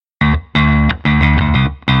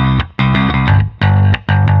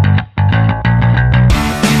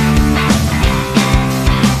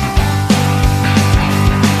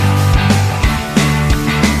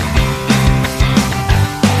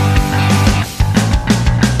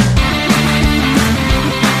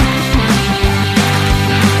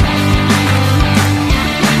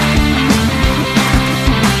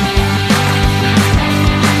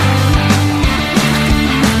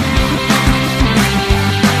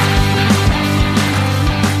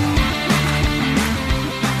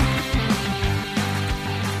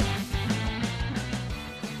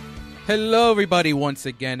Hello, everybody, once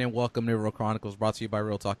again, and welcome to Real Chronicles, brought to you by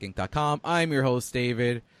RealTalking.com. I'm your host,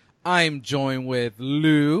 David. I'm joined with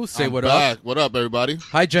Lou. Say I'm what back. up. What up, everybody?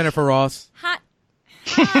 Hi, Jennifer Ross. Hi.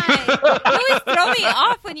 You always throw me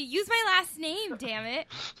off when you use my last name, damn it.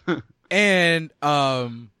 And,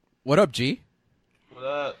 what up, G? What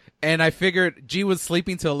up? And I figured G was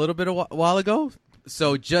sleeping till a little bit a while ago,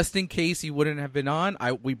 so just in case he wouldn't have been on,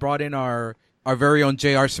 we brought in our very own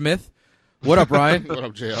J.R. Smith. What up, Ryan? What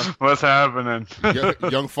up, JR? What's happening?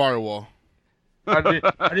 Young Firewall. I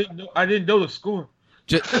didn't know the score.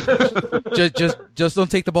 Just don't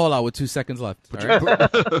take the ball out with 2 seconds left. All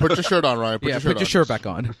right? Put your shirt on, Ryan. Put your shirt back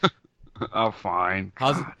on. Oh, fine.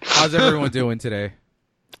 How's everyone doing today?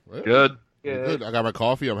 Good. Good. I got my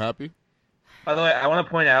coffee. I'm happy. By the way, I want to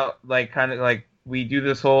point out, we do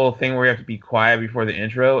this whole thing where we have to be quiet before the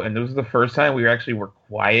intro, and this was the first time we actually were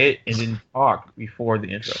quiet and didn't talk before the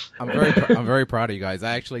intro. I'm very proud of you guys.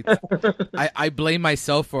 I blame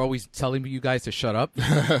myself for always telling you guys to shut up.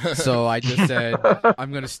 So I just said I'm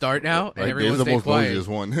going to start now, and everyone Dave's the stay most quiet. noisiest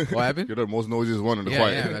one. What happened? You're the most noisiest one in the Yeah,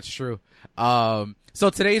 quiet. yeah, that's true. So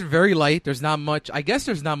today's very light. There's not much. I guess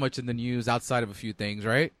there's not much in the news outside of a few things,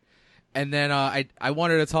 right? And then I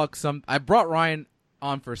wanted to talk I brought Ryan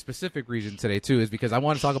on for a specific reason today too, is because I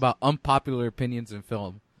want to talk about unpopular opinions in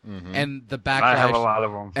film and the backlash. I have a lot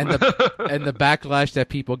of them. and the backlash that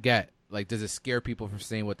people get. Like, does it scare people from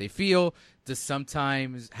saying what they feel? Does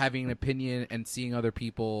sometimes having an opinion and seeing other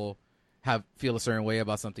people feel a certain way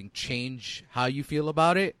about something change how you feel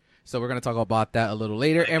about it? So we're going to talk about that a little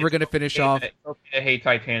later, and we're going to finish off. Okay, I hate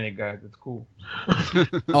Titanic, guys. It's cool.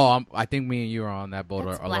 I think me and you are on that boat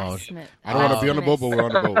That's alone. blasphemous. I don't want to be on the boat, but we're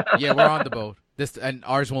on the boat. Yeah, we're on the boat. And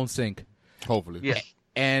ours won't sink. Hopefully. Yeah.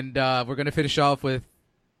 And we're going to finish off with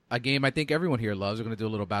a game I think everyone here loves. We're going to do a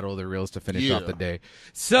little Battle of the Reels to finish off the day.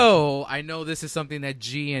 So I know this is something that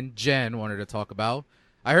G and Jen wanted to talk about.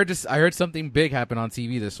 I heard something big happen on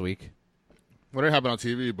TV this week. Well, it happened on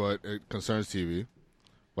TV, but it concerns TV.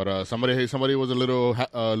 But somebody was a little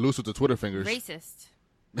loose with the Twitter fingers. Racist.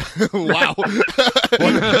 Wow.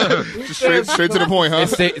 straight to the point, huh?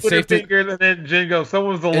 It's safe to. Fingers, and then Jen goes,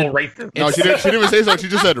 someone's a little racist. No, she didn't even say something. She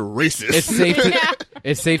just said racist.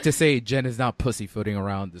 It's safe to say Jen is not pussyfooting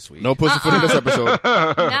around this week. No pussyfoot in this episode.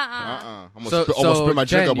 Nuh-uh. Almost spit my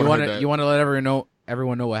Jen, drink up you when I heard that. You want to let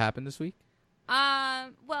everyone know what happened this week?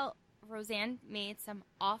 Well, Roseanne made some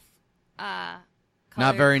off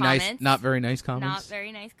Not very comments. nice. Not very nice comments. Not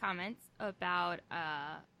very nice comments about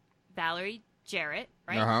Valerie Jarrett,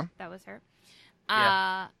 right? Uh-huh. That was her.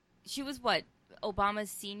 Yeah. She was what? Obama's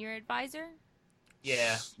senior advisor?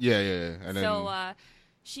 Yeah. Yeah. And then, So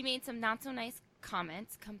she made some not so nice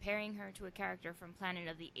comments comparing her to a character from Planet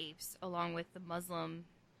of the Apes, along with the Muslim.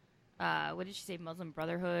 What did she say? Muslim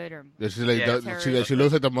Brotherhood or? yeah, she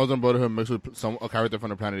looks like the Muslim Brotherhood mixed with a character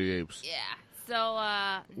from the Planet of the Apes. Yeah.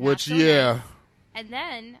 So. Which, not so yeah. nice. And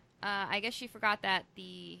then I guess she forgot that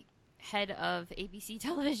the head of ABC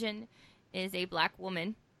Television is a black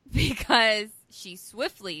woman because she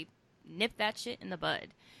swiftly nipped that shit in the bud,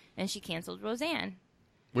 and she canceled Roseanne.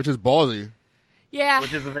 Which is ballsy. Yeah.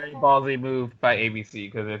 Which is a very ballsy move by ABC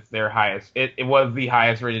because it's their highest. It was the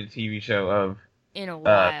highest rated TV show of In a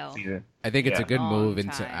while. season. I think it's a good Long move, and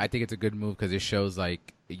time. I think it's a good move because it shows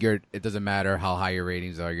like it doesn't matter how high your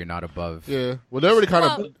ratings are, you're not above. Yeah. Well, they already kind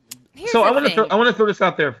Well, of. here's So the I want thing. to throw this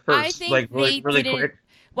out there first, I think really they didn't. quick.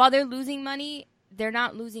 While they're losing money, they're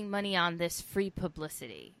not losing money on this free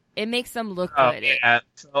publicity. It makes them look Oh, good. yeah.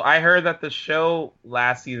 So I heard that the show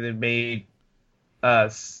last season made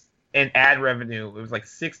in ad revenue. It was like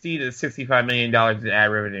 $60 to $65 million in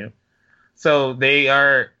ad revenue. So they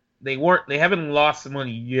haven't lost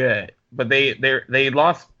money yet, but they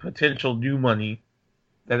lost potential new money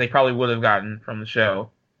that they probably would have gotten from the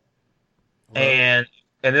show. And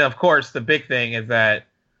then of course the big thing is that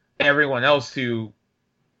everyone else who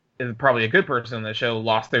is probably a good person on the show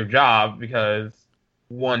lost their job because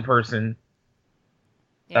one person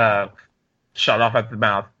shut off at the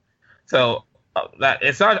mouth. So that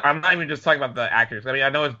it's not. I'm not even just talking about the actors. I mean, I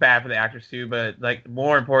know it's bad for the actors too, but like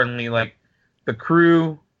more importantly, like the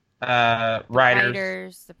crew,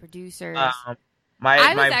 writers, the producers. I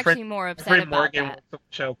was actually more upset friend about Morgan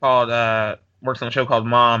that. works on a show called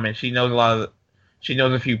Mom, and she knows she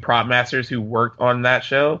knows a few prop masters who worked on that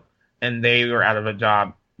show, and they were out of a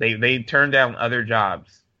job. They turned down other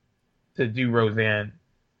jobs to do Roseanne,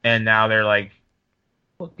 and now they're like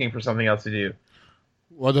looking for something else to do.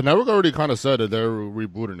 Well, the network already kind of said that they're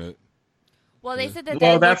rebooting it. Well, they said that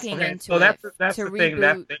Well, they're that's looking okay. into So that's it that's to the thing.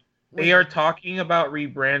 reboot. They are talking about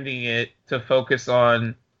rebranding it to focus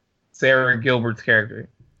on Sarah Gilbert's character,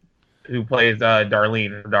 who plays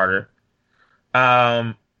Darlene, her daughter.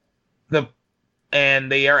 The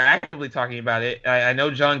and they are actively talking about it. I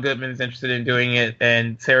know John Goodman is interested in doing it,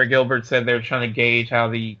 and Sarah Gilbert said they're trying to gauge how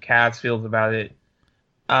the cast feels about it.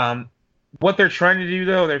 What they're trying to do,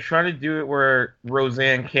 though, they're trying to do it where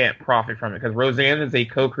Roseanne can't profit from it, because Roseanne is a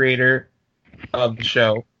co-creator of the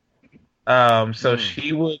show. So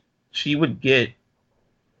she would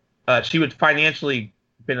financially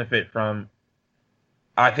benefit from,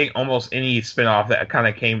 I think, almost any spinoff that kind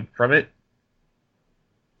of came from it.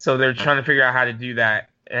 So they're trying to figure out how to do that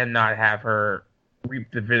and not have her reap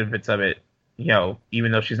the benefits of it,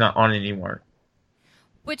 even though she's not on it anymore.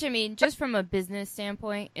 Which, I mean, just from a business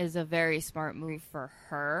standpoint, is a very smart move for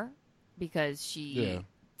her, because she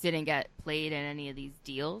didn't get played in any of these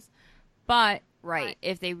deals. But,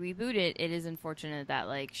 if they reboot it, it is unfortunate that,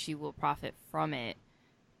 she will profit from it,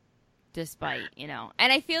 despite, And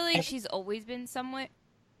I feel like she's always been somewhat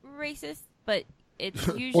racist, but it's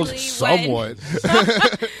usually somewhat.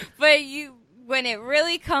 but when it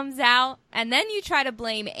really comes out, and then you try to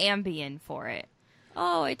blame Ambien for it.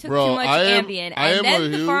 Oh, I took too much Ambien. And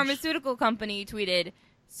then the pharmaceutical company tweeted,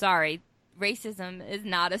 sorry, racism is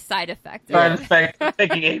not a side effect. Side effect of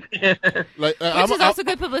taking Ambien. Which is also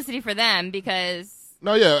good publicity for them, because...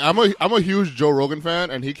 No, yeah, I'm a huge Joe Rogan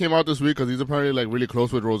fan, and he came out this week because he's apparently, really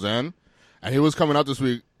close with Roseanne. And he was coming out this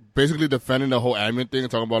week basically defending the whole Ambien thing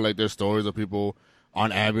and talking about, their stories of people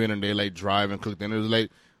on Ambien and they, drive and cook dinners.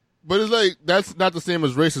 But it's that's not the same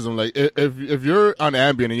as racism. If you're on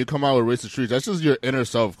Ambien and you come out with racist treats, that's just your inner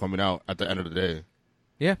self coming out at the end of the day.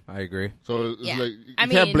 Yeah, I agree. So it's you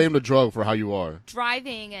can't blame the drug for how you are.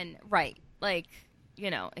 Driving and,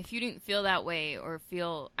 if you didn't feel that way or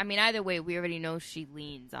either way, we already know she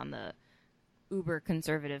leans on the uber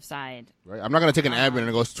conservative side. Right. I'm not going to take an Ambien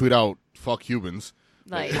and go tweet out, fuck Cubans.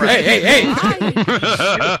 Hey. You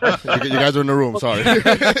guys are in the room, sorry.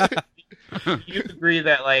 You agree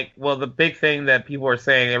that, the big thing that people are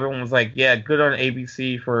saying, everyone was like, yeah, good on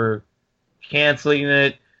ABC for canceling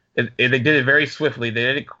it. They did it very swiftly. They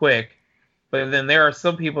did it quick. But then there are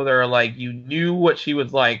some people that are like, you knew what she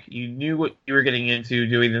was like. You knew what you were getting into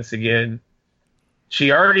doing this again.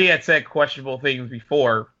 She already had said questionable things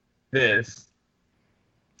before this.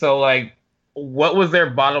 So, what was their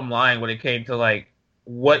bottom line when it came to,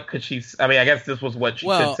 what could she... I mean, I guess this was what she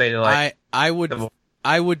could say to,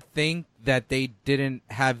 I would think that they didn't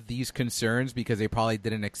have these concerns because they probably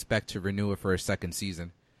didn't expect to renew it for a second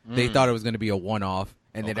season. They thought it was going to be a one-off,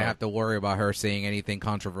 and they didn't have to worry about her saying anything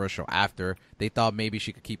controversial after. They thought maybe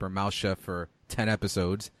she could keep her mouth shut for 10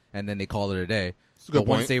 episodes, and then they called it a day. But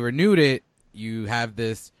once they renewed it, you have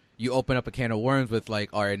this... You open up a can of worms with,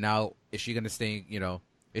 all right, now, is she going to stay,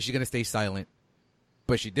 is she going to stay silent?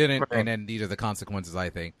 But she didn't, and then these are the consequences, I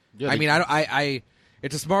think. Yeah,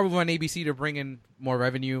 it's a smart move on ABC to bring in more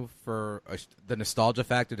revenue for the nostalgia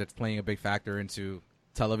factor that's playing a big factor into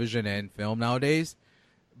television and film nowadays.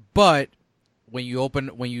 But when you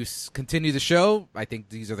continue the show, I think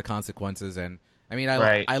these are the consequences. And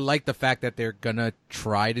I like the fact that they're gonna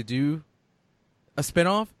try to do a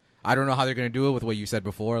spinoff. I don't know how they're gonna do it with what you said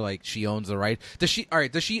before. She owns the right. Does she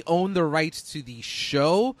own the rights to the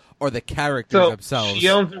show or the characters themselves? She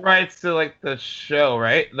owns the rights to the show,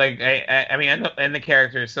 right? I know, and the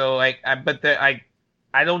characters. So I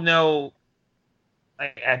don't know.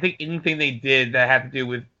 I think anything they did that had to do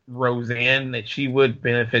with Roseanne, that she would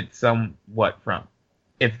benefit somewhat from,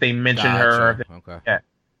 if they mention her. Or okay. Yeah.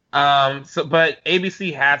 But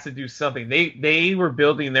ABC has to do something. They were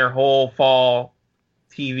building their whole fall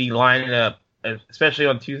TV lineup, especially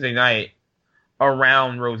on Tuesday night,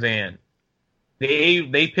 around Roseanne.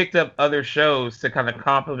 They picked up other shows to kind of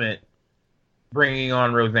complement bringing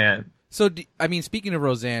on Roseanne. So, speaking of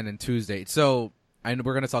Roseanne and Tuesday, I know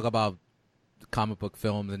we're going to talk about comic book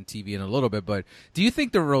films and TV in a little bit, but do you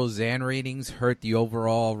think the Roseanne ratings hurt the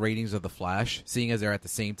overall ratings of The Flash, seeing as they're at the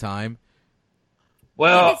same time?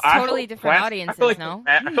 Well, it's totally different audiences, no?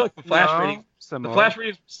 I feel like the Flash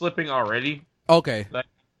ratings are slipping already. Okay.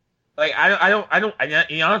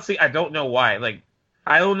 Honestly, I don't know why.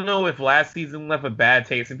 I don't know if last season left a bad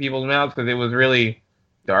taste in people's mouths because it was really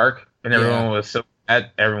dark and everyone was so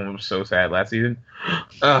sad. Everyone was so sad last season.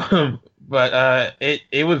 But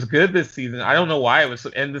it was good this season. I don't know why it was.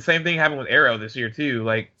 And the same thing happened with Arrow this year too.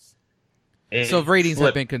 So ratings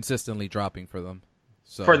have been consistently dropping for them.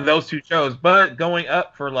 So. For those two shows, but going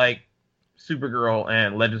up for Supergirl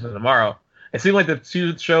and Legends of Tomorrow. It seemed like the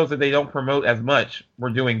two shows that they don't promote as much were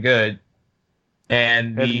doing good,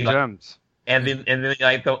 and the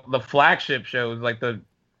flagship shows,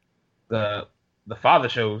 the father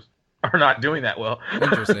shows, are not doing that well.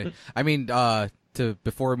 Interesting.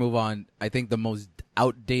 before we move on, I think the most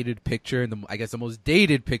outdated picture and the most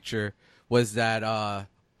dated picture was that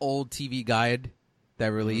old TV guide that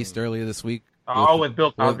released earlier this week. With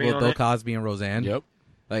Bill Cosby with on Bill it. Cosby and Roseanne. Yep.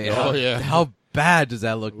 Like, Oh, yeah. How bad does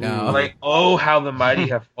that look now? Like, oh, how the mighty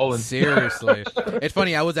have fallen. Seriously. It's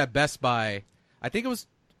funny. I was at Best Buy. I think it was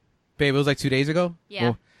like 2 days ago. Yeah.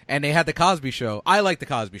 Well, and they had the Cosby Show. I like the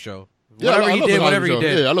Cosby Show. Yeah, Whatever I he love the did, Cosby whatever he Show.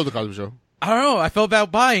 did. Yeah, I love the Cosby Show. I don't know. I felt bad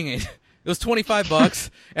buying it. It was $25,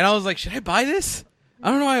 and I was like, should I buy this? I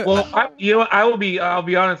don't know. Well, I'll be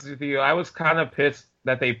honest with you. I was kind of pissed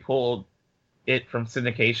that they pulled it from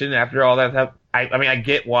syndication after all that stuff. I mean, I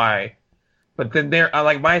get why, but then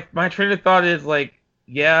like my train of thought is like,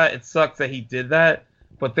 yeah, it sucks that he did that,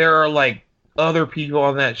 but there are like other people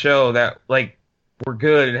on that show that like were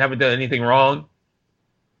good and haven't done anything wrong.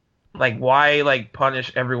 Like, why like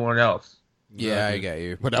punish everyone else? Yeah, I get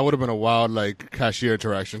you. But that would have been a wild like cashier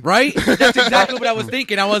interaction. Right? That's exactly what I was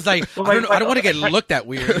thinking. I was like, I don't want to get looked at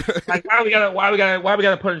weird. Like, why we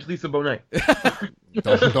gotta punish Lisa Bonet?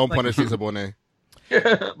 Don't punish Lisa Bonet.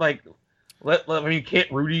 Like, I mean,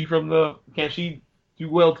 can't she do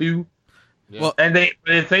well too? Yeah. Well, And the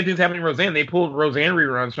same thing's happening to Roseanne. They pulled Roseanne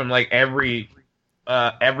reruns from like everything.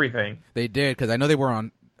 they did, because I know they were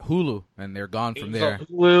on Hulu, and they're gone from It was there. on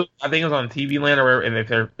Hulu. I think it was on TV Land or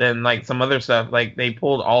wherever, and like some other stuff. Like, they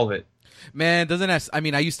pulled all of it. Man, doesn't that? I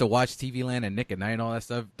mean, I used to watch TV Land and Nick at Night and all that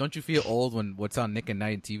stuff. Don't you feel old when what's on Nick at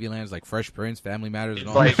Night and TV Land is like Fresh Prince, Family Matters, and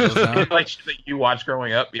It's all like, that shows now? it's like shit that you watched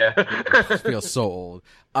growing up. Yeah. I feel so old.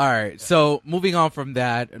 All right, so moving on from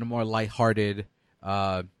that, and a more lighthearted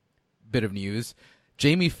bit of news,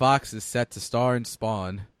 Jamie Foxx is set to star in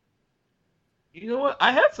Spawn. You know what?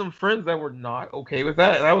 I had some friends that were not okay with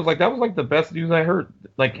that, and I was like, that was like the best news I heard,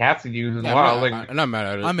 like Cassie news as Yeah, well. I'm not mad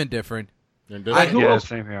at it. I'm indifferent. Who Yeah, else?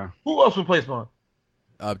 same here. Who else would play Spawn?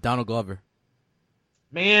 Donald Glover.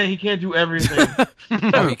 Man, he can't do everything.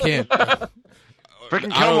 No, he can't. Freaking I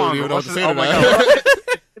don't Killmonger. even know what to say Oh to my that.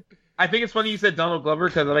 God. I think it's funny you said Donald Glover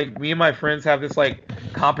because like me and my friends have this like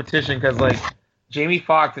competition because like Jamie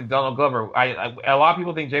Foxx and Donald Glover. A lot of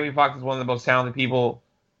people think Jamie Foxx is one of the most talented people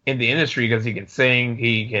in the industry because he can sing,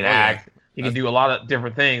 he can act, he can do a lot of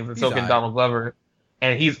different things, and so He's can aight. Donald Glover.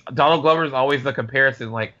 And Donald Glover is always the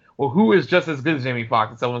comparison, like, well, who is just as good as Jamie Foxx?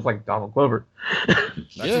 And someone's like Donald Glover.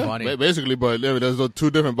 That's funny. Basically, but yeah, there's those two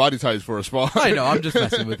different body types for a Spawn. I know. I'm just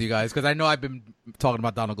messing with you guys because I know I've been talking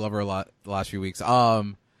about Donald Glover a lot the last few weeks. Do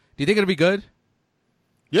you think it'll be good?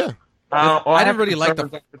 Yeah. I didn't really like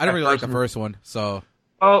the first one, so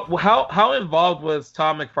Well, how involved was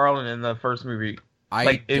Tom McFarlane in the first movie? I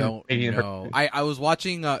Like, in don't making her- know. I was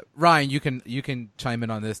watching Ryan. You can chime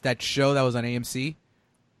in on this. That show that was on AMC.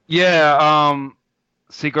 Yeah,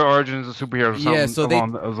 Secret Origins of Superheroes. Yeah, so they-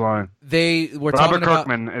 along those lines. They were Robert talking about.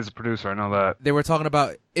 Kirkman is a producer. I know that. They were talking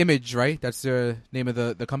about Image, right? That's the name of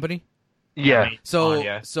the company. Yeah, So Oh,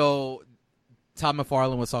 yeah. so Todd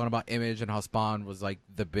McFarlane was talking about Image and how Spawn was like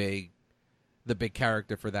the big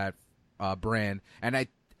character for that brand, and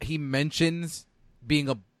he mentions being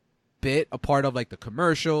a part of like the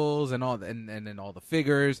commercials and all and then all the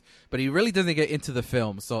figures, but he really doesn't get into the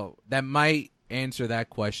film. So that might answer that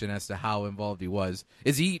question as to how involved he was.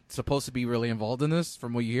 Is he supposed to be really involved in this?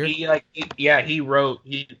 From what you hear, He wrote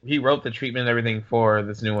the treatment and everything for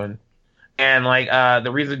this new one, and like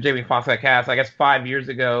the reason Jamie Foxx got cast, I guess 5 years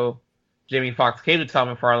ago, Jamie Foxx came to Todd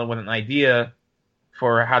McFarlane with an idea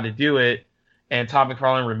for how to do it, and Todd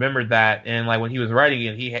McFarlane remembered that, and like when he was writing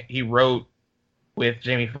it, he wrote with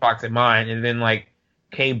Jamie Foxx in mind, and then like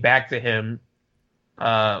came back to him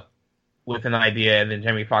with an idea, and then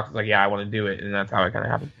Jamie Foxx was like, "Yeah, I want to do it," and that's how it kind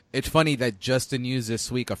of happened. it's funny that just in news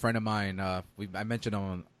this week, a friend of mine, I mentioned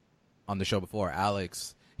him on the show before,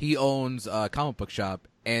 Alex. He owns a comic book shop,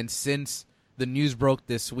 and since the news broke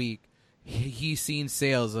this week, he's seen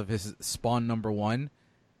sales of his Spawn #1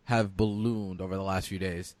 have ballooned over the last few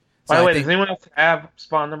days. So By the I way, think does anyone else have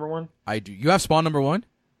Spawn #1? I do. You have Spawn #1?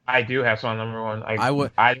 I do have Spawn #1.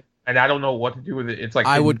 I I don't know what to do with it. It's like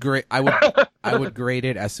I would grade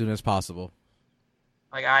it as soon as possible.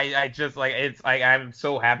 Like I just like it's like I'm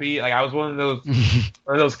so happy. Like I was one of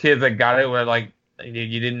those kids that got it where like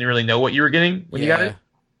you didn't really know what you were getting when you got it,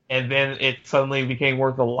 and then it suddenly became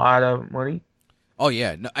worth a lot of money. Oh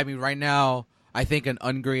yeah, no, I mean right now I think an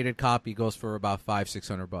ungraded copy goes for about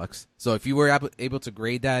 $500-600. So if you were able to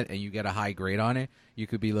grade that and you get a high grade on it, you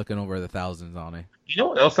could be looking over the thousands on it. You know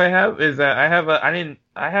what else I have is that I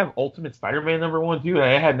have Ultimate Spider-Man #1 too, and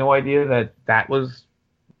I had no idea that was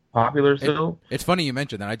popular still. It's funny you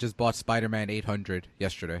mentioned that. I just bought Spider-Man 800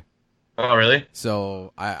 yesterday. Oh really?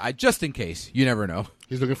 So I just in case, you never know.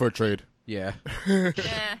 He's looking for a trade. Yeah, Eh,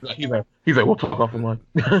 He's like, we'll talk offline.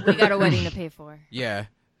 we got a wedding to pay for. yeah.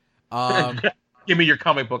 Give me your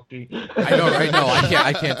comic book, G. I know, right? No,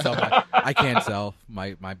 I can't sell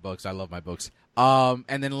my books. I love my books. And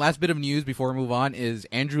then the last bit of news before we move on is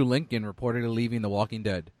Andrew Lincoln reportedly leaving The Walking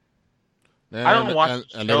Dead. I don't watch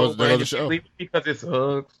and the there show, goes the show. Brandon, because it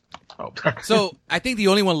sucks. Oh. So I think the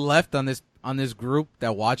only one left on this group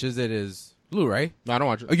that watches it is Lou, right? No, I don't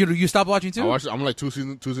watch Oh, it. you stopped watching too? I watch it. I'm like two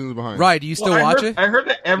seasons behind. Right? Do you still watch it? I heard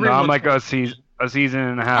that No, everyone. I'm like a season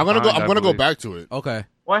and a half. I'm gonna go. behind, I'm I gonna go believe. back to it. Okay.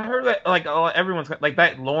 Oh, I heard that like everyone's like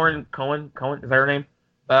that. Lauren Cohen is that her name?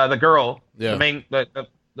 The girl. Yeah. The main.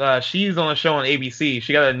 She's on a show on ABC.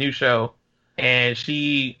 She got a new show, and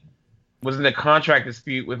she was in a contract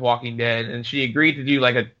dispute with Walking Dead, and she agreed to do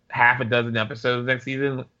like a half a dozen episodes next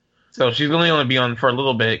season. So she's only going to be on for a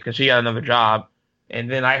little bit because she got another job. And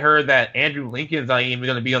then I heard that Andrew Lincoln's not even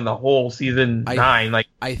going to be on the whole season 9. Like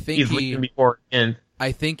I think he's he leaving before it ends.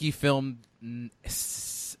 I think he filmed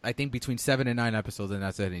I think between 7 and 9 episodes, and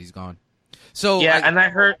that's it. And he's gone. So Yeah, and I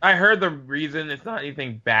heard the reason it's not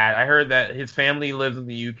anything bad. I heard that his family lives in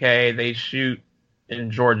the UK. They shoot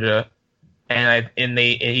in Georgia, and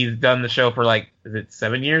he's done the show for like is it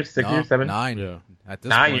 7 years, 6 no, years, 7, 9. Yeah. At this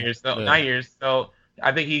 9 point. years, so Yeah. 9 years. So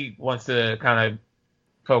I think he wants to kind of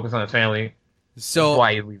focus on his family. So That's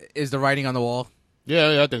why he leaves. is the writing on the wall?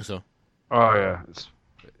 Yeah, I think so. Oh yeah.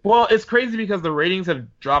 Well, it's crazy because the ratings have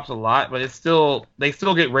dropped a lot, but they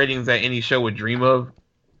still get ratings that any show would dream of.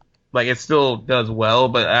 Like it still does well,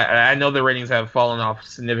 but I know the ratings have fallen off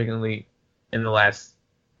significantly in the last.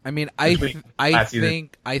 I mean, Between I last season.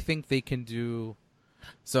 think they can do.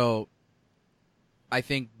 So, I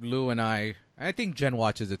think Lou and I think Jen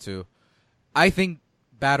watches it too. I think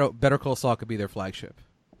Better Call Saul could be their flagship,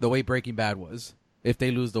 the way Breaking Bad was. If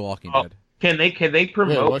they lose The Walking Oh, Dead, Can they Yeah,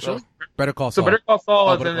 promote? what show? Better Call So Saul. Better Call Saul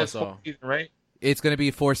Oh, is Better in Call its Saul. fourth season, right? It's going to be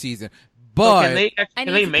a 4th season, So but can they I can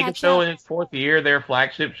they need to make a catch show up. in its 4th year their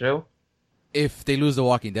flagship show? if they lose The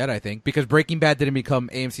Walking Dead, I think because Breaking Bad didn't become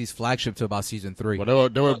AMC's flagship till about season 3. Well,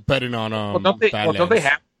 they were betting on Well, don't they Badlands.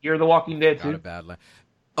 have Fear the Walking Dead Got a too? bad line.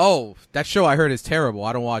 Oh, that show I heard is terrible.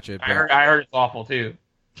 I don't watch it. I But heard it's awful too.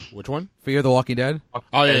 Which one? Fear the Walking Dead.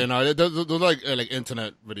 Oh yeah, no, those are like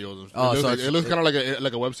internet videos. And Oh, it so looks, it's- it looks kind of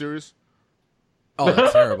like a web series. Oh,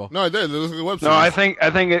 that's terrible. No, it looks like a web series. No, I think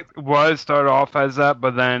it was started off as that,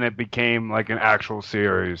 but then it became like an actual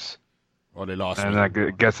series, Oh, they lost. and me. like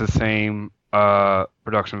it gets the same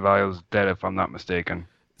production value as Dead, if I'm not mistaken.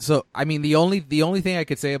 So I mean, the only thing I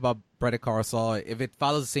could say about Better Call Saul, if it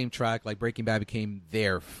follows the same track, like Breaking Bad became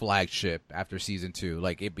their flagship after season 2,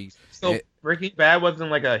 like So it- Breaking Bad wasn't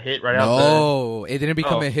like a hit right out there. no, it didn't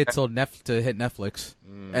become Oh, a hit okay. till to hit Netflix,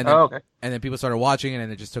 Mm. and then, Oh, okay. and then people started watching it,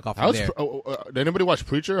 and it just took off from How's there. did anybody watch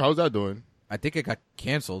Preacher? How's that doing? I think it got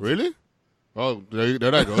canceled. Really? Oh, there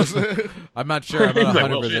that goes. I'm not sure. I'm He's not like,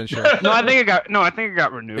 100% well, sure. No, I think it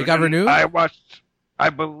got renewed. It got And renewed? I watched. I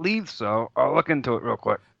believe so. I'll look into it real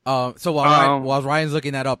quick. So while Ryan's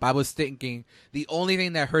looking that up, I was thinking the only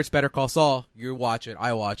thing that hurts Better Call Saul, you watch it,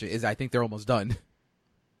 I watch it, is I think they're almost done.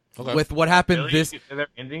 Okay. With what happened Really? They're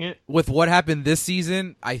ending it? with what happened this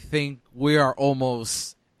season, I think we are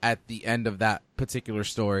almost at the end of that particular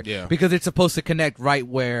story. Yeah. Because it's supposed to connect right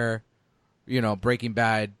where, Breaking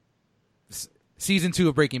Bad, season 2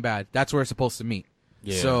 of Breaking Bad, that's where it's supposed to meet.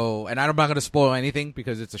 Yeah. So, and I'm not going to spoil anything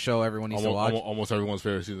because it's a show everyone needs to watch. Almost everyone's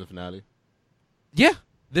favorite season finale. Yeah.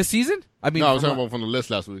 This season? I mean, No, I was from talking what- about from the list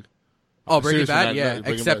last week. Breaking series Bad? finale, Yeah.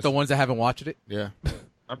 Breaking Except Bad. the ones that haven't watched it. Yeah.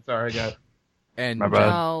 I'm sorry, guys. And My bad.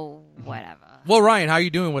 Oh, whatever. Well, Ryan, how are you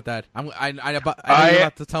doing with that? I know you're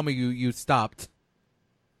about to tell me you stopped.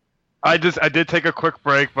 I did take a quick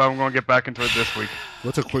break, but I'm going to get back into it this week.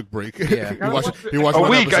 What's a quick break? Yeah. you watched A one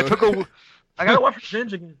week. I episode. took a. I gotta watch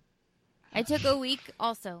Revenge again. I took a week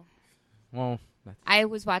also. Well, I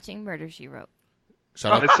was watching Murder, She Wrote.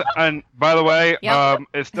 Shout out. It's, and by the way, Yep.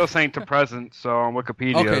 it's still saying to present, so on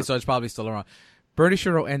Wikipedia. okay, so it's probably still around. Bernie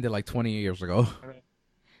Shiro ended like 20 years ago.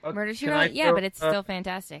 Murder, She Can I Wrote? Yeah, throw, but it's still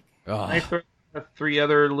fantastic. I Ugh. throw 3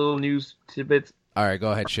 other little news tidbits. All right,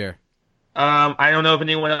 go ahead, share. I don't know if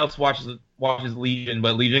anyone else watches Legion,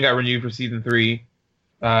 but Legion got renewed for season 3.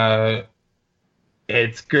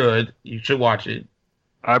 It's good. You should watch it.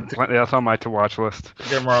 That's on my to watch list.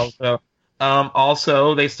 Good Marvel show.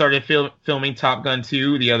 Also, they started filming Top Gun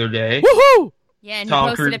 2 the other day. Woohoo! Yeah, and he Tom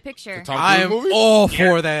posted Cruise. a picture. Tom Cruise I'm movie? all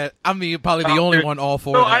for that. I'm probably the Tom only Cruise. one all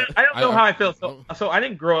for So that. I don't know I- how I feel. So I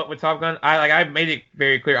didn't grow up with Top Gun. I made it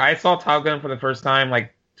very clear. I saw Top Gun for the first time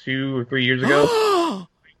like 2 or 3 years ago.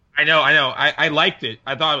 I know. I liked it.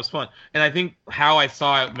 I thought it was fun, and I think how I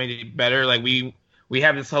saw it made it better. Like we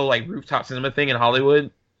have this whole like rooftop cinema thing in Hollywood,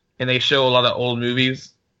 and they show a lot of old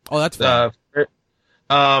movies. Oh, that's fun.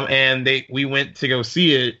 And we went to go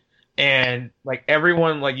see it, and like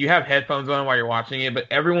everyone, like you have headphones on while you're watching it, but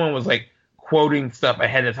everyone was like quoting stuff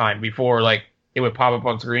ahead of time before like it would pop up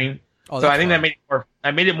on screen. Oh, So I that's think fun.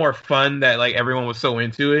 that made it more fun that like everyone was so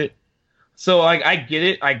into it. So like I get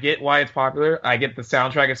it, I get why it's popular. I get the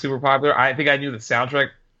soundtrack is super popular. I think I knew the soundtrack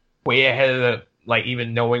way ahead of the like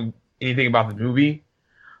even knowing anything about the movie.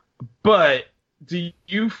 But do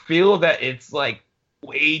you feel that it's like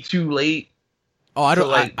way too late? Oh, I don't. So,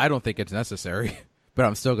 like- I don't think it's necessary, but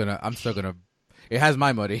I'm still gonna. It has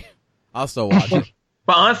my money. I'll still watch it.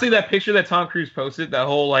 But honestly, that picture that Tom Cruise posted, that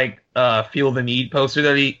whole like feel the need poster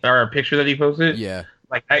or picture that he posted, Yeah,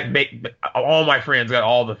 like all my friends got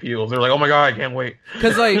all the feels. They're like, oh my god, I can't wait.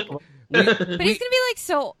 because like, But he's gonna be like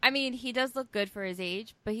so. I mean, he does look good for his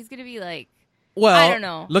age, but he's gonna be like, well, I don't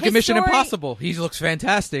know. Look His at Mission story- Impossible. He looks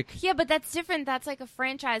fantastic. yeah, but that's different. That's like a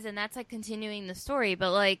franchise, and that's like continuing the story.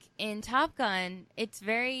 But like in Top Gun, it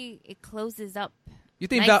closes up You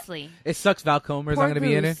think Val? nicely. It sucks. Val Kilmer's not Poor gonna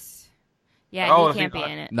be in it. Goose. Yeah, Oh, he can't be he's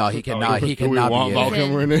in it. No, he cannot. He Do we cannot want be Val in it. He's in-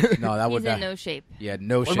 Kilmer in it? No, that He's would in not. no shape. Yeah,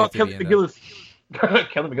 no What shit about to Kelly be in that. McGillis?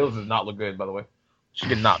 Kelly McGillis does not look good, by the way. She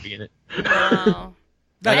did not be in it. No.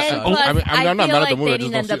 That's, And uh, plus, I mean, I'm not feel mad at like the movie, I they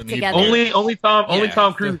just didn't don't end see up the need together. for it. Only Yeah,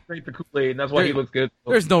 Tom Cruise drank the Kool-Aid, and that's why he looks good.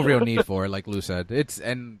 There's no real need for it, like Lou said.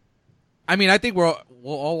 I mean, I think we'll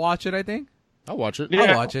all watch it. I think. I'll watch it.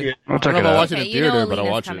 I'll watch it. I'll I check don't it know if I'll out. watch it in Okay, you know theater, but I'll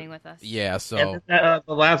Alina's watch coming it. with us. Yeah. So And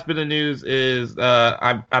the last bit of news is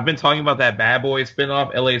I've been talking about that Bad Boys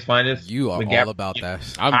spinoff, LA's Finest. you are with all about that.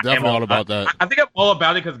 I'm definitely all about that. I think I'm all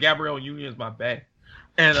about it because Gabrielle Union is my bae.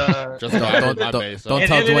 And Just so I Don't- my don't- base. don't So.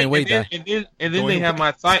 tell and then- Dwayne Wade that. And then Dwayne they have Wade.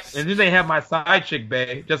 my side, and then they have my side chick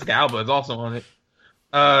bae, Jessica Alba is also on it.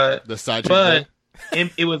 The side chick. But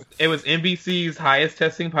it was NBC's highest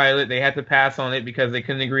testing pilot. They had to pass on it because they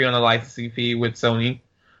couldn't agree on a licensing fee with Sony.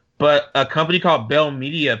 But a company called Bell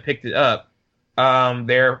Media picked it up.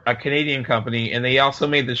 They're a Canadian company, and they also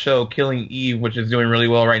made the show Killing Eve, which is doing really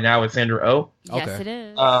well right now with Sandra Oh. Yes, Okay. it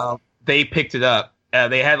is. They picked it up.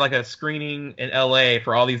 They had like a screening in LA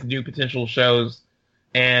for all these new potential shows,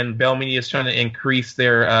 and Bell Media is trying to increase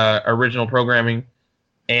their original programming,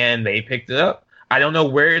 and they picked it up. I don't know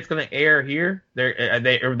where it's going to air here.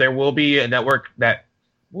 There will be a network that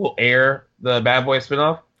will air the Bad Boy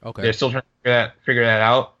spinoff. Okay. They're still trying to figure that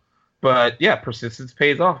out. But yeah, persistence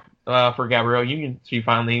pays off for Gabrielle Union. She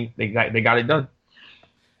finally they got it done,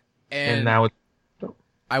 and now it's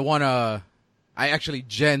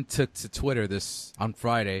Jen took to Twitter this on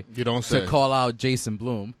Friday You don't to say. call out Jason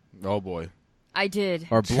Blum Oh boy. I did.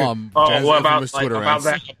 or Blum. Jen's what about infamous Twitter about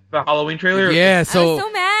rants. the Halloween trailer? Yeah. I was So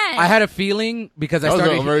so mad. I had a feeling because That I was a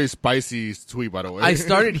started. very spicy tweet, by the way. I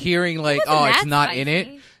started hearing like, wasn't oh, it's that not in it.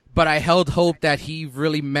 spicy. But I held hope that he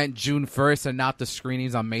really meant June 1st and not the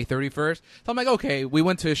screenings on May 31st. So I'm like, okay, we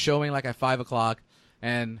went to a showing like at 5 o'clock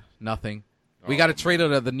and nothing. We got a trailer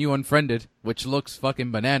to the new Unfriended, which looks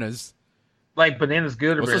fucking bananas. Like Bananas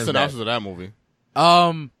Good or What's the Bananas Bad? synopsis of that movie?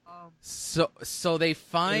 So they Is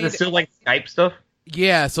find, it still like Skype stuff?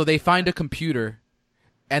 yeah, so they find a computer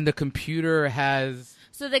and the computer has,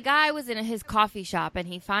 So the guy was in his coffee shop and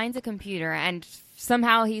he finds a computer and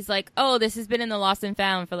somehow he's like, oh, this has been in the lost and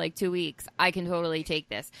found for like 2 weeks. I can totally take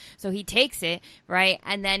this. So he takes it, right?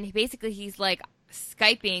 And then basically he's like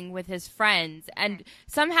Skyping with his friends. And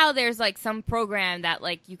somehow there's like some program that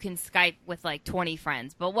like you can Skype with like 20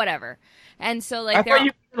 friends, but whatever. And so like I they're thought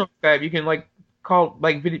you can on Skype. You can like call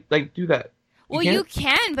like video, like do that. well, can't? you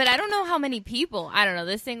can, but I don't know how many people. I don't know.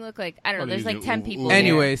 This thing looked like, I don't know. There's like 10 people. there.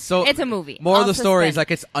 anyway, so It's a movie. More of I'll the story is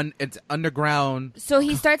suspend. like it's underground. So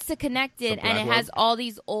he starts to connect it, The and it black has all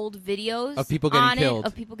these old videos Of people getting on killed. it,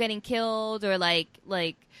 of people getting killed, or like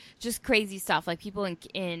just crazy stuff, like people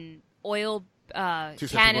in oil She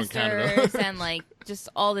said people in Canada. canisters and like just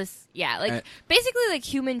all this, yeah, like And- basically like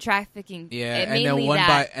human trafficking. Yeah, and mainly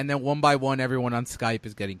then that. one by one, everyone on Skype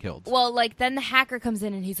is getting killed. Well, like then the hacker comes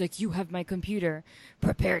in and he's like, "You have my computer,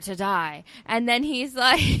 prepare to die." And then he's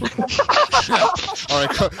like, All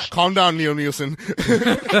right, calm down, Neil Nielsen.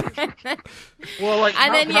 Well, like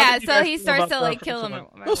and then how yeah, did you so guys he feel starts about to like the kill first him.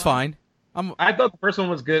 one? It was fine. I thought the first one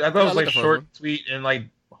was good. I thought Yeah, it was I like like the first short, one. sweet, and like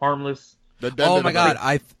harmless. Oh my god!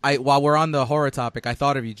 I while we're on the horror topic, I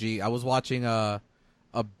thought of you, G. I was watching a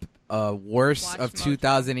worst Watch of Mojo.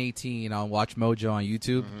 2018 on Watch Mojo on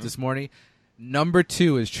YouTube this morning. Number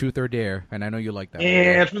 2 is Truth or Dare, and I know you like that.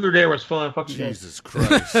 Yeah, Truth or Dare was fun. Fuck you guys. Jesus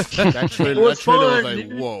Christ. that It trailer was was fun, like,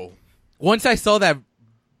 dude. whoa. Once I saw that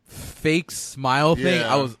fake smile thing,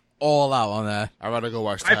 Yeah. I was all out on that. I'd rather go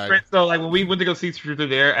watch My Tag. friend, so like when we went to go see Truth or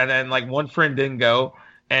Dare, and then like one friend didn't go,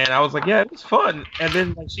 And I was like, yeah, it was fun. And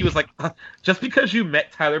then like, she was like, just because you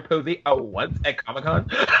met Tyler Posey once at Comic-Con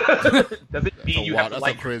doesn't mean you have to That's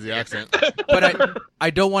like a crazy accent. But I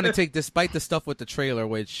don't want to take, despite the stuff with the trailer,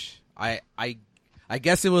 which I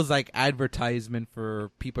guess it was like advertisement for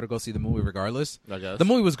people to go see the movie regardless. I guess. The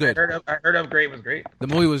movie was good. I heard of Great was great. The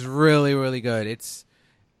movie was really, really good. It's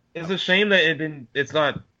a shame that it didn't. It's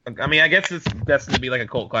not. I mean, I guess it's destined to be like a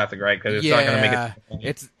cult classic, right? Because it's not going to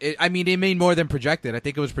make it. I mean, it made more than projected. I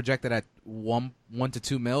think it was projected at 1 to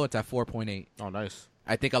 2 mil. It's at 4.8. Oh, nice.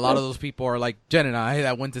 I think a lot of those people are like Jen and I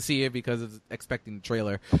that went to see it because of expecting the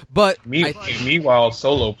trailer. But meanwhile,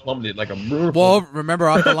 Solo plummeted like a miracle. Well, remember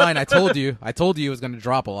off the line, I told you it was going to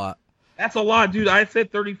drop a lot. That's a lot, dude. I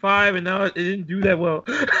said 35, and now it didn't do that well.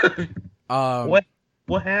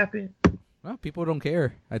 What happened? Well, people don't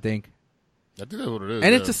care, I think. I think that's what it is.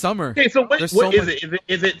 And it's a summer. Okay, so what There's is so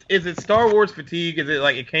it? Is it Star Wars fatigue? Is it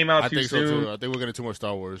like it came out too soon? I think so too. I think we're getting too much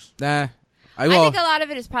Star Wars. Nah. I think a lot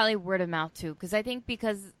of it is probably word of mouth too, because I think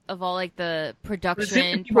because of all like the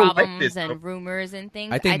production problems and rumors and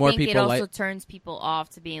things, I think more people it also turns people off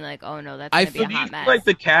to being like, oh no, that's gonna be a hot mess. Like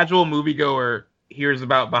the casual moviegoer hears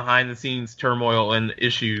about behind the scenes turmoil and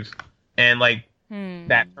issues, and like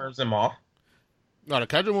that turns them off. No, the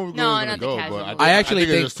casual movie No, is gonna go, but I actually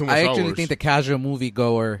think the casual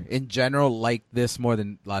moviegoer in general liked this more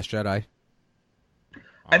than Last Jedi.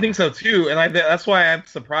 I think so too, and that's why I'm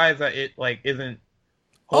surprised that it like isn't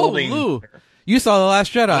holding. Oh, Lou, you saw the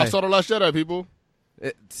Last Jedi. I saw the Last Jedi, people.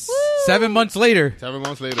 It's 7 months later. 7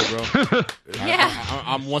 months later, bro. Yeah.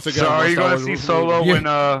 I'm once again. So are you going to see Solo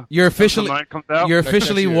when you're officially comes out? You're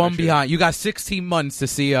officially next year. behind. You got 16 months to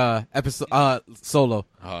see episode Solo.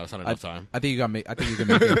 Oh, that's not enough time. I think you got me. I think you can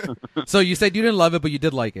make it. So you said you didn't love it, but you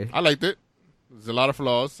did like it. I liked it. There's a lot of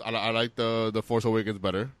flaws. I like the Force Awakens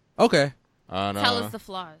better. Okay. And, Tell us the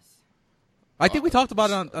flaws. I think we talked about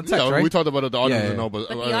it on text, right? We talked about it. The audience doesn't know, But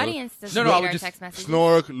the audience doesn't No, I read would our just- text messages.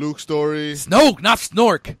 Snork, Luke story, Snoke, not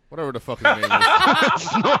Snork. whatever the fuck his name is.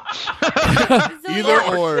 Either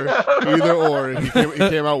or. He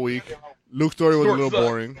came out weak. Luke's story was a little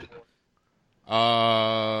boring.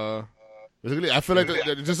 Basically, I feel like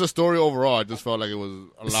just the story overall, I just felt like it was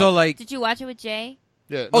a lot. So like, Did you watch it with Jay?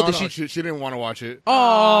 yeah, Oh, no, did she didn't want to watch it.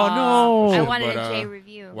 oh no. I wanted But, a Jay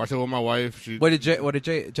review. Watched it with my wife. What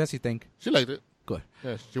did Jesse think? She liked it. Good.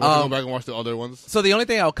 Yeah, she wanted to go back and watch the other ones. So the only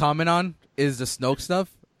thing I'll comment on is the Snoke stuff,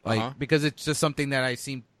 Uh-huh. because it's just something that I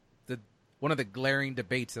seem one of the glaring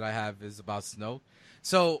debates that I have is about Snoke.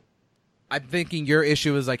 So I'm thinking your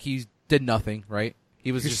issue is like he did nothing, right?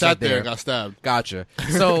 He was He just sat like, there and got stabbed. Gotcha.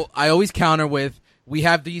 So I always counter with we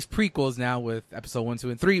have these prequels now with episode 1, 2,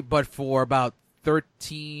 and 3, but for about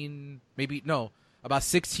 16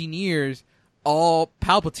 years, all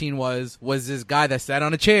Palpatine was this guy that sat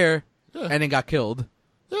on a chair and then got killed.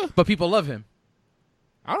 Yeah. But people love him.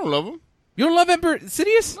 I don't love him. You don't love Emperor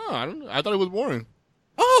Sidious? No, I don't. I thought it was boring.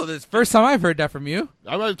 Oh, this is the first time I've heard that from you.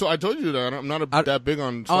 I told you that I'm not that big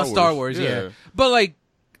on Star Wars, yeah. But like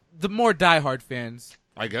the more diehard fans,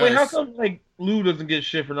 I guess. Wait, how come like Lou doesn't get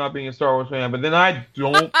shit for not being a Star Wars fan, but then I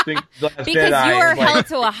don't think The Last Because Jedi you are is, like, held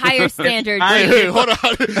to a higher standard. Hey, hold on.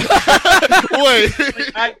 Wait.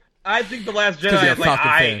 I think The Last 'cause you're Jedi a is like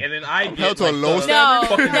Falcon fan. and then I held get to a like, low the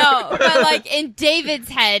standard. No, but like in David's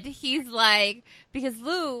head, he's like because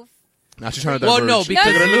Lou. Now she's trying to Well, diverge. no, because-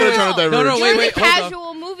 They're literally trying to diverge. No, You're wait, the hold on.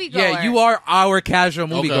 casual moviegoer. yeah, you are our casual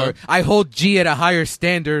moviegoer. Okay. I hold G at a higher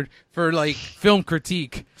standard for like film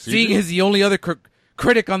critique, seeing as the only other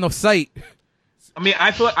critic on the site. I mean,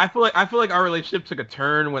 I feel like our relationship took a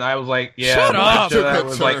turn when I was like, yeah, Shut The Last up. Jedi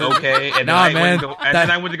was like okay, and Nah, then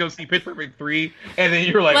man. I went to go see Pitch Perfect 3, and then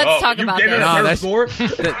you were like, Let's oh, talk you about gave it this. a Nah, third that's- score?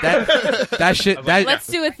 That shit. That Let's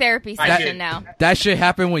do a therapy I session did. now. that shit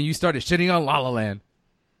happened when you started shitting on La La Land.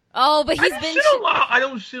 Oh, but I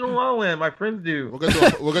don't shit on La La Land. My friends do. We'll get to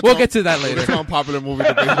that We'll get later. to unpopular movie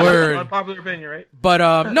debate. Word. Unpopular opinion, right?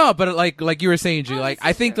 But no, but like you were saying, G, like this I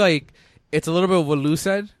is think true. like it's a little bit of what Lou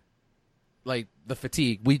said, like the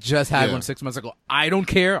fatigue. We just had Yeah. one 6 months ago. I don't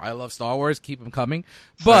care. I love Star Wars. Keep them coming.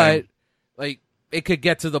 But like it could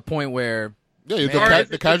get to the point where Yeah, Man.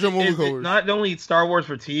 the casual movie Is it goers. not only Star Wars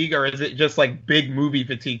fatigue, or is it just like big movie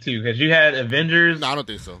fatigue too? Because you had Avengers, No, I don't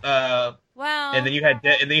think so. Well, and then you had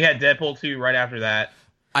Deadpool 2 right after that,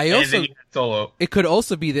 I and also then you had Solo. it could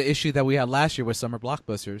also be the issue that we had last year with summer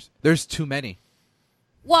blockbusters. There's too many.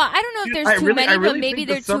 Well, I don't know if there's too many, I but really maybe think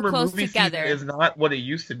they're the too summer close movie together. season is not what it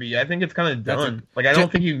used to be. I think it's kind of That's done. Like I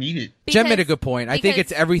don't think you need it. Jen made a Because- good point. I think it's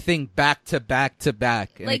because- everything back to back to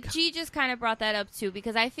back. And Like it- G just kind of brought that up too,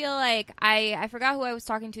 because I feel like I forgot who I was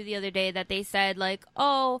talking to the other day that they said like,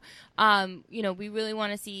 oh, we really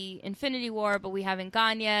want to see Infinity War, but we haven't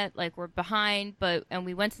gone yet. Like we're behind, and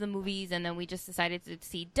we went to the movies and then we just decided to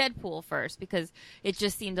see Deadpool first because it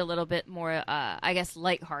just seemed a little bit more, I guess,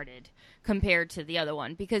 lighthearted compared to the other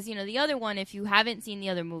one. Because the other one, if you haven't seen the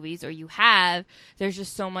other movies or you have, there's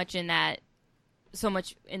just so much in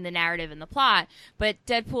the narrative and the plot. But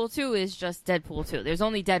Deadpool 2 is just Deadpool 2. There's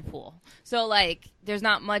only Deadpool. So, like, there's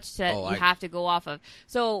not much that you have to go off of.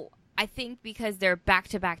 So, I think because they're back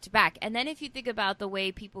to back to back. And then if you think about the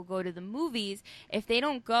way people go to the movies, if they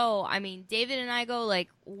don't go, I mean, David and I go, like,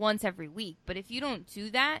 once every week. But if you don't do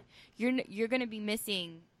that, you're going to be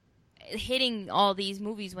hitting all these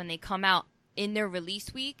movies when they come out in their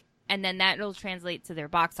release week. And then that'll translate to their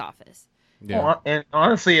box office. Yeah. Well, and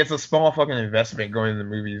honestly, it's a small fucking investment going to the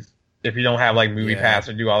movies if you don't have like movie pass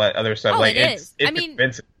or do all that other stuff. Oh, like it it's is. it's I mean,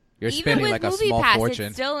 expensive. you're Even spending with like a Movie small Pass,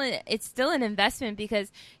 fortune. it's still an investment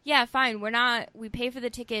because fine, we pay for the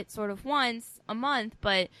ticket sort of once a month,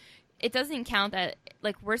 but it doesn't count that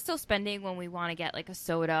like we're still spending when we want to get like a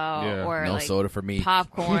soda or No like soda for me.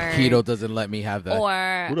 popcorn. Keto doesn't let me have that.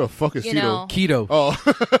 Or Who the fuck is you Tito? know, Keto. Oh,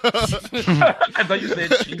 I thought you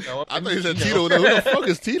said Chino. I thought you said Tito. Who the fuck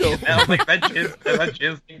is Tito? I was like, that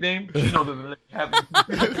Jim's nickname? Chino doesn't let me have it.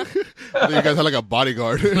 I think you guys have like a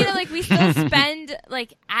bodyguard. like we still spend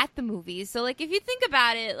like at the movies. So like if you think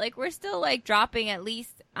about it, like we're still like dropping at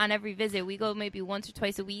least on every visit. We go maybe once or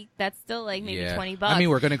twice a week. That's still like maybe $20. I mean,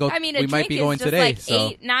 we're gonna go. I mean, a we might drink be is going just today. like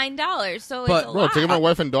So $8-9. So But, it's a Bro, lot. taking my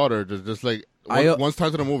wife and daughter just like I- once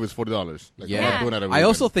time to the movie is $40. Like, I'm not doing that every I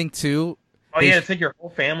also weekend. think too. Oh yeah, take your whole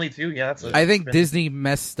family too. Yeah, that's. I think Disney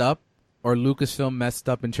messed up, or Lucasfilm messed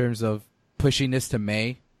up in terms of pushing this to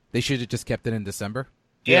May. They should have just kept it in December.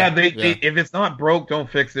 Yeah, Yeah. they if it's not broke, don't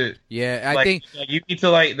fix it. Yeah, I Like, think you need to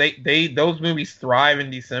like they those movies thrive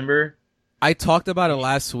in December. I talked about it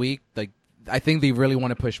last week. Like, I think they really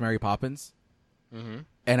want to push Mary Poppins, Mhm.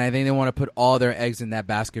 and I think they want to put all their eggs in that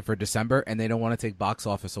basket for December, and they don't want to take box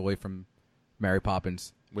office away from Mary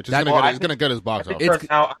Poppins. Which is That- gonna Well, get, I it's gonna get his box I office. think,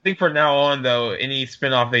 I think for now on though, any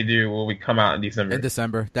spinoff they do will come out in December. In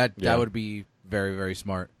December, Yeah. that would be very, very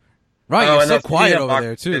smart. Ryan, Oh, you're and so speaking quiet of over box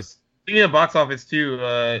there too. office- Speaking of box office too,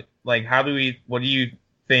 like what do you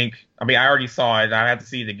think? I mean, I already saw it. I have to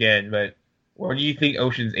see it again, but where do you think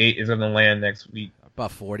Ocean's 8 is going to land next week?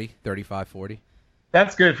 About 40, 35, 40.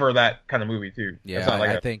 That's good for that kind of movie too. Yeah, That's not like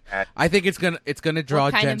I a think bad- I think it's gonna draw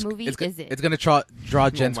What kind of Jen's. movie it's, is it? It's gonna draw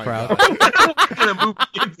Jen's my crowd. What kind of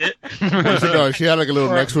movie is it? No, she had like a little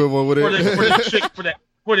For- neck swivel with for the it. chick for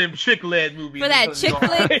them chick led movies. For that chick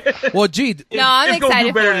flick? Well, gee, No, I'm it's gonna excited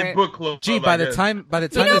do better for than it. Book Club. gee, I by the guess. time You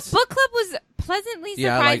this know, Book Club was pleasantly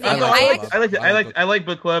Yeah, I like- surprising. I like I Book like, Club. I like I like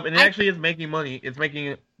Book Club, and it I- actually is making money. It's making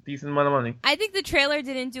a decent amount of money. I think the trailer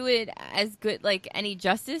didn't do it as good, like any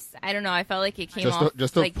justice. I don't know. I felt like it came Just off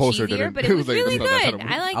just the like poster cheesier, didn't. but it was like, really that's not that good.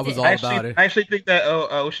 kind of I liked I was it. all about it. I actually think that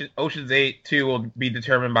Ocean's 8 2 will be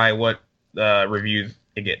determined by what reviews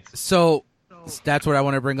it gets. So that's what I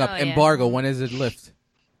want to bring up. Oh, yeah. Embargo. When does it lift?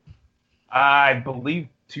 I believe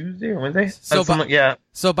Tuesday or Wednesday. So yeah,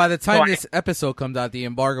 So by the time So I- this episode comes out, the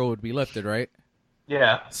embargo would be lifted, right?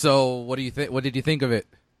 yeah. So what do you think? What did you think of it?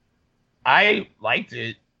 I liked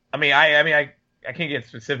it. I mean, I can't get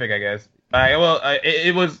specific. I guess.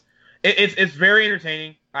 It's very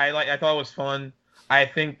entertaining. I thought it was fun. I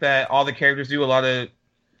think that all the characters do a lot of.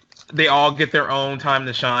 They all get their own time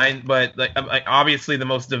to shine, but like obviously the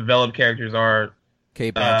most developed characters are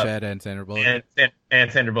Kate Blanchett and Sandra Bullock.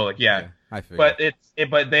 and Sandra Bullock. Yeah. I figured.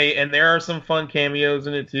 But there are some fun cameos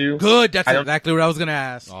in it too. Good. That's I don't- exactly what I was gonna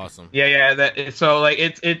ask. Awesome. So like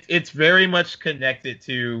it's very much connected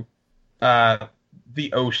to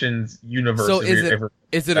the Ocean's universe. So if is you're it ever-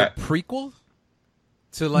 is it a prequel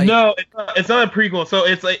to like? no, it's not a prequel. So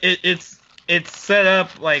it's like it's set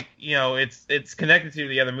up like it's connected to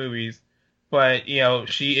the other movies, but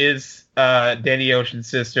she is Danny Ocean's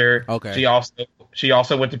sister. Okay. She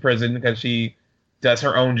also went to prison because she does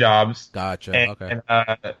her own jobs. Gotcha. And, Okay.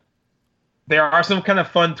 and, there are some kind of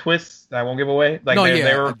fun twists that I won't give away. Like no,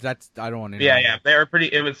 they were, that's I don't want to. yeah, they were pretty.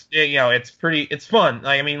 It was, it's fun.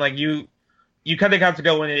 Like I mean, like you kind of have to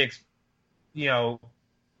go in it,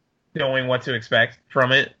 knowing what to expect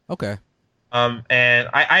from it. Okay. And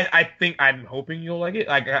I think I'm hoping you'll like it.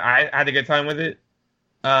 Like I had a good time with it.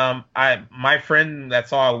 My friend that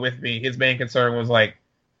saw it with me, his main concern was like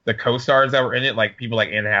the co-stars that were in it, like people like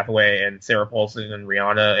Anne Hathaway and Sarah Paulson and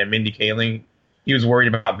Rihanna and Mindy Kaling. he was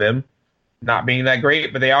worried about them not being that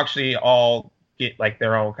great, but they actually all get like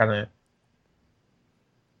their own kind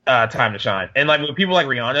of time to shine. And like with people like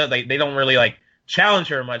Rihanna, they don't really like challenge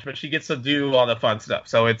her much, but she gets to do all the fun stuff.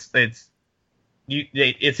 So it seems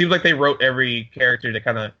like they wrote every character to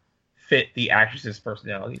kind of fit the actress's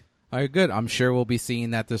personality. All right, good. I'm sure we'll be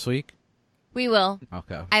seeing that this week. We will.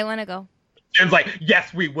 Okay. I want to go. Jen's like,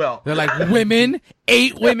 yes, we will. They're like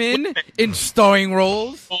 8 women in starring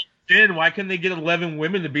roles. Jen, why couldn't they get 11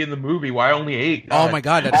 women to be in the movie? Why only 8? Oh my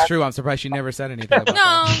God, that's true. I'm surprised she never said anything about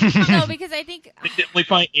that. No, because I think They can only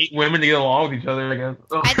find 8 women to get along with each other, I guess.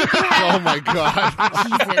 Oh. I think you have. Oh my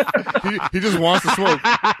god. he just wants to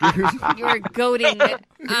smoke. You were goading.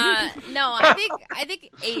 No, I think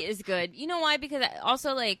 8 is good. You know why? Because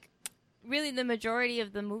also like really the majority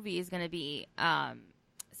of the movie is going to be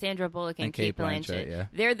Sandra Bullock and Cate Blanchett. Yeah.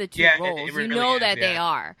 They're the two Yeah, roles. it You really know is, that they yeah.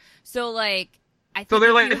 are. So like I think So they're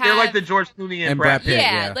if like you they're like have- the George Clooney And and Brad Brad Pitt. Pitt.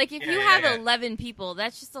 yeah, like if you Yeah, have yeah. 11 people,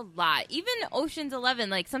 that's just a lot. Even Ocean's 11,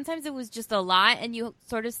 like sometimes it was just a lot, and you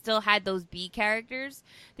sort of still had those B characters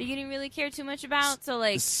that you didn't really care too much about. So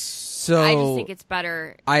like, So I just think it's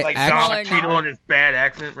better. I Like actually, Don Cheadle and his bad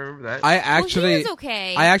accent. Remember that? I Well, actually, he was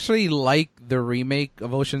okay. I actually like the remake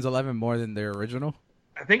of Ocean's 11 more than the original.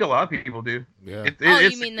 I think a lot of people do. Yeah. you mean the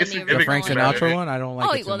it's original The significantly Frank one? better. Sinatra one, I don't like.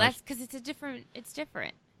 oh, it too well, much. that's because it's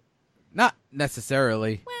different. Not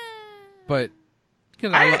necessarily, Well, but you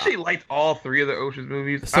know, I actually liked all 3 of the Ocean's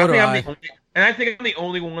movies. So do I. I think I'm the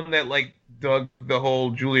only one that like dug the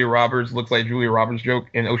whole Julia Roberts looks like Julia Roberts joke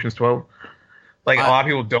in Ocean's 12. Like a lot of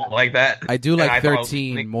people don't like that. I do And like I thought it was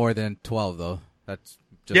 13 funny. more than 12 though. That's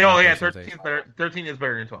just Yeah, my yeah, personal 13 taste. is better. 13 is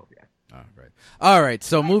better than 12. Yeah. All right.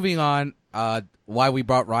 So moving on, why we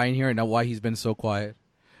brought Ryan here and now why he's been so quiet.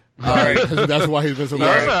 That's why he's been so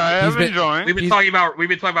That's all bad. right. He's I'm been- enjoying. We've been talking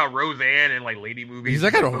about Roseanne and like lady movies. He's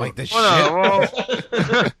like, I don't like this shit. Well,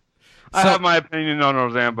 I So- have my opinion on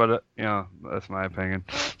Roseanne, but that's my opinion.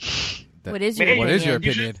 what is your Hey, What is your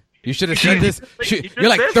opinion? You opinion? You should have you said should- this. you should You're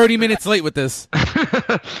like say 30 minutes late with this.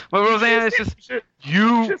 But Roseanne is just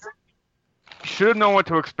you should have known what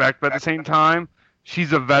to expect, but at the same time,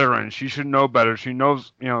 she's a veteran. She should know better. She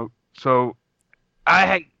knows, So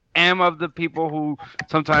I am of the people who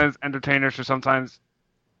sometimes entertainers should sometimes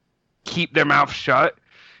keep their mouth shut.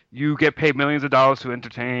 You get paid millions of dollars to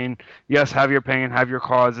entertain. Yes, have your opinion, have your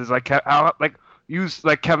causes. Use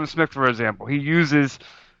Kevin Smith for example. He uses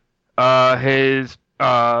his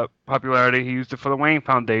popularity. He used it for the Wayne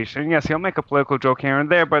Foundation. Yes, he'll make a political joke here and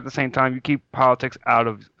there, but at the same time, you keep politics out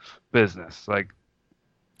of business. I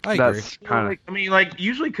agree. That's kind of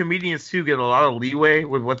usually comedians too get a lot of leeway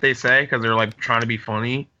with what they say because they're like trying to be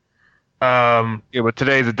funny. yeah. But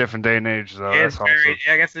today's a different day and age, though. It's That's very,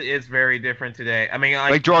 also I guess it is very different today. I mean,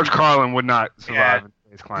 like George Carlin would not survive in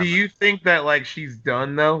today's climate. do you think that like she's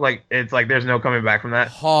done though? Like it's like there's no coming back from that.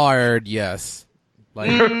 Hard, yes. Like,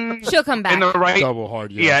 She'll come back. in the right Double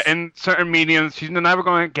hard, yes. Yeah, in certain mediums, she's never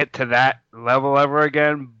going to get to that level ever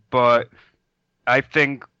again. But I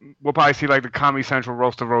think we'll probably see like the Comedy Central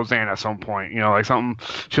roast of Roseanne at some point. Like something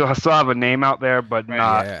she'll still have a name out there, but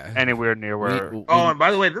not yeah. anywhere near where. Oh, and by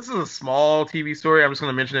the way, this is a small TV story. I'm just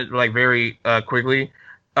going to mention it like very quickly.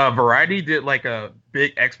 Variety did like a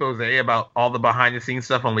big expose about all the behind the scenes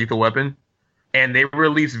stuff on Lethal Weapon, and they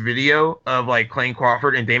released video of like Clayne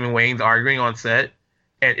Crawford and Damon Wayans arguing on set,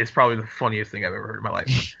 and it's probably the funniest thing I've ever heard in my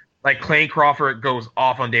life. Like Clayne Crawford goes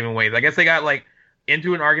off on Damon Wayans. I guess they got like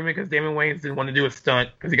into an argument because Damon Wayans didn't want to do a stunt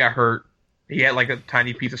because he got hurt. He had like a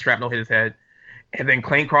tiny piece of shrapnel hit his head. And then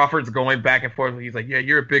Clayne Crawford's going back and forth. He's like, "Yeah,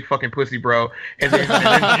 you're a big fucking pussy, bro." And then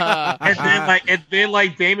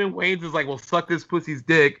Damon Wayans is like, "Well, suck this pussy's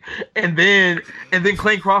dick." And then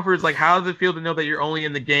Clayne Crawford's like, "How does it feel to know that you're only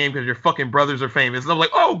in the game because your fucking brothers are famous?" And I'm like,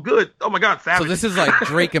 "Oh, good. Oh my god, savage." so this is like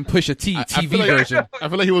Drake and Pusha T I TV feel like- version. I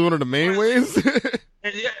feel like he was one of the main ways.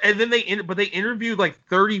 And then they interviewed like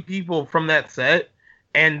 30 people from that set,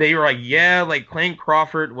 and they were like, "Yeah, like Clayne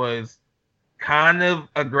Crawford was kind of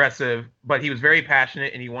aggressive, but he was very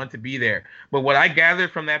passionate and he wanted to be there." But what I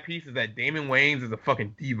gathered from that piece is that Damon Wayans is a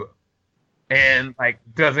fucking diva and like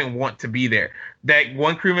doesn't want to be there. That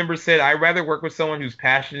one crew member said, "I'd rather work with someone who's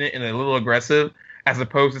passionate and a little aggressive as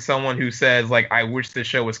opposed to someone who says like I wish the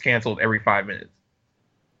show was canceled every 5 minutes."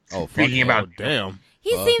 Oh, Speaking about damn.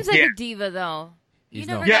 He seems like yeah. a diva, though. You He's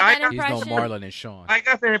never no, got Yeah, that he's no impression. Marlon and Sean. I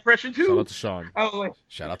got that impression Shout too. out to Sean. I was like,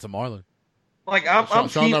 Shout out to Marlon. I'm Sean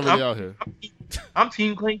team, not really I'm, out here. I'm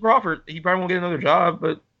team Clayne Crawford. He probably won't get another job,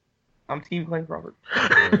 but I'm team Clayne Crawford.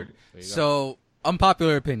 There you go. So,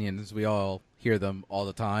 unpopular opinions, we all hear them all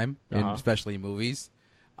the time, and Uh-huh. especially in movies.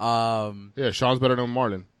 Yeah, Sean's better than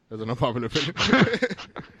Marlon. That's an unpopular opinion.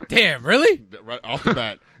 Damn, really? Right off the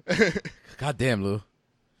bat. God damn, Lou.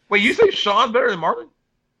 Wait, you say Sean's better than Marlon?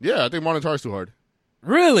 Yeah, I think Marlon tries too hard.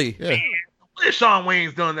 Really? Yeah. What has Sean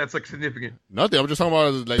Wayne's done that's like significant? Nothing. I'm just talking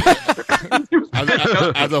about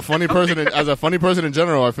as a funny person. As a funny person in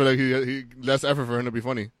general, I feel like he less effort for him to be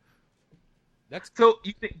funny. So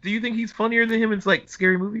do you think he's funnier than him in like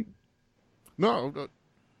Scary Movie? No, Do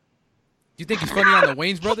you think he's funny on the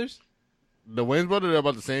Wayans Brothers? the Wayans brothers, they're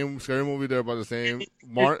about the same. Scary Movie, they're about the same.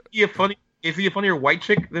 Is he a funnier white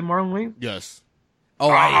chick than Marlon Wayans? Yes. Oh,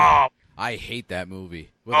 Oh, I hate that movie.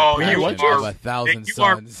 With Oh, a you passion are- of 1,000 you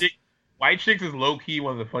are- suns. White Chicks is low key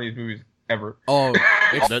one of the funniest movies ever. Oh,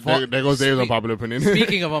 it's There goes Dave's unpopular opinion.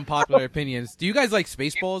 Speaking of unpopular opinions, do you guys like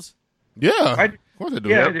Spaceballs? Yeah, I- of course I do.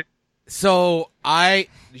 Yeah, I did. So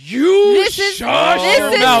This is- shut this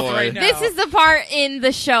your is- mouth right now. This is the part in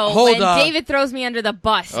the show Hold when up. David throws me under the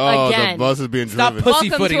bus Oh, again. the bus is being Stop driven. pussy-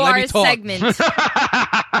 Welcome Pussyfooting, to let me our talk. segment.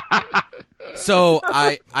 So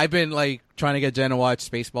I've been like trying to get Jen to watch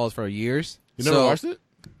Spaceballs for years. You never So- watched it?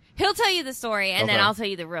 He'll tell you the story, and then Okay. I'll tell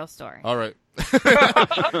you the real story. All right.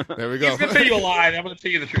 There we go. He's gonna tell you a lie, and I'm gonna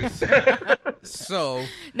tell you the truth. So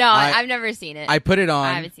No, I- I've never seen it. I put it I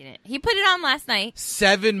on haven't seen it. He put it on last night,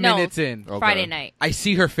 7 No. minutes in. Okay. Friday night. I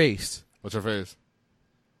see her face. What's her face?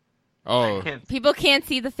 Oh, People can't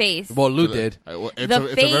see the face. Well, Lou did. It's The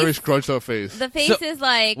a very face- scrunched up face. The face So- is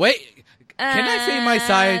like. Wait, can I say my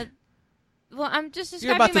side? Well, I'm just You're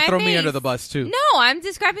describing about to my throw face. me under the bus too. No, I'm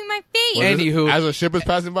describing my face. What is it? Anywho. As a ship is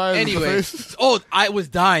passing by, is the Anyway, face? I was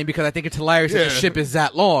dying because I think it's hilarious that the Yeah. ship is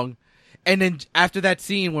that long. And then after that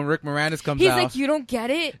scene when Rick Moranis comes He's out, like, you don't get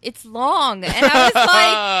it? It's long. And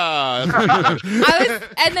I was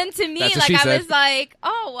like, and then to me, That's what like, she I said. was like,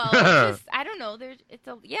 oh, well, it's just, I don't know.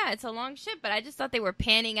 It's a long ship, but I just thought they were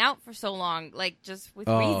panning out for so long, like, just with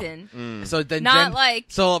Oh. reason. so then Not Jen, like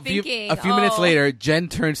so thinking, a few minutes oh. later, Jen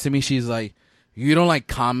turns to me. She's like, "You don't like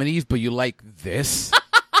comedies, but you like this."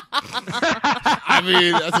 I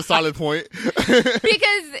mean, that's a solid point.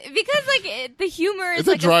 because like the humor is It's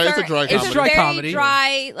a like dry certain- comedy. It's a dry very comedy.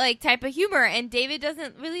 dry like type of humor, and David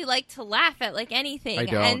doesn't really like to laugh at like anything, I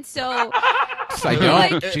don't. and so I don't.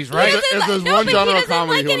 Like, She's he right. doesn't If li- there's no, one but genre he of doesn't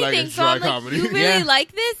comedy like he'll like, anything. it's So dry I'm like, comedy. you really Yeah.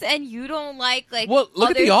 like this, and you don't like Well,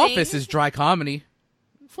 look at other The Office. things? It's dry comedy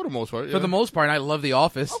For the most part, yeah. for the most part. And I love The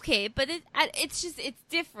Office. Okay, but it's just it's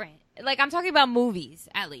different. Like I'm talking about movies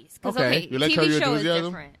at least. 'Cause, Okay. You like TV Curb Your show is Enthusiasm?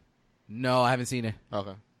 different. No, I haven't seen it.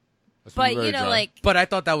 Okay. That's But very you know, dry. like But I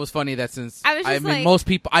thought that was funny that since I was just mean like- most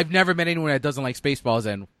people, I've never met anyone that doesn't like Spaceballs,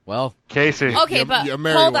 and well, Casey. okay, You're- but you're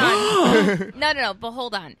married hold one. on. No, but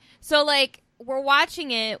hold on. So like we're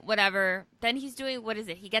watching it, whatever. Then he's doing what is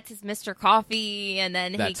it? He gets his Mr. Coffee, and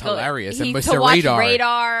then That's he goes hilarious. He, And Mr. to watch Radar.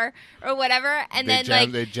 Radar or whatever, and then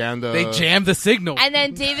like they jammed the. they jammed the signal. and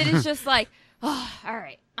then David is just like, oh, all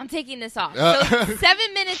right, I'm taking this off. So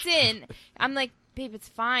 7 minutes in, I'm like, babe, it's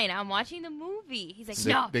fine. I'm watching the movie. He's like,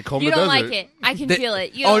 They- no, they comb you the don't desert. like it. I can They- feel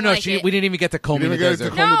it. You oh don't no, like it. we didn't even get to comb You in the didn't get to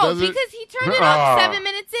desert. comb- No, the desert? because he turned it off Ah. 7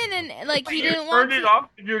 minutes in, and like he You didn't want turned it to. off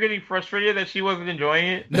if you were getting frustrated that she wasn't enjoying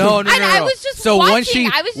it. No. I was just so watching. once she,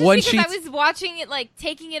 I was just once because she, I was watching it, like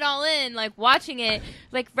taking it all in, like watching it,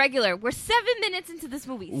 like regular. We're 7 minutes into this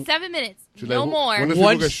movie. 7 minutes, She's no like, more. When does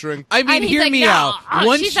Once- people get shrink? I mean, And he's hear like, me no, out. oh,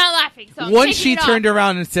 Once she's not laughing. So I'm once taking she it off. turned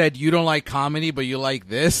around and said, "You don't like comedy, but you like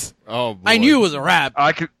this," Oh, boy. I knew it was a rap.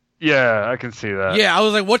 I can see that. Yeah, I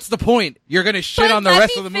was like, "What's the point? You're gonna shit But on the let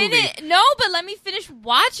rest me of the movie." finish- No, but let me finish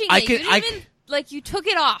watching it. I You could- didn't even like you took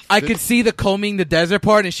it off. I could see the combing the desert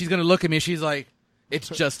part, and she's gonna look at me. She's like, "It's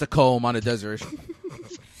just a comb on a desert."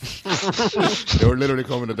 They were literally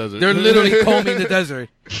combing the desert. They're literally combing the desert.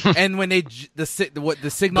 And when they the signal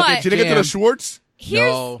But- gets You didn't get to the jammed- Schwartz?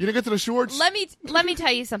 Here's No. You didn't get to the Schwartz? let me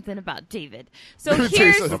tell you something about David. So Let me tell you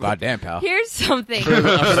here's something. Oh goddamn, pal. here's something. I'm sure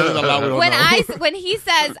there's a lot we don't when know. when he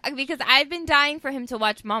says, because I've been dying for him to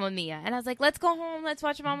watch Mamma Mia, and I was like, let's go home, let's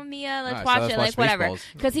watch Mamma Mia, let's Alright, so watch let's it, watch like whatever.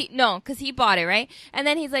 Spaceballs. Because he bought it, right? And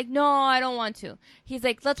then he's like, no, I don't want to. He's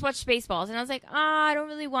like, let's watch Spaceballs, and I was like, I don't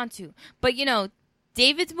really want to. But you know,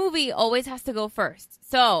 David's movie always has to go first.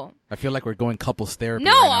 So I feel like we're going couples therapy.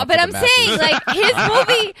 no, right now but for I'm the masses. saying like his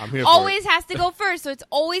movie I'm here for always has to go first, so it's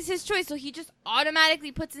always his choice. So he just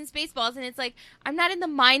automatically puts in Spaceballs, and it's like I'm not in the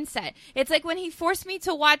mindset. It's like when he forced me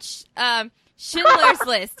to watch Schindler's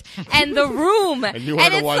List and The Room, And you wanted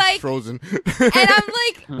to it's watch like, Frozen. and I'm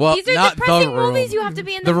like, Well, these are not The depressing Room. movies you have to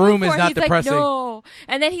be in The the Room mood is for. not He's depressing. Like, no,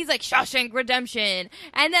 and then he's like Shawshank Redemption,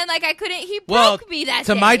 and then like I couldn't. He Well, broke me that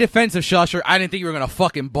to day. my defense of Shawshank, I didn't think you were gonna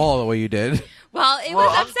fucking ball the way you did. Well, it Well,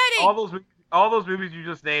 was upsetting. all those movies you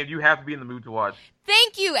just named, you have to be in the mood to watch.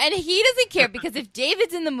 Thank you, and he doesn't care because if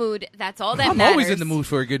David's in the mood, that's all that I'm matters. always in the mood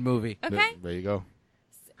for a good movie. Okay. There you go.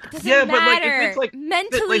 Doesn't Yeah, but like matter. if it's like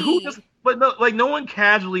mentally. like who just but no, like no one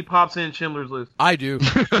casually pops in Schindler's List. I do.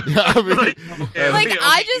 Yeah, I mean, Like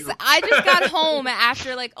I just got home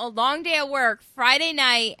after like a long day at work, Friday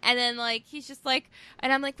night, and then like he's just like,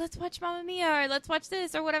 and I'm like, let's watch Mamma Mia or let's watch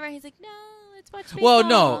this or whatever. He's like, no, let's watch baseball. Well,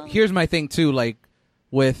 no. Here's my thing too. Like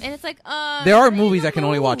with and it's like, there are I'm in movies the I can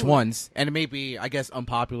only watch mood. once, and it may be, I guess,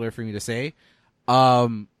 unpopular for me to say.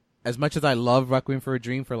 As much as I love Requiem for a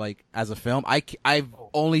Dream for like as a film, I've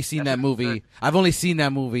only seen that movie. I've only seen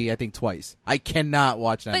that movie I think twice. I cannot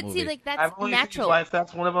watch that But movie. see, like I've that's only natural. seen twice.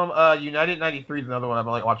 That's one of them. United '93 is another one I've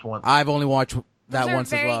only watched once. I've only watched that Those are once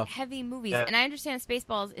as very well. heavy movies, Yeah. and I understand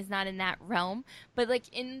Spaceballs is not in that realm. But like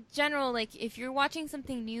in general, like if you're watching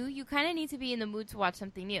something new, you kind of need to be in the mood to watch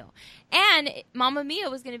something new. And Mamma Mia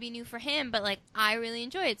was going to be new for him, but like I really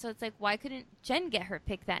enjoy it, so it's like why couldn't Jen get her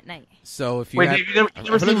pick that night? So if you Wait, had, have you never, I you feel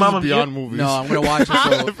ever like seen this Mamma is Mia? beyond movies. no, I'm gonna watch it I so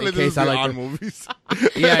feel in like this case is I beyond like. movies.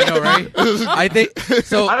 Yeah, I know, right? I think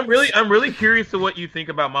so. I'm really curious to what you think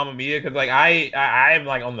about Mamma Mia because like I am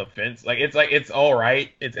like on the fence. Like it's all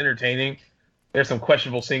right. It's entertaining. There's some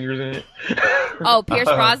questionable singers in it. Oh, Pierce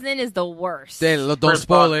Brosnan is the worst. Don't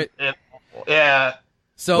spoil it. Yeah,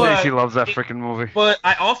 So But- Stacey loves that freaking movie. but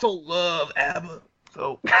I also love ABBA.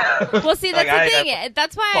 So Well, see, that's Like, the thing.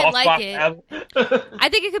 That's why I soft like spot it. for ABBA. I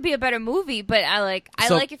think it could be a better movie, but I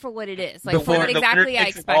So, like it for what it is. Like before- for what The exactly I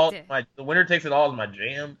Takes It All expected. is the Winner Takes It All is my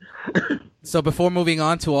jam. So before moving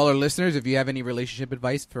on to all our listeners, if you have any relationship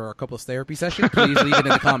advice for our couples therapy session, please leave it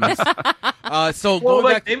in the comments. So Well, going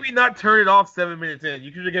like back, maybe not turn it off 7 minutes in.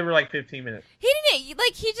 You should give her like 15 minutes. He didn't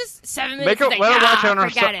like. He just 7 minutes. Make her he's like, let her watch it "Nah,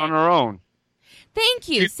 forget on her own. Thank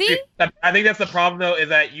you. See. I think that's the problem though, is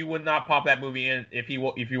that you would not pop that movie in if you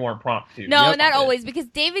weren't prompted to. No, Yep. not always, because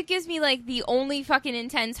David gives me like the only fucking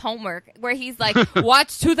intense homework where he's like,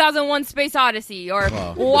 watch 2001: Space Odyssey, or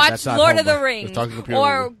Well, watch that's not Lord of the homework. Rings, It's talking computer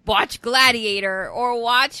or movie. watch Gladiator, or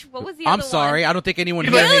watch what was the I'm other sorry, one? I don't think anyone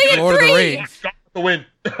here Alien hates Lord of the 3. Rings. Got the win.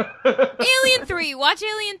 Alien 3. Watch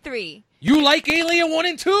Alien 3. You like Alien 1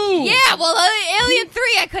 and 2? Yeah, well, Alien 3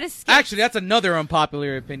 I could have skipped. Actually, that's another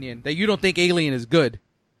unpopular opinion that you don't think Alien is good.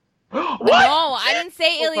 What? No, I didn't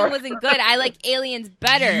say Alien wasn't good. I like Aliens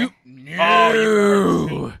better.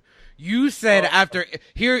 No. You said after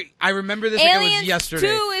here. I remember this like it was Aliens yesterday.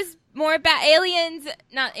 2 is more bad. Aliens,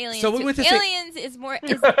 not Aliens. So we 2. went to say- Aliens is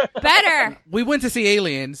better. We went to see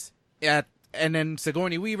Aliens, and then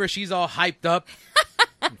Sigourney Weaver, she's all hyped up,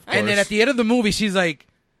 and then at the end of the movie, she's like,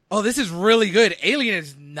 "Oh, this is really good. Alien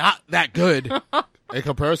is not that good." In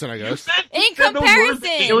comparison, I guess. In You said the words comparison.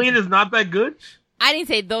 Alien is not that good. I didn't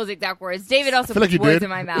say those exact words. David also feel like put you words did. in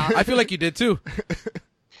my mouth. I feel like you did too.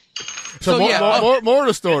 So, yeah, more of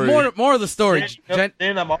the story. More of the story. Jen,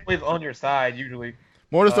 Then I'm always on your side. Usually,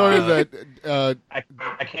 More of the story is that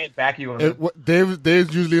I can't back you on that.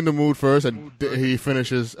 Dave's usually in the mood first, and he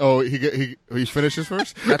finishes. Oh, he finishes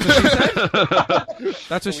first. that's what she said.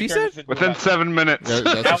 That's what she said. Within 7 minutes.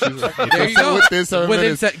 That's what she said. There you go. Within 7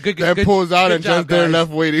 minutes, good, then good, pulls out good and job, just there guys.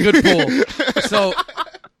 left waiting. Good pull.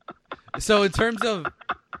 So in terms of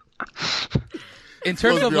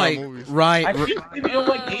Supposed to be like all movies. I Ryan, can't believe you don't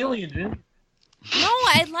like Alien, Jim. No,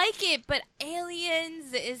 I like it, but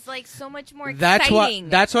Aliens is like so much more exciting.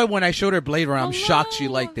 that's why when I showed her Blade Runner, I'm shocked she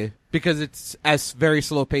Hello. liked it because it's as very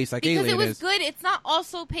slow paced like because Alien it was is. good. It's not all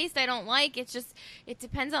slow paced. I don't like. It's just it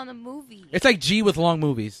depends on the movie. It's like G with long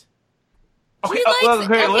movies. She Okay, likes. well,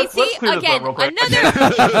 okay, okay, let's see clear this again up real quick. another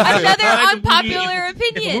If unpopular If the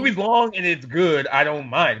opinion. movie's long and it's good, I don't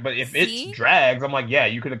mind. But if See? it drags, I'm like, yeah,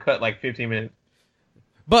 you could have cut like 15 minutes.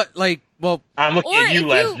 But like, well, I'm looking Or at you, if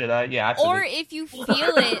Last you- Jedi. Yeah, I Or could've- if you feel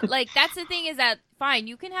it, like that's the thing is that fine,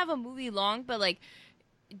 you can have a movie long, but like,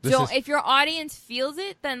 This don't is- if your audience feels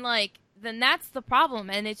it, then that's the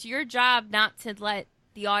problem, and it's your job not to let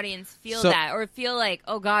the audience feel So- that or feel like,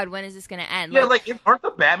 oh God, when is this gonna end? yeah, like aren't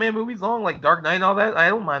the Batman movies long? Like Dark Knight and all that. I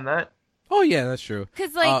don't mind that. oh yeah, that's true.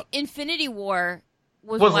 because uh, Infinity War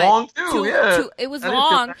was Was what, long too, yeah. it was I didn't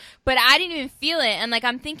feel long, that. but I didn't even feel it, and like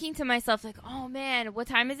I'm thinking to myself, like, oh man, what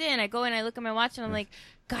time is it? And I go and I look at my watch, and I'm like,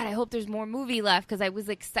 God, I hope there's more movie left because I was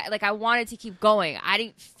excited, like I wanted to keep going. I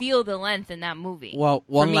didn't feel the length in that movie. Well,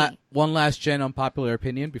 for me. one last Jen unpopular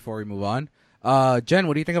opinion before we move on. Jen,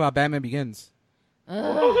 what do you think about Batman Begins?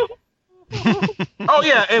 Ugh. Oh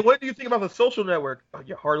yeah, and what do you think about The Social Network? Oh,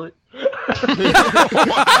 you harlot.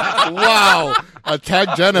 Wow, a Tag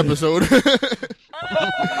Jen episode.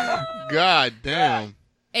 God damn.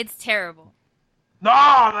 It's terrible. No,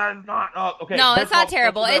 that's not. Oh, okay. No, First it's of all, not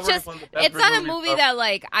terrible. Social It's Network just, is one of the best it's not a movies movie of- that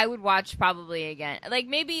like I would watch probably again. Like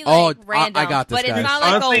maybe Oh, like random, I got this, but guys. it's not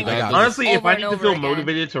like honestly, I got honestly, if over I and need to over feel again.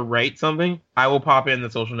 motivated to write something, I will pop in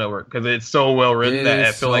the Social Network because it's so well written It that I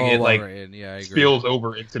is feel like so it well like written. Yeah, I agree. spills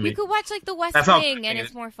over into me. You could watch like The West That's how I'm Wing, and thinking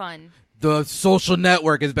it's more fun. The Social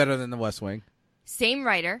Network is better than The West Wing. Same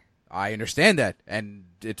writer. I understand that, and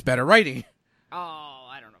it's better writing. Oh,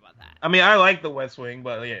 I don't know about that. I mean, I like The West Wing,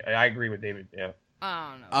 but yeah, I agree with David. Yeah.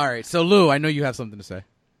 I don't know. All right, so Lou, I know you have something to say.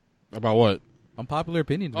 About what? Unpopular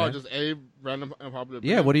opinions, Oh, man. just a random unpopular.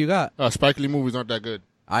 Yeah, what do you got? Spike Lee movies aren't that good.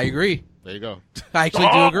 I agree. There you go. I actually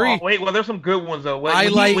do agree. Wait, well, there's some good ones though. I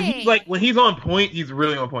when he's on point, he's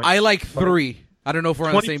really on point. I like 3. I don't know if we're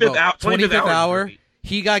on the same 25th boat. Hour- 25th Hour. movie.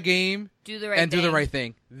 He Got Game. Do the right and thing. Do the Right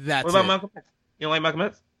Thing. That's What about it. Malcolm X? You don't like Malcolm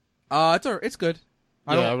X? It's good.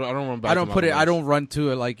 I Yeah, don't. I don't run back. I don't to put it. Malcolm I X. don't run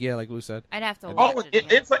to it like Lou said. I'd have to watch Oh, it again.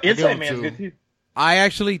 it's like give Inside him Man's 2. good too. I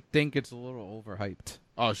actually think it's a little overhyped.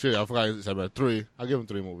 Oh shit! I forgot you said about 3. I'll give him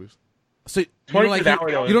 3 movies. So you don't like 25th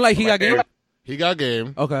Hour, though, you don't like He is Got my Game? favorite. He Got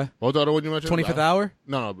Game. Okay. What the other one you mentioned? 25th Hour.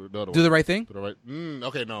 No, the other one. Do the Right Thing. Do the right.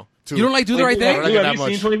 Okay, no. 2. You don't like Do the Right Wait, Thing? I don't Lou, like it have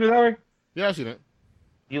that you much. seen 25th Hour? Yeah, I've seen it.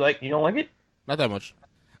 You don't like it? Not that much.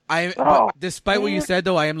 But Oh. despite what you said,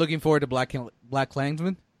 though, I am looking forward to Black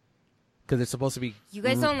Klansman because it's supposed to be. You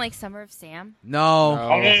guys don't like Summer of Sam? No, No.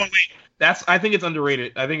 Oh, wait. I think it's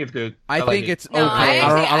underrated. I think it's good. I like think it. it's No, okay. I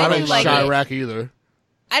actually- I don't didn't like like it. Chirac either.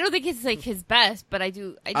 I don't think it's like his best, but I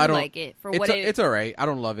do I don't- like it for what it. It's all right. I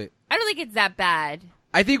don't love it. I don't think it's that bad.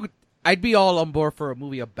 I think I'd be all on board for a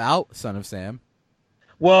movie about Son of Sam.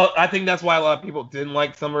 Well, I think that's why a lot of people didn't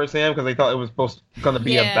like Summer of Sam because they thought it was going to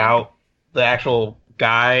be Yeah. about the actual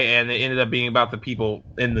guy, and it ended up being about the people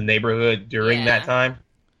in the neighborhood during Yeah. that time.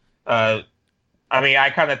 I mean, I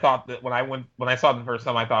kind of thought that when I saw it the first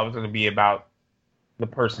time, I thought it was going to be about the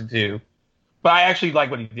person too. But I actually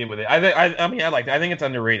like what he did with it. I mean, I liked it. I think it's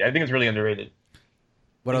underrated. I think it's really underrated.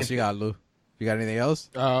 What else you got, Lou? You got anything else?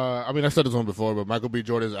 I mean, I said this one before, but Michael B.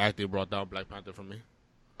 Jordan's acting brought down Black Panther for me.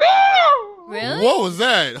 Really? What was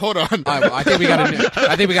that? Hold on. I think we got a new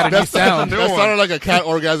sound. That sounded like a cat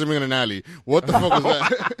orgasming in an alley. What the fuck was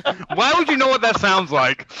that? Why would you know what that sounds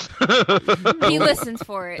like? He listens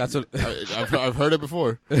for it. That's what I've heard it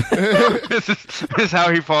before. this is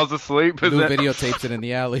how he falls asleep. Is Lou that- videotapes it in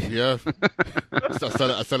the alley. Yeah. I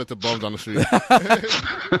sell it to bums on the street.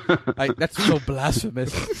 That's so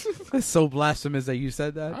blasphemous. That's so blasphemous that you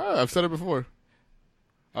said that. I've said it before.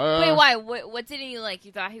 Wait, why? What didn't you like?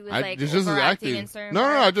 You thought he was like it's just his overacting acting. in certain No,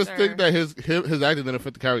 I parts, just or- think that his acting didn't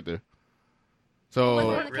fit the character. So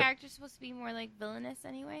Wasn't the character supposed to be more like villainous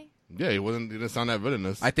anyway? yeah, he didn't sound that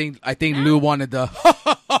villainous. I think Lou wanted the.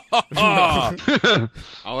 I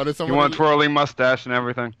wanted You someone. want twirling mustache and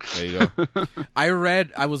everything. There you go.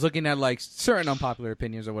 I was looking at like certain unpopular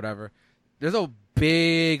opinions or whatever. There's a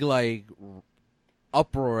big like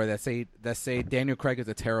uproar that say Daniel Craig is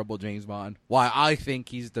a terrible James Bond. Why I think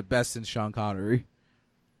he's the best since Sean Connery.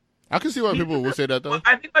 I can see why people would say that though.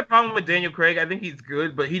 I think my problem with Daniel Craig, I think he's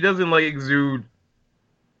good, but he doesn't like exude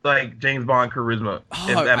like James Bond charisma.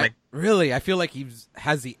 if that makes Really, I feel like he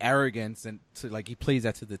has the arrogance and like he plays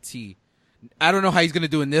that to the T. I don't know how he's gonna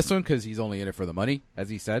do in this one because he's only in it for the money, as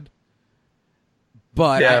he said.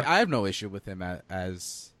 But Yeah. I have no issue with him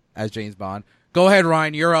as James Bond. Go ahead,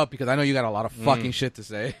 Ryan. You're up because I know you got a lot of fucking shit to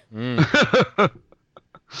say. Where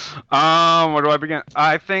do I begin?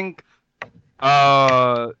 I think,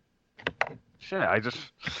 I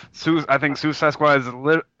think Suicide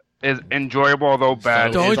Squad is enjoyable, although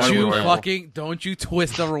bad. Don't It's you enjoyable. don't you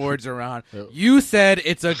twist the words around. Yep. You said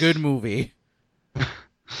it's a good movie.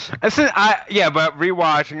 But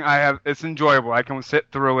rewatching, it's enjoyable. I can sit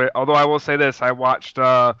through it. Although I will say this, I watched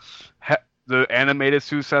the animated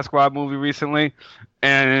Suicide Squad movie recently,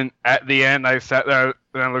 and at the end, I sat there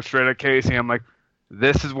and I looked straight at Casey. I'm like,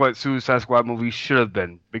 this is what Suicide Squad movie should have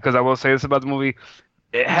been. Because I will say this about the movie,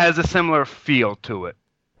 it has a similar feel to it.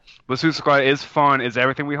 But Suicide Squad is fun. Is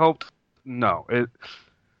everything we hoped? No.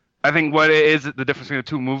 I think what it is, the difference between the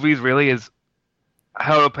two movies really is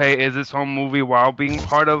Hell to Pay is its own movie while being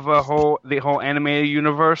part of the whole animated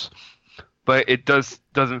universe, but it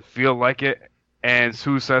doesn't feel like it. And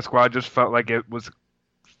Suicide Squad just felt like it was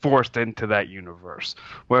forced into that universe.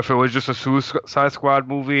 Where if it was just a Suicide Squad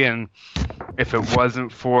movie, and if it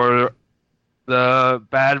wasn't for the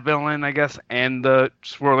bad villain, I guess, and the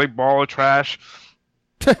swirly ball of trash,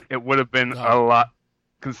 it would have been a lot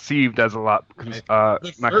conceived as a lot. Not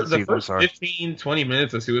The conceived. I'm first sorry. 15, 20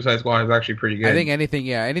 minutes of Suicide Squad is actually pretty good. I think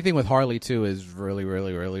anything with Harley too is really,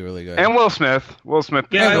 really, really, really good. And Will Smith. Will Smith.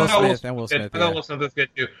 Yeah, And Will I thought Smith, and Will Smith, I thought yeah. Will Smith was good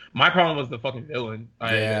too. My problem was the fucking villain.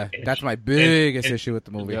 Yeah, that's my biggest issue with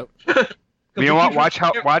the movie. Yep. You know what? Watch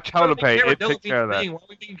how to pay. It takes care of that. Why are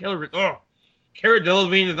we thinking Cara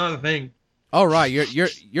Delevingne is not a thing. All right,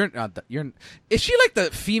 you're not Is she like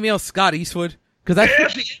the female Scott Eastwood? Because Yeah,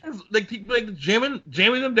 she is. Like people like jamming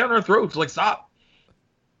them down our throats. Like stop.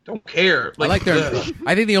 Don't care. I like her.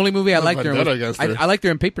 I think the only movie I liked her. vendetta Was, against her. I liked her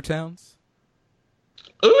in Paper Towns.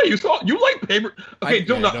 Oh, you like paper? Okay,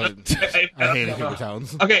 don't. I hated Paper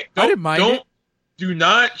Towns. Okay, I didn't mind it. Do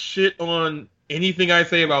not shit on anything I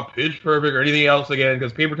say about Pitch Perfect or anything else again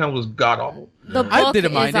because Paper Towns was god awful. The I book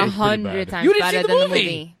didn't is mind it. 100 times You didn't see better the than the movie.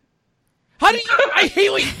 movie. How do you? I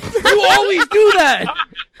hate when you always do that.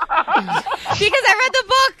 Because I read the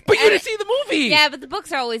book. But you and- didn't see the movie. Yeah, but the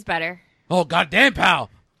books are always better. Oh goddamn, pal.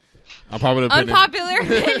 Unpopular opinion. Unpopular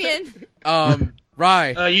opinion.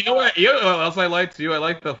 Right. You know what? You know what else I like too? I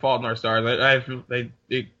like The Fault in Our Stars. I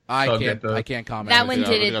can't comment. That on one it.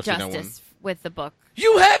 I did think it I've seen that justice with the book.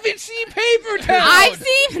 You haven't seen Paper Towns. I've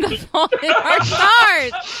seen The Fault in Our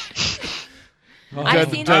Stars. I've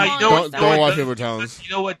seen The Fault in Our Don't watch Stars. Paper Towns.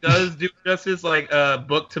 You know what does do justice, like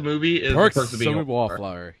book to movie, is Perks Perks of Being a Cerebral Wallflower.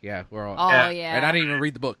 Wallflower. Yeah, we're all. Oh, Yeah. yeah. And I didn't even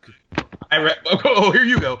read the book. I read. Oh, here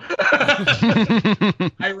you go. I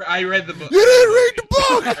read the book. You didn't read the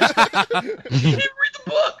book. You didn't read the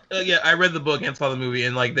book. Yeah, I read the book and saw the movie,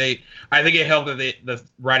 and like I think it helped that the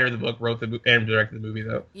writer of the book wrote and directed the movie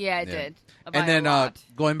though. Yeah, it Yeah. did. And then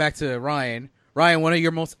going back to Ryan, one of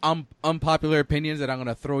your most unpopular opinions that I'm going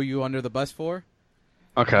to throw you under the bus for.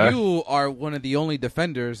 Okay. You are one of the only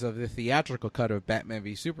defenders of the theatrical cut of Batman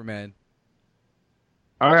v Superman.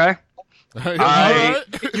 Okay.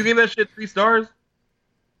 You gave that shit 3 stars.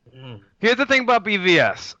 Here's the thing about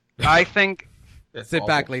BVS. I think That's Sit awful.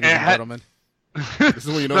 back, ladies and gentlemen. This is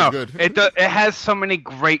when you know no, it's good. it has so many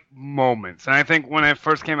great moments, and I think when it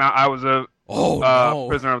first came out, I was a No.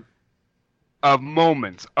 prisoner of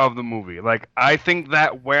moments of the movie. Like I think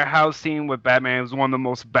that warehouse scene with Batman is one of the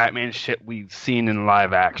most Batman shit we've seen in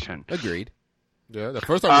live action. Agreed. Yeah, the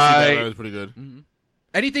first time we see Batman was pretty good.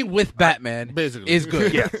 Anything with Batman Basically. is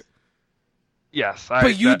good. Yes. Yes.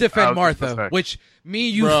 But you defend I was just Martha, gonna say. which me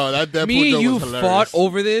and you, Bro, that Deadpool me joke and you was fought hilarious.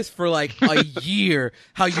 over this for like a year.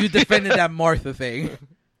 How you defended that Martha thing?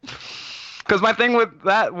 Because my thing with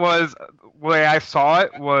that was, the way I saw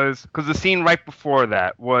it was, because the scene right before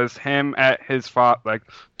that was him at his like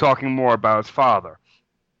talking more about his father.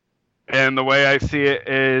 And the way I see it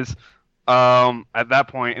is, at that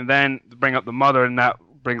point, and then to bring up the mother, and that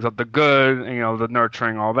brings up the good, the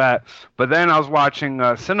nurturing, all that. But then I was watching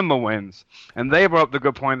Cinema Wins, and they brought up the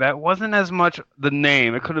good point that it wasn't as much the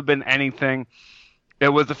name. It could have been anything. It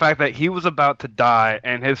was the fact that he was about to die,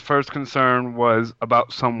 and his first concern was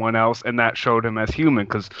about someone else, and that showed him as human.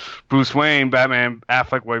 Because Bruce Wayne, Batman,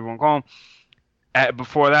 Affleck, whatever you want to call him,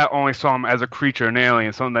 before that only saw him as a creature, an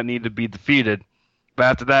alien, something that needed to be defeated. But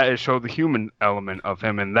after that, it showed the human element of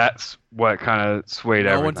him, and that's what kind of swayed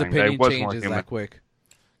No everything. one's That he opinion was more changes human. that quick.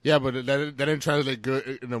 Yeah, but that didn't translate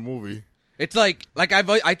good in the movie. It's like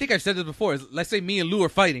I think I've said this before. Let's say me and Lou are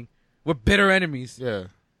fighting. We're bitter enemies. Yeah.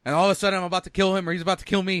 And all of a sudden, I'm about to kill him, or he's about to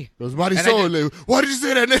kill me. It was Marisol. And I Like, why did you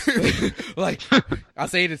say that name? Like, I'll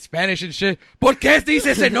say it in Spanish and shit. ¿Por qué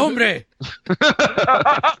dices ese nombre?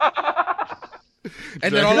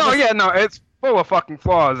 And then all of a No, it's full of fucking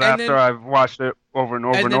flaws And after then- I've watched it over and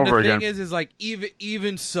over and, and then over the again. thing is like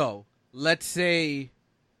even so, let's say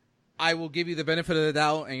I will give you the benefit of the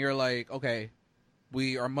doubt, and you're like, okay,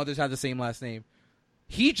 our mothers have the same last name.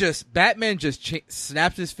 Batman just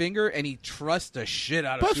snaps his finger and he trusts the shit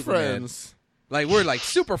out of Best Superman. friends. Like we're like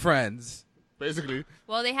super friends. Basically.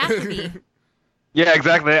 Well, they have to be. Yeah,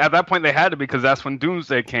 exactly. At that point, they had to, because that's when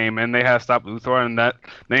Doomsday came, and they had to stop Luthor, and that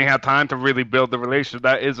they didn't have time to really build the relationship.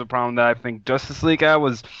 That is a problem that I think Justice League had,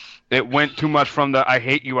 was it went too much from the I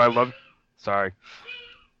hate you, I love. Sorry.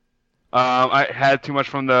 I had too much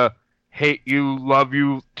from the hate you, love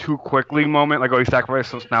you too quickly moment. Like, oh, you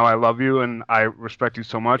sacrificed, so now I love you and I respect you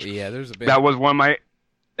so much. Yeah, there's a bit. That was one of my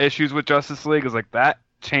issues with Justice League. Is like that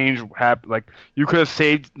change happened. Like, you could have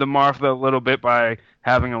saved the Martha a little bit by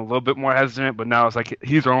having a little bit more hesitant, but now it's like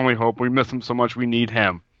he's our only hope. We miss him so much. We need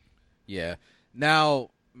him. Yeah. Now,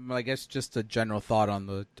 I guess just a general thought on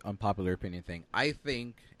the unpopular opinion thing. I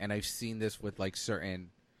think, and I've seen this with like certain,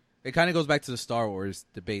 it kind of goes back to the Star Wars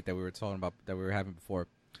debate that we were talking about, that we were having before.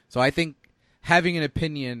 So I think having an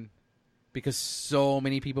opinion because so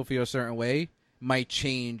many people feel a certain way might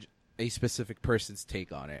change a specific person's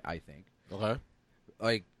take on it, I think. Okay.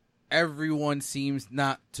 like everyone seems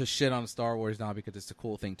not to shit on Star Wars now because it's a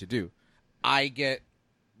cool thing to do. I get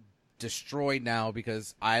destroyed now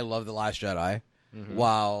because I love The Last Jedi,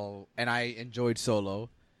 and I enjoyed Solo,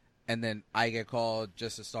 and then I get called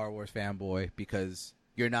just a Star Wars fanboy because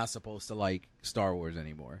you're not supposed to like Star Wars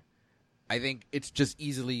anymore. I think it's just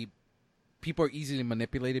people are easily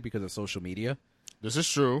manipulated because of social media, This is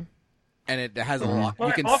true. and it has a lot. But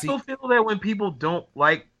You can I also see. feel that when people don't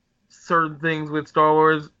like certain things with Star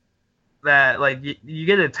Wars, that like you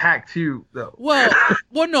get attacked too, though. Well,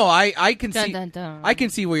 no, I can Dun, see. dun, dun. I can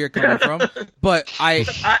see where you're coming from, but I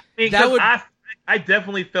mean, That 'cause would- I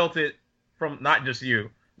definitely felt it from not just you,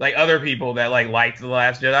 like other people that like liked The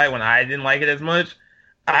Last Jedi when I didn't like it as much.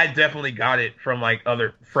 I definitely got it from like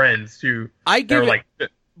other friends too. I They give were it, like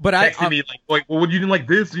but I texting me like, well, you didn't like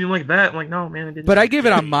this, you didn't like that. I'm like, no, man, I didn't. but I give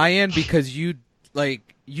it on my end because you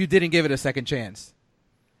didn't give it a second chance,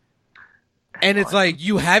 and it's like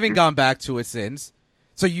you haven't gone back to it since,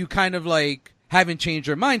 so you kind of like haven't changed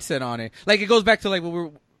your mindset on it. Like it goes back to like what we're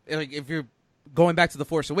like if you're going back to The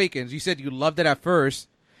Force Awakens, you said you loved it at first,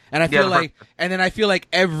 and I feel like, and then I feel like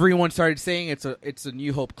everyone started saying it's a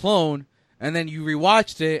New Hope clone. And then you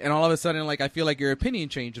rewatched it, and all of a sudden, like, I feel like your opinion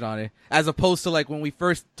changed on it. As opposed to, like, when we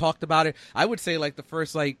first talked about it, I would say, like, the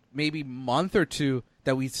first, like, maybe month or two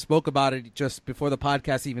that we spoke about it just before the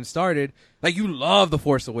podcast even started, like, you love The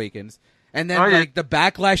Force Awakens. And then, like, the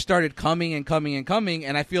backlash started coming and coming and coming,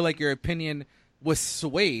 and I feel like your opinion was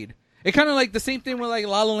swayed. It kind of like the same thing with, like,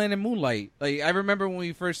 La La Land and Moonlight. Like, I remember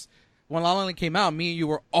when La La Land came out, me and you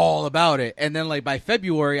were all about it. And then, like, by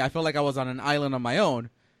February, I felt like I was on an island on my own.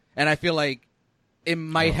 And I feel like it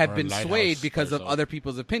might have been swayed because of other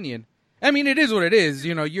people's opinion. I mean, it is what it is.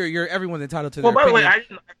 You know, you're everyone's entitled to their Well, by the way,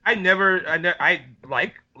 opinion. I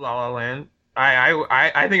like La La Land.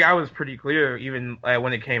 I think I was pretty clear even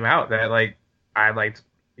when it came out that like I liked.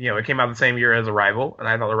 It came out the same year as Arrival, and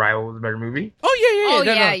I thought Arrival was a better movie. Oh yeah. Oh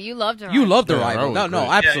no, yeah, no. you loved her. You loved Yeah, Arrival. that was No,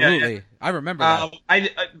 great. absolutely. I remember that.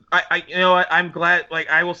 I'm glad. Like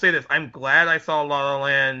I will say this, I'm glad I saw La La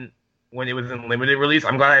Land when it was in limited release.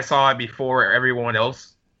 I'm glad I saw it before everyone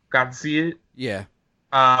else got to see it. Yeah.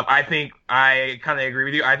 I think I kind of agree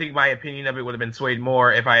with you. I think my opinion of it would have been swayed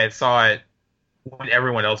more if I had saw it when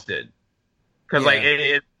everyone else did. Because like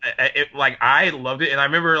it like I loved it, and I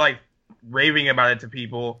remember like raving about it to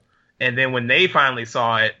people, and then when they finally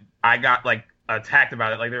saw it, I got like attacked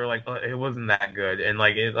about it. Like they were like, it wasn't that good, and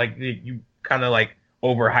like you kind of like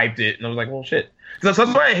overhyped it, and I was like, well, shit. So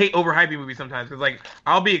that's why I hate overhyping movies sometimes, because like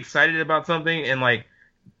I'll be excited about something, and like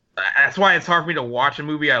that's why it's hard for me to watch a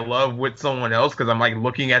movie I love with someone else, because I'm like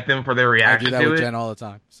looking at them for their I reaction do that to with it. Jen all the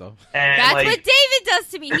time. So And, That's like, what David does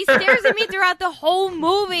to me. He stares at me throughout the whole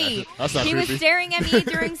movie. That's not He was creepy. staring at me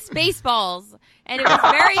during Spaceballs, and it was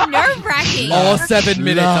very nerve-wracking. all 7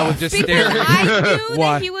 minutes, I was just Because staring. I knew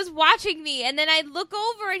Why? that he was watching me, and then I'd look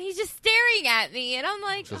over and he's just staring at me, and I'm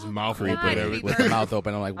like, Just oh, mouth God, open, David. with the mouth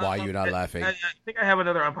open. I'm like, why are you not laughing? I think I have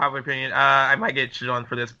another unpopular opinion. I might get shit on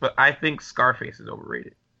for this, but I think Scarface is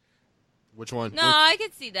overrated. Which one? No, I can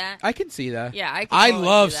see that. I can see that. Yeah, I can I totally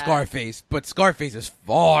love see that. Scarface, but Scarface is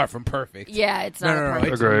far from perfect. Yeah, it's not No, a no,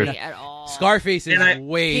 perfect it's Agreed. movie at all. Scarface is And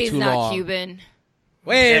way He's too not long. Cuban.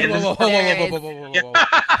 Wait, And whoa, this- whoa. Yeah,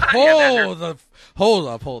 Hold up. Hold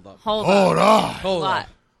on. Hold on. Hold What? up.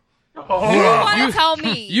 You want You- to tell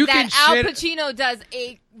me you that can Al shit- Pacino does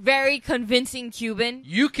a very convincing Cuban?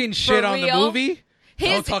 You can shit on the real? movie.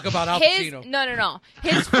 Don't talk about Al Pacino. No.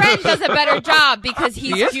 His friend does a better job because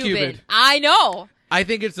he's He is Cuban. Cuban. I know. I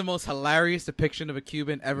think it's the most hilarious depiction of a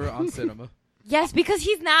Cuban ever on cinema. Yes, because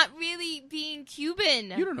he's not really being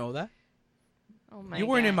Cuban. You don't know that. Oh my You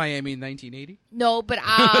weren't God. in Miami in 1980. No, but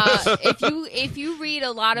if you read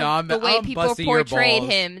a lot of No, I'm- the way I'm people busting your portrayed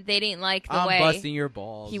balls. him, they didn't like the I'm way busting your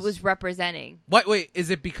balls. he was representing. What? Wait, is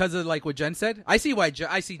it because of like what Jen said? I see why.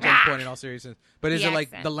 I see Jen's point in all seriousness. But is The it like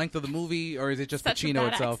accent. the length of the movie, or is it just Such a Pacino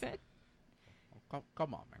bad itself? accent.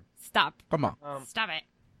 Come on, man. Stop. Come on. Stop it.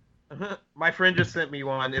 My friend just sent me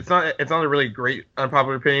one. It's not a really great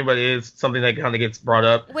unpopular opinion, but it is something that kind of gets brought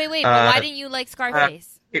up. Wait, but why didn't you like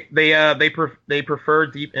Scarface? They prefer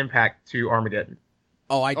Deep Impact to Armageddon.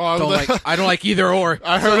 Oh, I Oh, I was don't like- like. I don't like either or.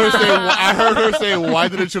 I heard her say, "Why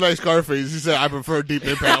didn't you like Scarface?" She said, "I prefer Deep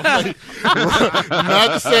Impact." I'm like,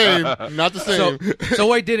 not the same. Not the So, same.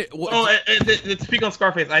 so I did it. Oh, to speak on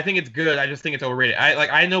Scarface, I think it's good. I just think it's overrated.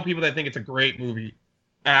 I know people that think it's a great movie.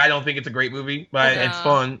 And I don't think it's a great movie, but Okay. it's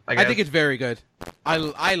fun. I think it's very good. I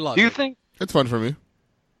love Do you it. think? It's fun for me.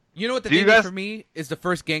 You know what the Do you thing is guys- for me is the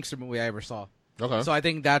first gangster movie I ever saw. Okay. So I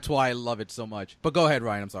think that's why I love it so much. But go ahead,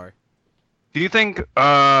 Ryan. I'm sorry. Do you think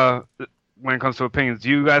when it comes to opinions, do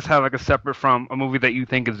you guys have like a separate from a movie that you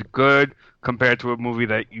think is good compared to a movie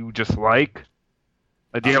that you just like?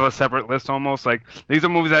 Like, do you have a separate list almost? Like, these are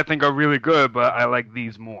movies I think are really good, but I like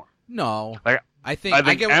these more. No, Like, I think I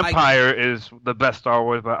think Empire is the best Star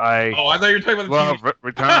Wars, but I Oh, I thought you were talking about the love TV.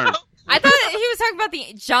 Return. I thought he was talking about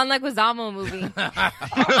the John Leguizamo movie.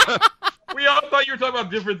 We all thought you were talking about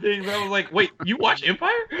different things. I was like, wait, you watch Empire?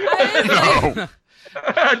 I was No. No.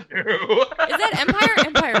 Is that Empire or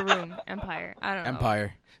Empire Room? Empire. I don't know.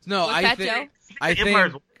 Empire. No, With I Fat think Joe?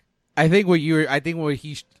 Empire's I think what you I think what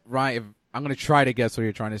he Ryan. If, I'm gonna try to guess what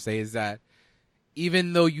you're trying to say is that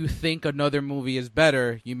even though you think another movie is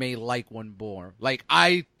better, you may like one more. Like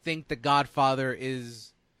I think The Godfather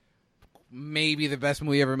is maybe the best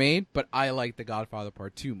movie ever made, but I like The Godfather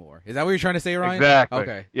Part 2 more. Is that what you're trying to say, Ryan? Exactly.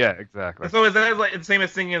 Okay. Yeah, exactly. So is that like the same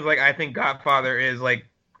as thinking as like I think Godfather is like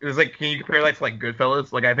it was like can you compare like to like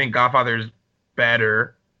Goodfellas? Like I think Godfather is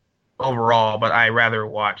better overall, but I rather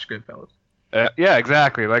watch Goodfellas. Yeah,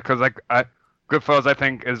 exactly. Like, cause like Goodfellas, I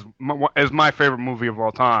think is my favorite movie of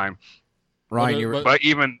all time. Ryan, But-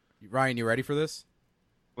 you ready for this?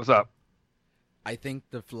 What's up? I think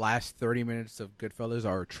the last 30 minutes of Goodfellas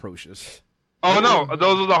are atrocious. Oh no,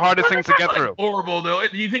 those are the hardest things to get Like, through. horrible though.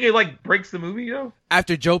 Do you think it like breaks the movie though?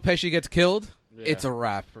 After Joe Pesci gets killed, Yeah. it's a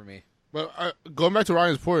wrap for me. But going back to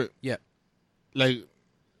Ryan's point, Yeah. like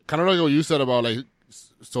kind of like what you said about like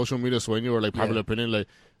social media swaying you or like popular Yeah. opinion. Like,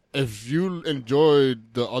 if you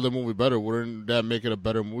enjoyed the other movie better, wouldn't that make it a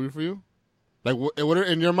better movie for you? Like, wouldn't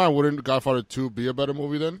in your mind wouldn't Godfather 2 be a better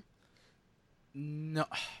movie then? No.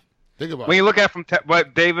 Think about When it. you look at it from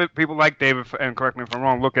what David, people like David, and correct me if I'm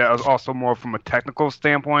wrong, look at it as also more from a technical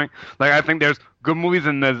standpoint. Like I think there's good movies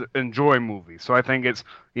and there's enjoy movies. So I think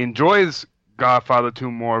he enjoys Godfather 2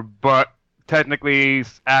 more, but technically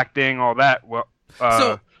acting, all that. Well,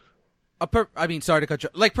 So, sorry to cut you.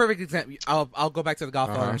 Like perfect example. I'll go back to The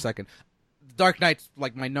Godfather in a second. Dark Knight's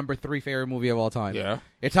like my number 3 favorite movie of all time. Yeah.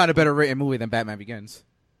 It's not a better written movie than Batman Begins.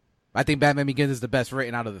 I think Batman Begins is the best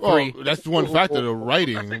written out of the three. Well, that's one factor, the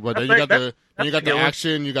writing. But then you got the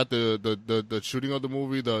action, you got the shooting of the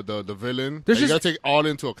movie, the villain. There's You just- got to take all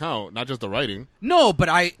into account, not just the writing. No, but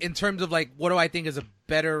in terms of like, what do I think is a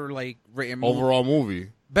better like written movie? Overall movie.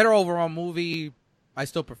 Better overall movie. I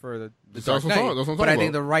still prefer the That's Dark what I'm Knight, talking- that's what I'm but I talking think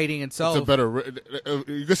about. the writing itself. It's a better.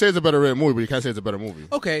 You could say it's a better written movie, but you can't say it's a better movie.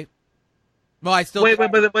 Okay. Well, I still. Wait,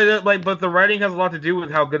 but the writing has a lot to do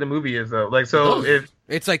with how good the movie is though. Like so It does. if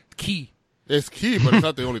It's like key. It's key, but it's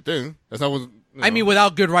not the only thing. That's not what. I mean,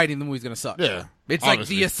 without good writing, the movie's gonna suck. yeah, It's obviously. like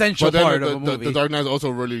the essential But then part the, of a movie. The Dark Knight is also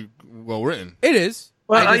really well written. It is.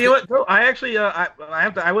 well, I you know just- what? Though, I actually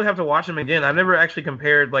I would have to watch them again. I've never actually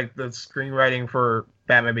compared like the screenwriting for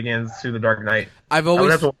Batman Begins to the Dark Knight. I've I would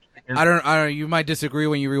always. have to watch it again. I don't. You might disagree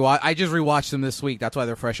when you rewatch. I just rewatched them this week. That's why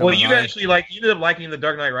they're fresh. on Well, my you mind. actually you ended up liking the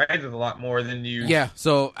Dark Knight Rises a lot more than you. Yeah.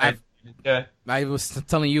 So Yeah. I was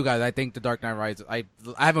telling you guys. I think the Dark Knight Rises. I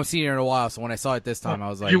haven't seen it in a while. So when I saw it this time, I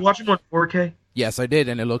was Did like, you watch them on 4K? yes, I did,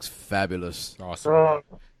 and it looks fabulous. Awesome.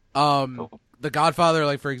 The Godfather,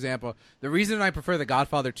 like for example, the reason I prefer The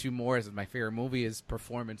Godfather 2 more as my favorite movie is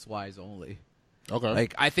performance-wise only. Okay.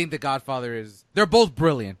 Like I think The Godfather is. They're both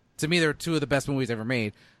brilliant. To me, they're two of the best movies ever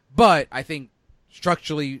made. But I think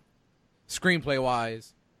structurally,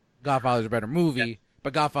 screenplay-wise, Godfather's a better movie. Yeah.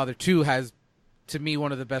 But Godfather 2 has, to me,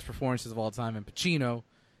 one of the best performances of all time in Pacino,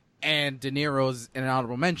 and De Niro's an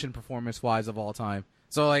honorable mention performance-wise of all time.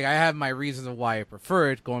 So like I have my reasons of why I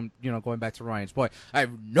prefer it. Going back to Ryan's point, I have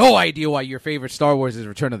no idea why your favorite Star Wars is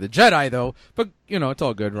Return of the Jedi, though. But it's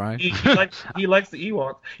all good, Ryan. He likes the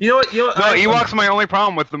Ewoks. You know what? No, Ewok's my only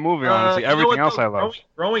problem with the movie. Honestly, you know everything what, else I though? love.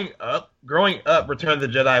 Growing up, Return of the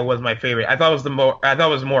Jedi was my favorite. I thought it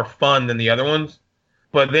was more fun than the other ones.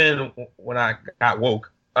 But then when I got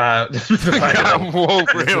woke, Whoa,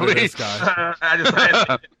 really? This guy. I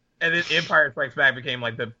decided, and then Empire Strikes Back became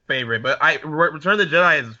like the favorite. But Return of the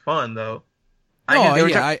Jedi is fun though. I Go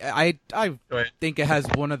ahead. think it has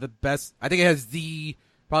one of the best. I think it has the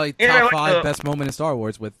probably Yeah, top like 5 best moment in Star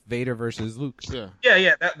Wars with Vader versus Luke. Yeah.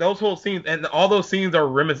 Yeah. Those whole scenes and all those scenes are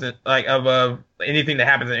reminiscent like of anything that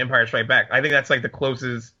happens in Empire Strikes Back. I think that's like the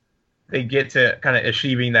closest they get to kind of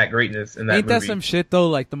achieving that greatness in that Ain't movie. that some shit though?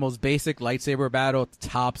 Like the most basic lightsaber battle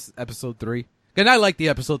tops Episode 3. And I like the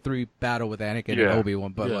Episode 3 battle with Anakin and Yeah.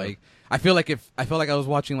 Obi-Wan, but Yeah. like I feel like I was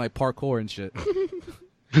watching like parkour and shit.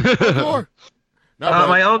 No,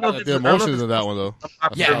 I don't know if the it's- I don't know if emotions it's- in that one though.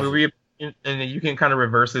 Popular Yeah. movie opinion, and you can kind of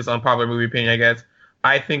reverse this on popular movie opinion, I guess.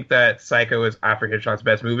 I think that Psycho is Alfred Hitchcock's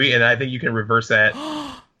best movie, and I think you can reverse that.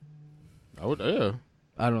 I would. Yeah.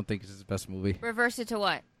 I don't think it's his best movie. Reverse it to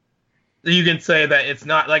what? You can say that it's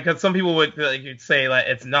not like 'cause some people would like you'd say that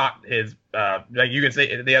it's not his like you could say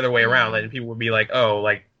it the other way around, and people would be like, "Oh,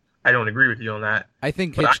 like I don't agree with you on that." I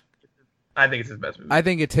think But Hitch. I think it's his best movie. I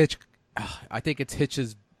think it's Hitch. I think it's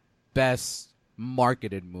Hitch's best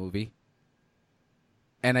marketed movie,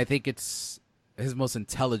 and I think it's his most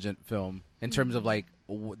intelligent film in terms of like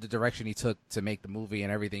the direction he took to make the movie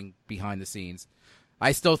and everything behind the scenes.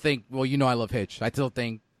 I still think. Well, I love Hitch. I still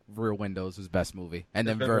think Rear Window is his best movie, and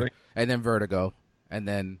then Vertigo, and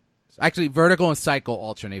then actually Vertigo and Psycho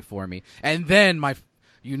alternate for me, and then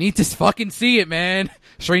you need to fucking see it, man.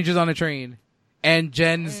 Strangers on a Train. And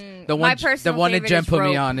Jen's the one that Jen put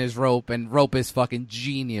me on is Rope, and Rope is fucking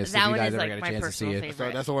genius. That if you one guys is ever like get a my chance to see personal it,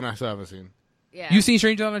 favorite. That's the one I still haven't seen. Yeah. you seen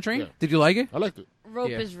Strangers on a Train? Yeah. Did you like it? I liked it. Rope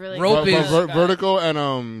Yeah. is really Rope good. is- Vertigo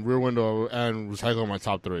and Rear Window and Psycho are my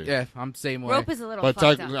top 3. Yeah, I'm same way. Rope is a little But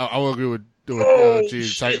fucked Psycho, up. I will agree with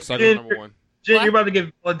Shit, Psycho Jen, number 1. Jen, What? you're about to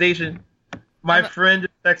get validation. My friend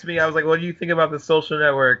just texted me. I was like, "What do you think about the Social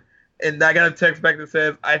Network?" And I got a text back that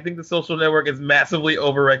says, "I think the Social Network is massively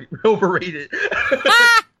overrated."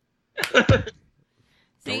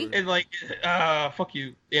 See? And like, fuck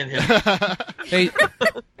you and him.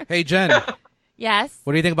 Hey, Jen, Yes.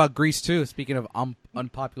 what do you think about Grease 2? Speaking of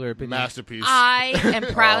unpopular opinions. Masterpiece. I am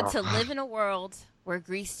proud to live in a world where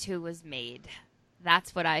Grease 2 was made.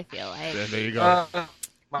 That's what I feel like. Yeah, there you go.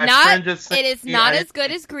 My Not, friend just sent it is me- not I- as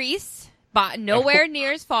good as Grease, but nowhere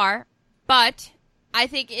near as far. But I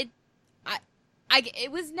think it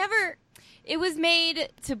was made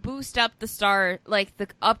to boost up the the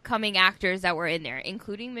upcoming actors that were in there,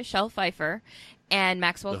 including Michelle Pfeiffer and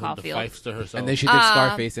Maxwell the Caulfield. Fifester herself. And then she did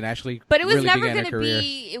Scarface and actually But it was really never began going a to career.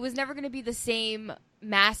 be. It was never going to be the same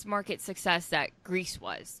mass market success that Grease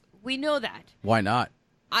was. We know that. Why not?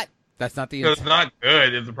 I- That's not the It's not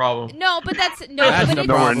good. Is the problem? No, but that's That's but the it's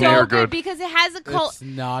problem. so Nowhere good near good. because it has a cult. It's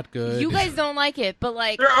not good. You guys don't like it, but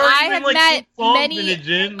like There aren't I even, have like, met good songs many. in it,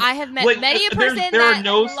 Jen. I have met Like, many a there- person there are that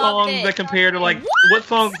no loved songs it. that compare to like what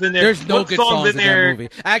songs in there. There's no what good songs songs in there. that movie.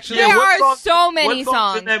 Actually, There what are songs- so many what songs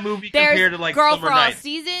songs. in that movie There's compared to like Girl Summer for All Nights.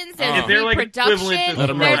 Seasons. There's Is there, like, Reproduction. equivalent to Let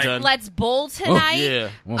 'em know, There's Jen. Let's Bowl Tonight. Yeah.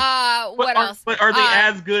 What else? But are they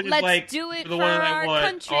as good as Let's like do it the for one that our won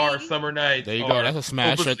country. our Summer Nights? There you go. or That's a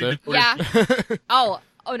smash right there. Yeah.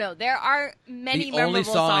 Oh no, there are many the only memorable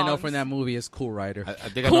song songs. I know from that movie is Cool Rider. I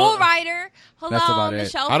think I Cool know. Rider. Hello, That's about it.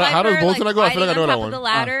 Michelle How Pfeiffer. does Bolton like, go? I feel like I know riding that on top one. of the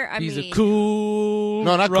ladder. I He's mean, a cool.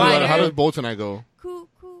 No, not Cool Rider. Rider. How does Bolton I go? cool.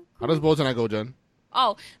 How does Bolton I go, Jen?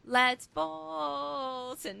 Oh, let's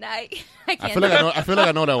bowl tonight. I I can't. feel like I know. I feel like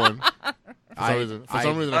I know that one. For I- some reason, I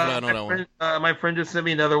feel like I know that one. My friend just sent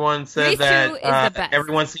me another one. Said Grease 2 that is the best.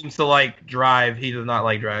 everyone seems to like Drive. He does not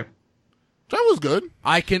like Drive. That was good.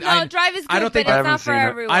 No, Drive is good, I don't think but I it's haven't not for seen it.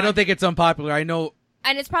 everyone. I don't think it's unpopular. I know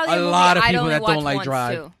and it's probably a movie lot of I'd people only that watch don't like once,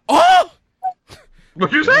 Drive. too. Oh,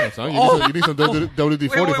 What you say? So you need some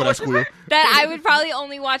WD-40 for that squeal. That I would probably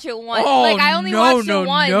only watch it once. Oh, like I only no, watched no, it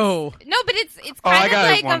once. no. No, but it's Oh, I kind of got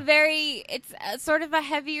like a one. very sort of a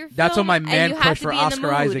heavier film. that's when my and man you have crush to for be in the Oscar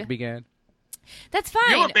mood. Isaac began. That's You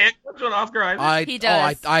fine. have a band crush on Oscar Isaac? He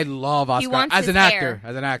does. I love Oscar wants as his an actor. hair.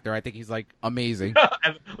 As an actor, I think he's like amazing.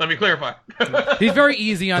 Let me clarify. He's very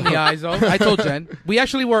easy on the eyes, though. I told Jen. We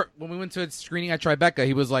actually were when we went to a screening at Tribeca.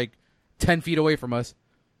 He was like 10 feet away from us.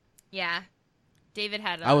 Yeah. David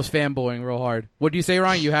had. I was fanboying real hard. What do you say,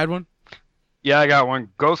 Ryan? You had one? Yeah, I got one.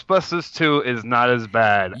 Ghostbusters 2 is not as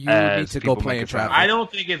bad You as need to go people play make in it sound. traffic. I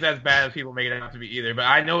don't think it's as bad as people make it out to be either, but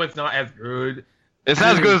I know it's not as good. It's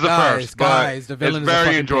not as good as the Guys, first, guys, but the villain it's is a very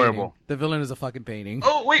fucking enjoyable. Painting. The villain is a fucking painting.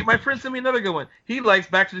 Oh wait, my friend sent me another good one. He likes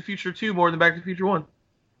Back to the Future 2 more than Back to the Future 1.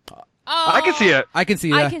 Oh, I can see it. I can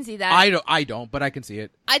see that. I can see that. I don't, but I can see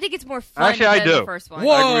it. I think it's more fun Actually, I than do. the first one.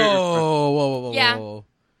 Whoa, I agree with whoa. Yeah.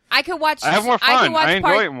 I could watch. I have more I fun. could watch I enjoy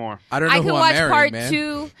part, it more. I don't know I who could I'm watch marrying, part man.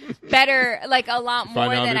 2 better, like a lot more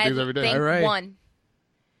Find out than new I things every day. think All right. 1.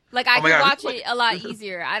 Like I Oh my could God. watch it a lot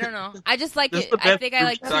easier. I don't know. I just like This is it. the I best think I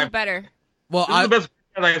like group 2 time. better. Well, This is the best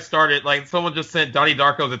that I started. Like someone just sent Donnie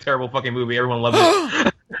Darko is a terrible fucking movie. Everyone loves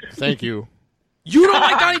it. Thank you. you don't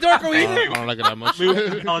like Donnie Darko either? I don't like it that much.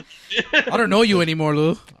 I don't know you anymore,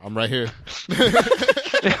 Lou. I'm right here.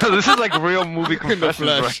 This is like real movie In the confessions.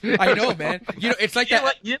 flesh. Right? I know, man. You know, it's like You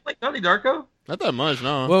that. didn't like Donnie Darko? Not that much,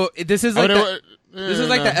 no. Well, this is I like mean, that. This is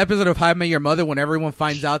like the episode of How I Met Your Mother when everyone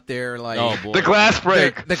finds out they're like Oh boy. The glass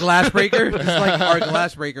break. the glass breaker. It's like our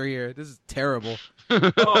glass breaker here. This is terrible.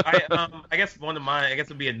 Oh, I guess one of mine. I guess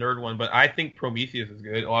it'd be a nerd one, but I think Prometheus is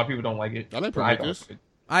good. A lot of people don't like it. I like but don't. Prometheus.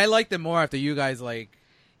 I liked it more after you guys like.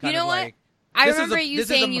 You kind know of what? like I This is remember a- you this is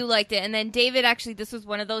saying a- you liked it, and then David actually, this was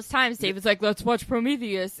one of those times. David's like, "Let's watch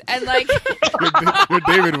Prometheus," and like, Your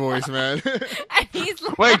David voice, man. and he's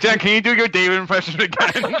like, Wait, Jen, can you do your David impression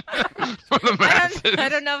again for the masses? I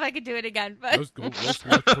don't know if I could do it again, but Let's go. Let's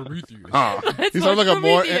watch Prometheus. Oh. let's He sounds watch like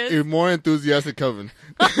Prometheus. a more enthusiastic Kevin.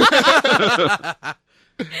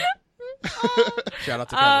 Shout out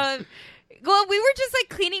to Kevin. Well, we were just like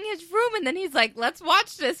cleaning his room, and then he's like, "Let's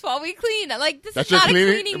watch this while we clean." Like, this That's is just not a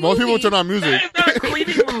cleaning. cleaning Most movie. people turn on music. That is not a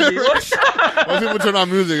cleaning movie. What? Most people turn on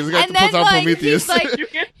music. This guy And then puts on like Prometheus. he's like, You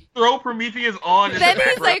can't throw Prometheus on. in the then he's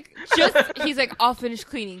background. like, he's like, "I'll finish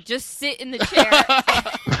cleaning. Just sit in the chair."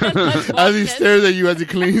 Let's watch as he this. stares at you as he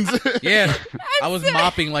cleans. Yeah, I was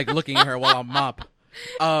mopping, like looking at her while I mop.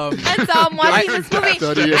 And so I'm watching this movie,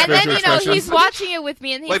 Study your and then facial you know expressions. he's watching it with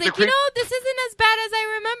me, and he's Like the like, "You know, this isn't as bad as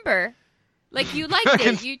I remember. Like you liked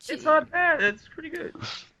it. You It's not bad. It's pretty good.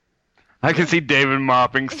 I can see David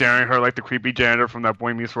mopping, staring at her like the creepy janitor from that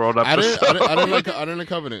Boy Meets World I episode. didn't like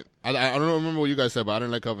Covenant. I don't remember what you guys said, but I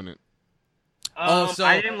didn't like Covenant. So-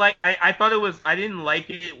 I didn't like. I thought it was. I didn't like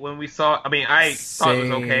it when we saw. I mean, I thought it was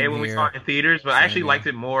Same okay when we here. saw it in theaters, but I Same actually here. liked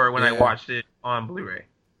it more when I Yeah. watched it on Blu-ray.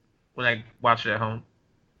 When I watched it at home,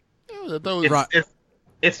 Yeah, I thought it was, Right.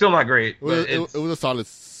 it's still not great. it was, But it's, it was a solid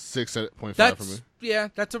 6.5 for me.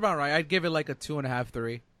 That's that's about right. I'd give it like a 2.5,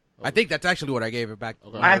 3. I think that's actually what I gave it back.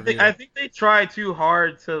 Okay. I think they tried too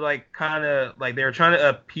hard to like kind of like they were trying to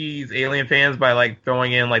appease Alien fans by like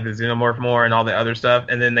throwing in like the xenomorph more and all the other stuff,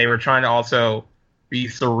 and then they were trying to also be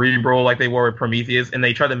cerebral like they were with Prometheus, and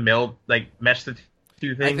they tried to mesh the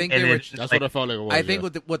two things. think and they were- it's just, That's like, what I felt like it was. I think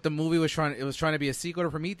yeah. what the movie was trying, it was trying to be a sequel to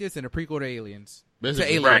Prometheus and a prequel to Aliens. Basically.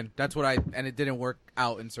 To Alien. Right. That's what and it didn't work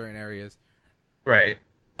out in certain areas. right.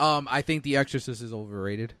 I think The Exorcist is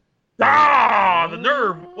overrated. Ah, the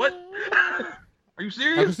nerve! What? Are you I can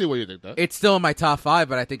serious? see why you think that. It's still in my top 5,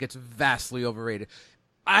 but I think it's vastly overrated.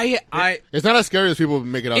 It's not as scary as people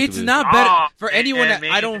make it out It's to be. not better Ah, for anyone man,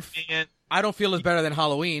 that I don't feel it's better than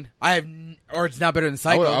Halloween. Or it's not better than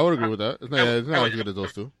Psycho. I would agree with that. It's not as good as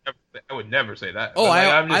those two. I would never say that. Oh, But, like,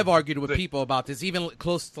 I'm just- I've argued with people about this. Even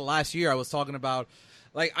close to last year, I was talking about,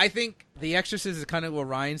 like, I think The Exorcist is kind of what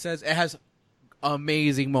Ryan says. It has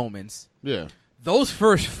amazing moments. Yeah. Those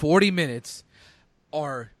first 40 minutes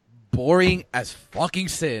are boring as fucking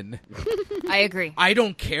sin. I agree. I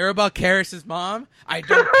don't care about Karras' mom. I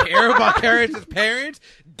don't care about Karras' parents.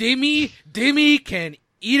 Dimmy can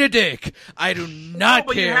eat a dick. I do not No,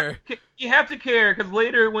 but care. You have to care because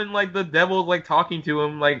later when like the devil's like talking to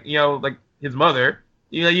him, like like his mother,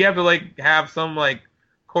 you have to like have some like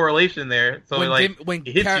correlation there. So when it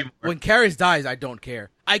hits you more. when Karras dies, I don't care.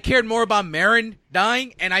 I cared more about Marin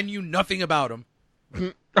dying, and I knew nothing about him.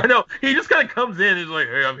 I know he just kind of comes in and is like,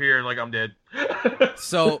 "Hey, I'm here," and like I'm dead.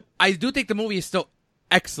 So I do think the movie is still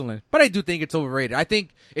excellent, but I do think it's overrated. I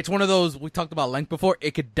think it's one of those, we talked about length before.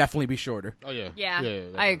 It could definitely be shorter. Oh yeah. Yeah, I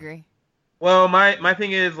definitely. agree. Well, my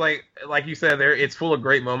thing is like you said there, it's full of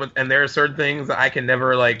great moments, and there are certain things that I can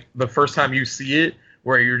never like the first time you see it,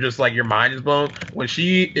 where you're just like your mind is blown. When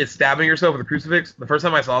she is stabbing herself with a crucifix, the first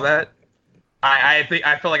time I saw that, I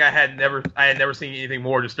felt like I had never seen anything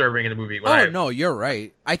more disturbing in a movie. No, you're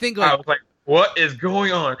right. I think I like was like, what is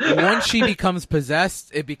going on? once she becomes possessed,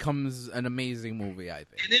 it becomes an amazing movie. I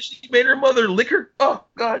think. And then she made her mother lick her. Oh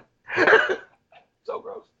God, so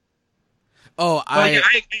gross. Oh, But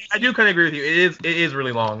I do kind of agree with you. It is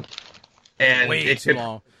really long, and way it too could,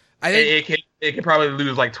 long. I think it could probably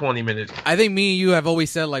lose like 20 minutes. I think me and you have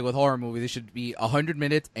always said, like, with horror movies, it should be 100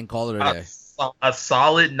 minutes and call it a day. A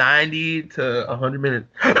solid 90 to 100 minutes.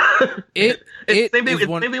 It same thing, is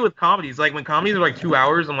one. same thing with comedies. Like when comedies are like 2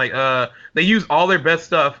 hours, I'm like, they use all their best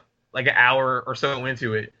stuff like an hour or so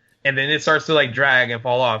into it, and then it starts to like drag and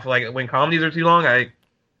fall off. Like when comedies are too long, I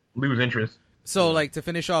lose interest. So, like, to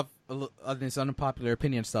finish off on this unpopular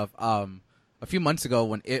opinion stuff, a few months ago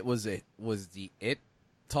when it was the It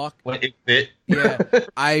talk, When it fit. yeah,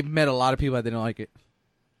 I met a lot of people that didn't like it.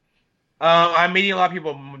 I'm meeting a lot of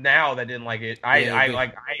people now that didn't like it. I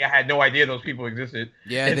had no idea those people existed.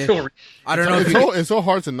 Yeah, until I don't know if you. It's so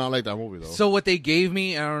hard to not like that movie though. So what they gave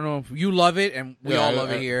me, I don't know if you love it, and we all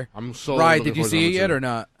love it here. I'm so. Ryan, looking did you forward to see it number yet two. or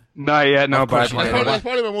not? Not yet, no, Of course but you did. That's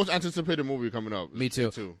probably my most anticipated movie coming up. Me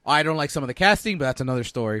too. Too. I don't like some of the casting, but that's another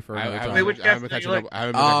story for another time. Wait, which I haven't been cast do catching you up. I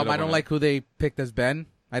haven't been catching up I on don't it. like who they picked as Ben.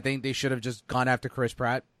 I think they should have just gone after Chris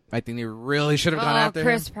Pratt. I think they really should have gone after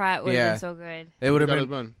Chris him. Pratt would have Yeah. been so good. It would have Who got been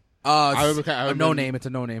his bun? it's I haven't a no been- name. It's a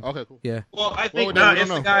no name. Okay, cool. Yeah. Well, I think we don't it's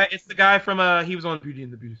know. the guy. It's the guy from he was on Beauty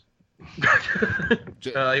and the Beast.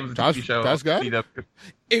 It was a Josh- TV show. Josh Gad? CW.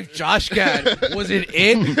 If Josh Gad wasn't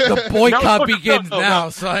it, the boycott begins now,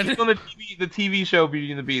 son. It's on the TV show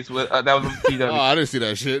Beauty and the Beast. That was on CW. Oh, I didn't see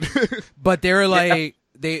that shit. But they were like,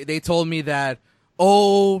 they told me that,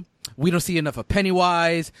 oh, we don't see enough of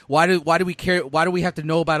Pennywise. Why do we care? Why do we have to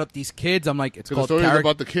know about these kids? I'm like, it's The called story is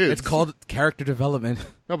about the kids. It's called character development.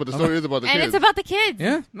 No, but the story is about the And kids. it's about the kids.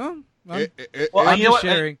 Yeah, no, I'm, Well, I'm you know just what?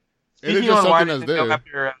 sharing. It is Speaking just on why something they that's didn't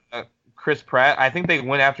go there. after Chris Pratt, I think they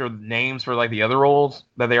went after names for like the other roles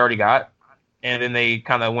that they already got, and then they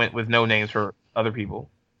kind of went with no names for other people.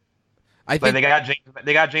 I Like think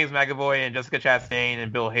they got James McAvoy and Jessica Chastain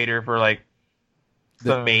and Bill Hader for like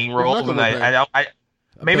the main roles, and I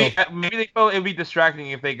maybe they felt it'd be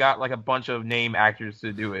distracting if they got like a bunch of name actors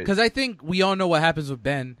to do it. because I think we all know what happens with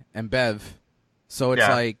Ben and Bev, so it's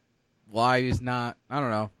Yeah. like, why he's not? I don't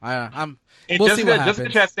know. I'm. And We'll see what Jessica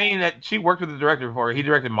happens. Chastain, that she worked with the director before. He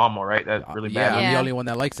directed Mama, right? That's really Yeah, bad. I'm the Yeah. only one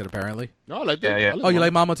that likes it apparently. No, I like Yeah, that. yeah. I like Oh, you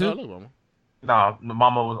like Mama too? Yeah, I like Mama. No,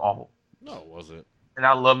 Mama was awful, No, it wasn't. and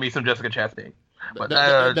I love me some Jessica Chastain. But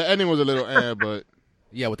The ending was a little but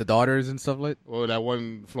Yeah, with the daughters and stuff like well, that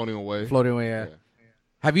one floating away. floating away. Yeah. Yeah.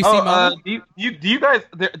 Have you seen Mama? do you guys?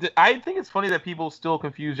 I think it's funny that people still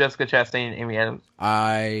confuse Jessica Chastain and Amy Adams.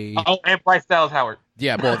 Uh, And Bryce Dallas Howard.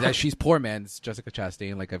 Yeah, well, she's poor man's Jessica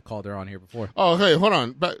Chastain, like I've called her on here before. Oh, hey, hold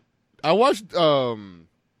on. But I watched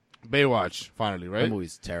Baywatch finally, That right?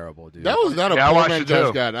 movie's terrible, dude. That was not a Yeah, I poor watched man it Josh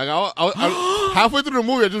too. Gad. Like, I halfway through the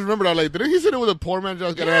movie, I just remembered, I was like, didn't he say it was a poor man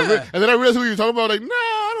Josh Gad? Yeah. And then I realized who you were talking about. Like, nah,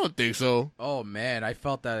 I don't think so. Oh man, I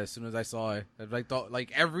felt that as soon as I saw it.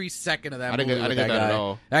 Like every second of that I movie didn't with get that that guy. at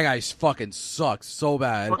all. That guy fucking sucks so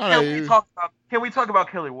bad. But Alright. can we talk about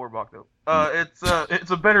Kelly Warbach though?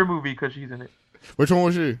 It's a better movie because she's in it. Which one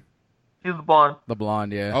was she? She's the blonde. The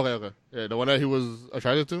blonde, yeah. Okay. Yeah, the one that he was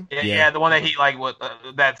attracted to? Yeah, Yeah. the one that he like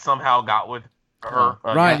that somehow got with her.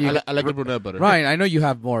 Ryan, I, you- I like the brunette better. Ryan, I know you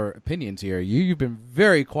have more opinions here. You've been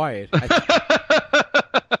very quiet.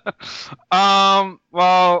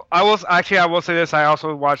 Well, I will say this. I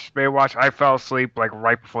also watched Baywatch. I fell asleep like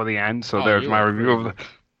right before the end, so Oh, there's you my were review of the. crazy.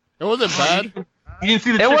 It wasn't bad. You didn't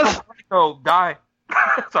see the It chick was- from Psycho die.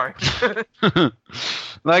 Sorry.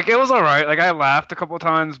 Like it was all right. Like I laughed a couple of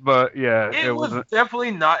times, but yeah, It was was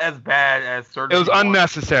definitely not as bad as certain. it was people.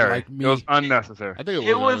 unnecessary. Like me. It was unnecessary. I think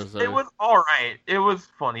It was all right. It was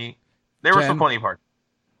funny. There were Jen? some funny parts.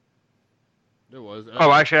 It was.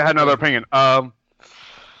 Oh, actually, I had another opinion.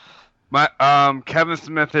 Kevin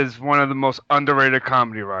Smith is one of the most underrated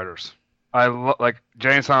comedy writers. Like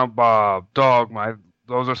Jay and Silent Bob, Dogma.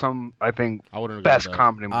 Those are some, I think, I wouldn't agree best with that.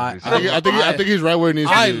 comedy movies. I think he's right where he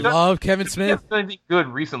needs I to be. love Kevin He Smith. hasn't done anything good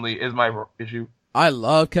recently is my issue. I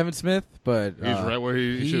love Kevin Smith, but He's right where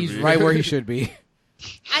he should be. he's right where he should be.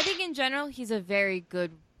 I think in general he's a very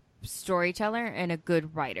good storyteller and a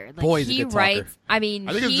good writer. Like Boy, he's a he good talker. writes. I mean,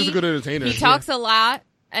 I think he's just a good entertainer. He talks a lot,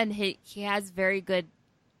 and he has very good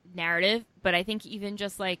narrative. But I think even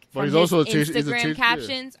just like But from he's his also a teacher- he's a Instagram teacher,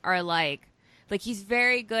 captions are like he's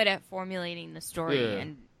very good at formulating the story Yeah.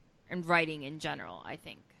 and writing in general. I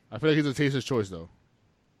think. I feel like he's a taster's choice, though.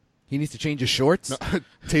 He needs to change his shorts. No,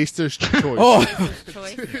 taster's choice. Oh,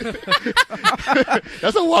 Choice.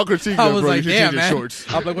 That's a wild critique, I though, was bro. like, you should damn, change man. your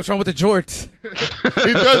shorts. I'm like, what's wrong with the jorts?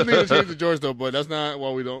 He does need to change the shorts, though, but that's not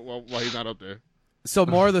why we don't. Why he's not up there. So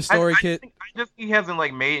more of the story, I kid. think he hasn't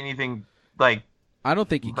like made anything like. I don't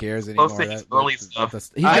think he cares anymore. Close to his early stuff.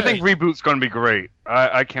 I think Reboot's going to be great.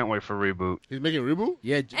 I can't wait for Reboot. He's making a reboot.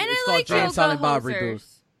 yeah, And it's I called like Jay and Yoga Silent Bob reboot. Hosers.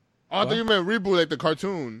 Oh, I thought you meant reboot like the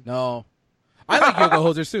cartoon. No, I like Yoga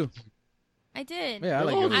Hosers too. I did. Yeah, I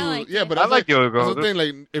like Oh, Yoga. I liked yeah, it. but I that's like Yoga That's the Hosers. thing.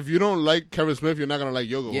 Like, if you don't like Kevin Smith, you're not gonna like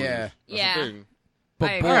Yoga. Yeah. Hosers. That's Yeah. the thing. But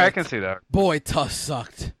I boy, agree. I can see that. boy, Tuss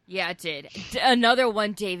sucked. Yeah, it did. Another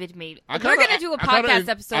one David made. I We're kinda- gonna do a I kinda- podcast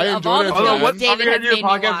episode I of all enjoyed the it, Although, man. films David I'm has gonna do a made me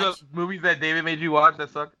podcast watch. of movies that David made you watch that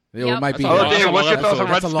suck. It Yep. might be. That's a Oh, long- Dave, that's what's a your long thoughts on episode.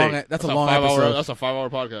 Red That's a long. State? That's a That's long 5 hour. episode. That's a 5 hour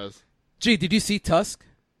podcast. Gee, did you see Tusk?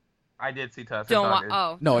 I did see Tusk. Don't It's want.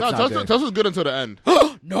 not Oh, No, it's No, not Tuss good. Tuss was good until the end.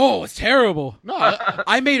 No, it's terrible. No, I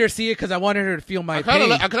I made her see it because I wanted her to feel my kind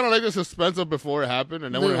pain. of like the suspense of before it happened,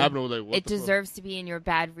 and then when Lou, it happened, it was like, what it the fuck? deserves to be in your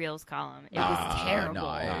bad reels column. It was terrible. No,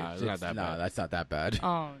 Nah, it's not that bad. that's not that bad.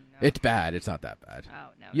 Oh no. It's bad. It's not that bad. Oh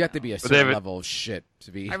no. You have to no. be a But certain David- level of shit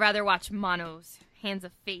to be. I'd rather watch Mono's Hands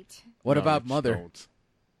of Fate. What No, about you Mother? don't.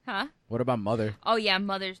 Huh? What about Mother? Oh yeah,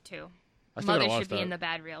 Mothers too. I still gotta Mother watch should be that. in the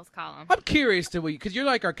bad reels column. I'm curious to what because you're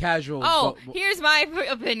like our casual. Oh, here's my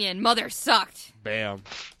opinion. Mother sucked. Bam.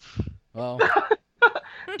 well,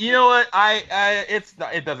 You know what?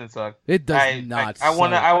 It doesn't suck. it does I not. I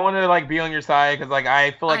want to. suck. I want to like be on your side because like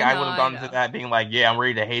I feel like I I know, would have I gone know. to that being like, yeah, I'm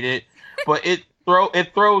ready to hate it. But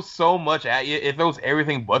throws so much at you. It throws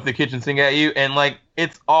everything but the kitchen sink at you, and like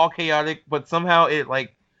it's all chaotic, but somehow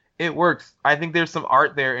it works. I think there's some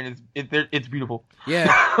art there, and it's beautiful. Yeah.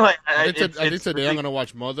 I think today I'm gonna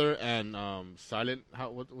watch Mother and Silent.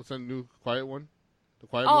 What's that new Quiet one? The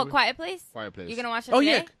Quiet movie? Quiet Place. Quiet Place. You gonna watch it Oh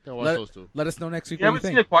today? yeah. Yeah, watch those two. Let us know next week You what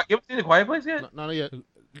haven't you seen think. you haven't seen the Quiet Place yet? Not yet.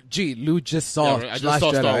 Gee, Lou just saw Yeah, right. I just Last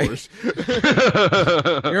saw Jedi. Star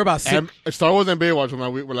Wars. You're about six. And Star Wars and Baywatch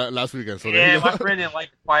were last weekend. So there Yeah, you go. my friend didn't like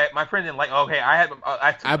Quiet. My friend didn't like. Okay,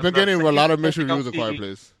 I've been getting a lot of mixed reviews of Quiet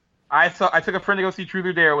Place. I took a friend to go see Truth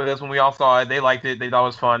or Dare with us when we all saw it. They liked it. They thought it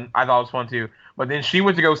was fun. I thought it was fun too. But then she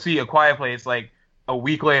went to go see A Quiet Place like a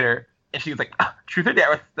week later, and she was like, Truth or Dare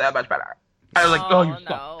was that much better. I was like, oh, you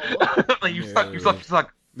suck. Like, you suck. You suck. You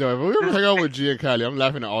suck. No, if we ever hang out with G and Callie, I'm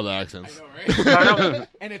laughing at all the accents. And if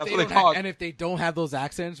That's they what they don't call it. and if they don't have those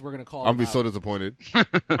accents, we're gonna call I'll them be out. so disappointed.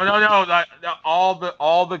 No. All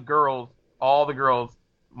the girls,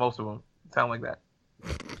 most of them sound like that.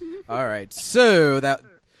 All right, so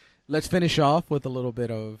let's finish off with a little bit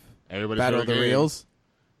of Everybody's Battle of the favorite game. Reels.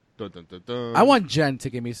 Dun, dun, dun, dun. I want Jen to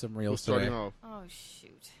give me some Who's reels starting today. off? Oh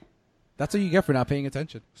shoot! That's what you get for not paying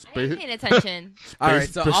attention. I ain't paying attention. All right,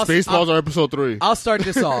 so Spaceballs are episode 3. I'll start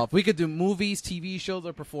this off. We could do movies, TV shows,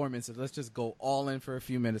 or performances. Let's just go all in for a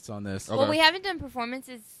few minutes on this. Okay. Well, we haven't done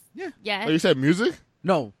performances Yeah. yet. Oh, you said music?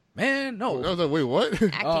 No, man, I no. was like, wait, what?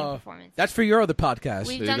 Acting Uh, performance. That's for your other podcast.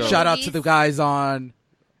 We've There you done go. Shout out movies. to the guys on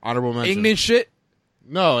Honorable mention. Ignorant shit.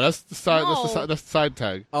 No, that's the side. No. That's the side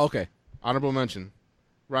tag. Oh, okay. Honorable mention.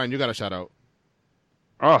 Ryan, you got a shout out.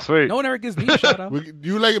 Oh, sweet. No one ever gives me a shout out.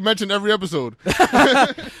 You mentioned every episode.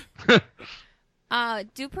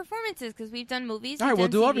 Do performances because we've done movies. All right,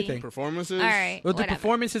 we've we'll done do TV. everything. Performances. All right. We'll do whatever.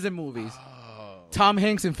 performances and movies. Oh. Tom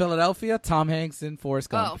Hanks in Philadelphia. Tom Hanks in Forrest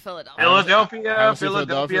Oh, Gump. Philadelphia. haven't seen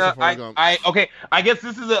Philadelphia. so Forrest Gump. Okay. I guess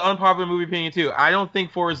this is an unpopular movie opinion too. I don't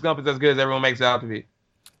think Forrest Gump is as good as everyone makes it out to be.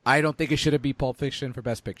 I don't think it should be Pulp Fiction for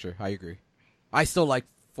Best Picture. I agree. I still like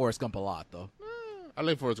Forrest Gump a lot, though. I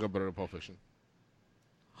like Forrest Gump better than Pulp Fiction.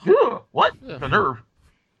 What? Yeah. The nerve.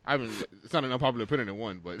 I mean, it's not an unpopular opinion in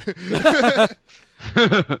one, but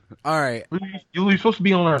All right. You're supposed to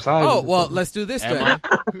be on our side. Oh, well, let's do this Am then.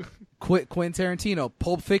 I? Quentin Tarantino,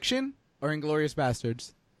 Pulp Fiction or Inglourious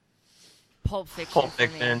Bastards? Pulp Fiction. Pulp for me.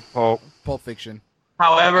 Fiction. Oh, Pulp Fiction.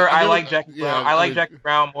 However, I I give like it- Jackie yeah, Brown. I I like mean- Jackie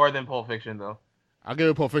Brown more than Pulp Fiction though. I'll give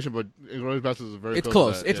it Pulp Fiction, but Inglourious Basterds is very It's close.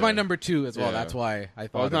 close. to that, It's yeah. my number 2 as well. Yeah. That's why I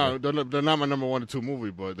Well, thought of it. they're not my number 1 or 2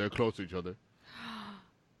 movie, but they're close to each other.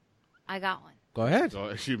 I got one. Go ahead.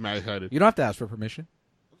 So she's mad excited. You don't have to ask for permission.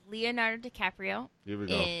 Leonardo DiCaprio Here we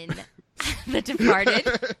go. in The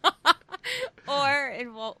Departed or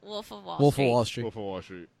in Wolf of Wall Wolf Street. of Wall Street. Wolf of Wall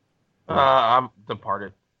Street. I'm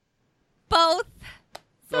Departed. Both.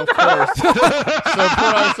 Of course.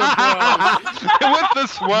 Surprise, surprise. with the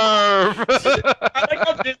swerve. I like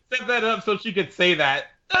how Jen set that up so she could say that.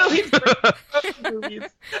 Oh, he's great. Movies.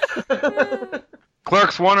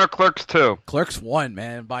 Clerks 1 or Clerks 2? Clerks won,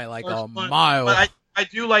 man, by like Clerks a one. mile. But I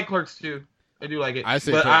do like Clerks too. I do like it. I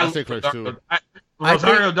say But Clerks too.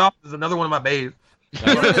 Rosario Dawson is another one of my baes. You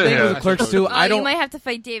know the thing Yeah. with Clerks 2, Oh, I you don't. might have to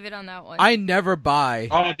fight David on that one. I never buy.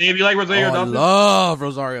 Oh, Dave, you like Rosario I Dawson? love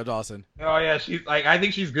Rosario Dawson. Oh yeah, she's like I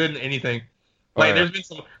think she's good in anything. Oh, Like yeah.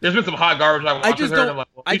 there's been some hot garbage I watched I just with her. And don't. I'm like,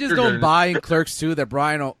 well, I just you're good don't in buy in Clerks 2 that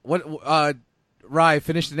Brian. Rye,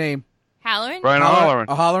 finish the name. Halloran? Brian O'Halloran.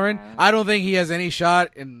 O'Halloran. I don't think he has any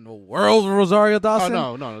shot in the world of Rosario Oh, Dawson.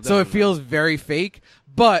 no. So it definitely feels very fake.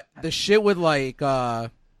 But the shit with like the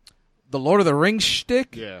Lord of the Rings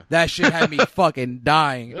shtick, Yeah. that shit had me fucking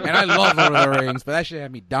dying. And I love Lord of the Rings, but that shit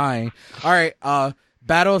had me dying. All right,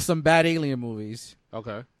 battle of some bad alien movies. not.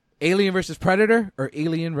 Okay. Alien versus Predator or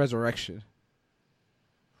Alien Resurrection?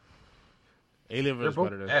 Alien They're vs. both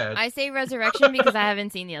Predator. bad. I say Resurrection because I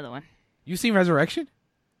haven't seen the other one. You seen Resurrection?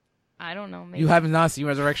 I don't know. Maybe. You have not seen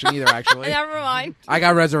Resurrection either, actually. Never mind. I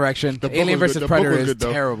got Resurrection. The book Alien was versus good. The book Predator was is good,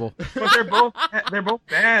 though. terrible. But they're both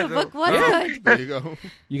bad. The though. book was Yeah. good. There you go.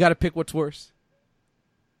 You got to pick what's worse.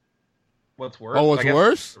 What's worse? Oh, what's I guess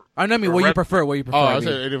worse? I mean, what you prefer? What you prefer? Oh, I I mean.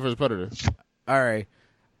 said Alien vs. Predator. All right.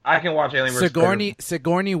 I can watch Alien vs.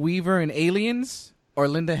 Sigourney Weaver in Aliens or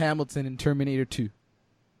Linda Hamilton in Terminator 2?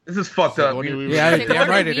 This is fucked up. Sigourney Weaver. Yeah, Sigourney damn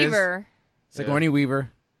right it is. Weaver. Sigourney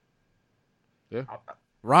Weaver. Yeah.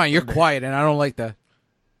 Ryan, you're quiet, and I don't like that.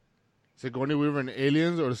 Sigourney Weaver in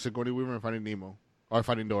Aliens or Sigourney Weaver in Finding Nemo? Or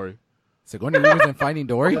Finding Dory? Sigourney Weaver's in Finding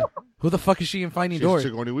Dory? Who the fuck is she in Finding She's Dory?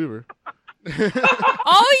 Sigourney Weaver. Oh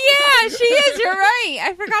yeah, she is. You're right.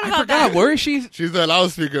 I forgot about God, that. where is she? She's the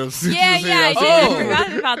loudspeaker. of Yeah, CCC. yeah. I Oh.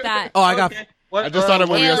 forgot about that. Oh, I got. Okay. What, I just saw that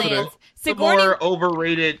movie Aliens. yesterday. The Sigourney. more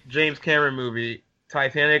overrated James Cameron movie,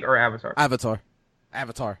 Titanic or Avatar? Avatar.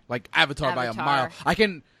 Avatar. Like Avatar by a Avatar. mile. I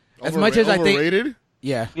can as much as I think. Overrated?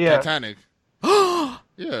 Yeah. Yeah. Titanic.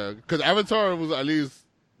 Yeah, because Avatar was at least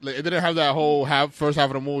like it didn't have that whole first half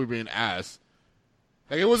of the movie being ass.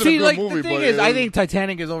 Like it wasn't See, a good like movie, the thing but is, it I was- think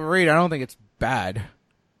Titanic is overrated. I don't think it's bad.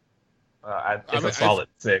 It's mean, a solid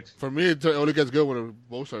 6. for me it only gets good when a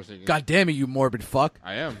boat starts singing. God damn it, you morbid fuck.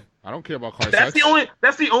 I am. I don't care about car That's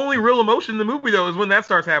sex. the only real emotion in the movie though is when that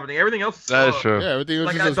starts happening. Everything else is That is slow. true. Yeah, everything was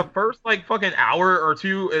Like just the first like fucking hour or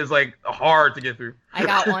two is like hard to get through. I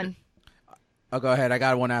got one. Oh, go ahead. I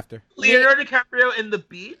got one after. Leonardo DiCaprio in the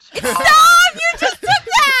beach. Stop! You just took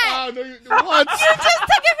that. Oh, no, what? You just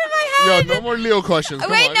took it from my Yo, head. no more Leo questions.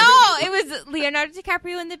 Come Wait, on. no. It was Leonardo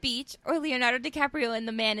DiCaprio in the beach or Leonardo DiCaprio in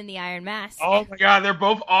The Man in the Iron Mask. Oh my god, they're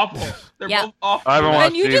both awful. They're Yep. both awful. I haven't watched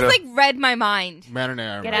And you just either. like read my mind. Man in the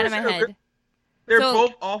Iron Get Man. out of my head. They're So-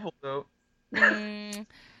 both awful though.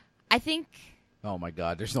 I think Oh my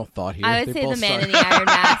god, there's no thought here. I would They say The both Man suck. in the Iron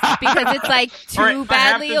Mask because it's like two All right, if I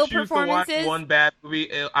have badly to ill choose to watch performances. one bad movie,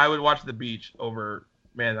 I would watch The Beach over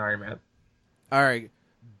Man in the Iron Man. All right,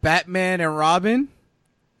 Batman and Robin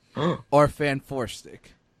or Fan Four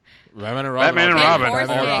Stick. Batman and Robin. Batman and all Robin. day.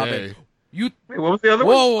 Batman and All Robin. day. You Wait, what was the other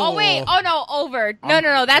whoa, one? Oh wait! Oh no! Over!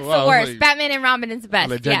 No! That's Well, I the was worst. like- Batman and Robin is the best.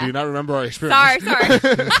 Like, Jen, do Yeah. you not remember our experience?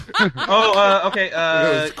 Sorry. Oh, okay. It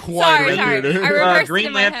was quiet Sorry, right sorry. here. I reversed it Green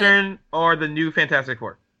in my head. Lantern or the new Fantastic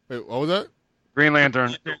Four. Wait, what was that? Green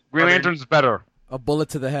Lantern. Green Okay. Lantern's better. a bullet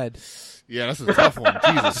to the head. Yeah, that's a tough one.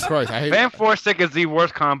 Jesus Christ, I hate Fan Four Stick is the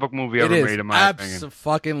worst comic book movie It ever is made, in my opinion.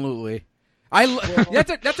 absolutely.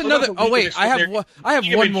 That's another. Oh wait, I have one. I have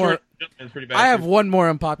one more. I have one more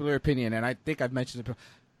unpopular opinion, and I think I've mentioned it.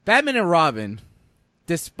 Batman and Robin,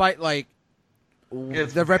 despite like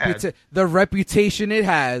It's the bad. reputation it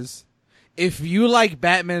has, if you like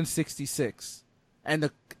Batman 66 and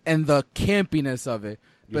the campiness of it,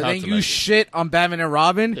 You but have then to you like it. shit on Batman and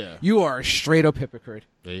Robin, Yeah. you are a straight up hypocrite.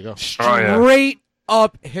 There you go. Oh, yeah. Straight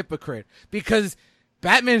up hypocrite, because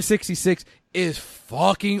Batman 66 is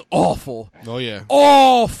fucking awful. Oh yeah.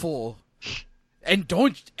 Awful. And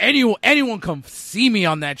don't anyone come see me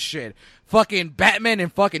on that shit. Fucking Batman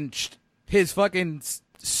and fucking his fucking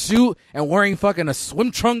suit and wearing fucking a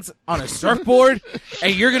swim trunks on a surfboard,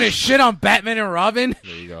 and you're gonna shit on Batman and Robin.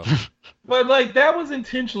 There you go. But like that was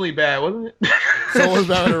intentionally bad, wasn't it? So was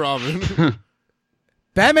Batman and Robin.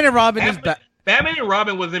 Batman and Robin is Batman and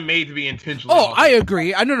Robin wasn't made to be intentionally. Oh, awful. I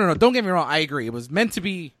agree. No. Don't get me wrong. I agree. It was meant to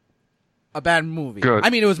be a bad movie. Good. I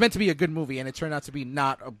mean, it was meant to be a good movie, and it turned out to be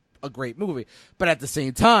not a great movie. But at the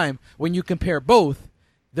same time, when you compare both,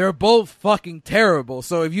 they're both fucking terrible.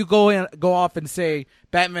 So if you go off and say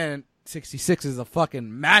Batman 66 is a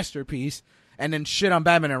fucking masterpiece, and then shit on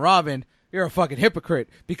Batman and Robin, you're a fucking hypocrite,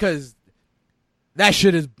 because that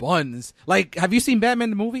shit is buns. Like, have you seen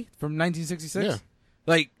Batman the movie from 1966? Yeah.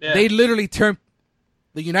 Like, Yeah. they literally turned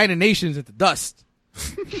the United Nations into dust.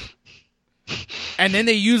 And then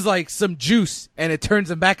they use like some juice and it turns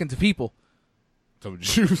them back into people. Some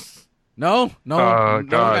juice. No, God,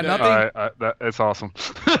 got nothing. It's awesome.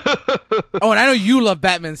 Oh, and I know you love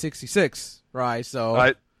Batman 66, right?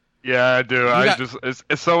 So Yeah, I do. got-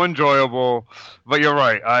 It's so enjoyable. But you're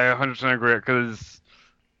right. I 100% agree because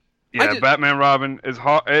Batman Robin is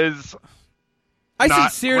I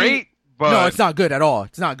not sincerely great, but no, it's not good at all.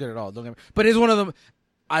 It's not good at all. Don't get me. But it's one of them.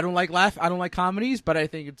 I don't like comedies, but I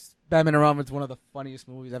think it's Batman and Robin. It's one of the funniest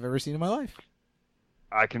movies I've ever seen in my life.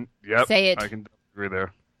 I can Say it. I can agree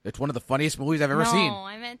there. It's one of the funniest movies I've ever no, seen.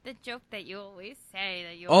 I meant the joke that you always say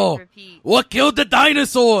that you Oh, always repeat. what killed the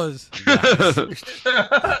dinosaurs?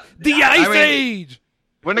 The Ice mean- Age.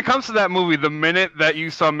 When it comes to that movie, the minute that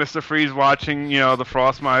you saw Mr. Freeze watching, the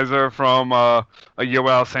Frost Miser from a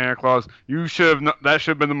Yoel Santa Claus, that should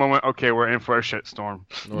have been the moment. Okay, we're in for a shitstorm.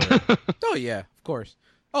 Oh yeah, of course.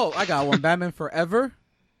 Oh, I got one. Batman Forever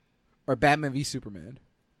or Batman v Superman.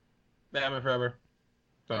 Batman Forever.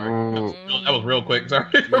 Sorry, Ooh. that was real quick. Sorry.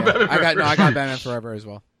 Yeah, I got Batman Forever as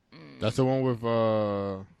well. That's the one with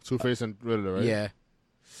Two-Face and Riddler, right? Yeah.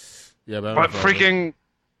 Yeah, Batman But Forever. freaking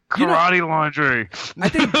You know- karate laundry.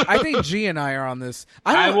 I think G and I are on this.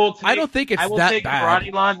 I don't think it's I will that take bad.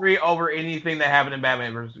 Karate Laundry over anything that happened in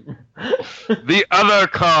Batman vs. Superman. The other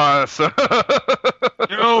cars.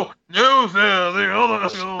 no, sir, the other.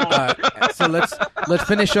 So let's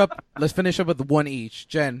finish up. Let's finish up with one each.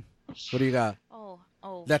 Jen, what do you got?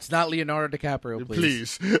 Oh. That's not Leonardo DiCaprio,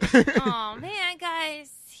 please. Oh man,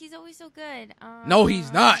 guys, he's always so good. No,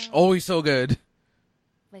 he's not. Always so good.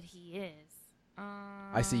 But he is.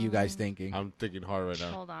 I see you guys thinking. I'm thinking hard right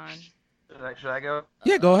now. Hold on. Should I go?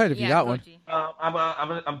 Yeah, go ahead if you Yeah, got one. Koji.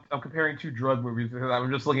 I'm comparing two drug movies because I'm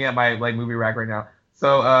just looking at my movie rack right now.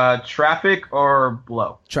 So, Traffic or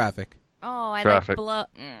Blow? Traffic. Oh, I Traffic. like Blow.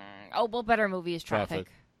 Oh, well, better movie is Traffic. Traffic.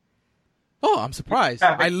 Oh, I'm surprised.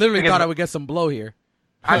 Traffic. I literally Because- thought I would get some Blow here.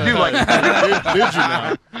 I do like Traffic. Did you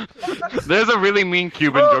now? There's a really mean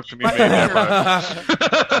Cuban joke to be made there. But...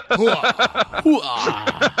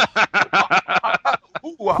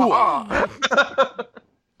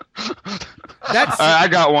 That's I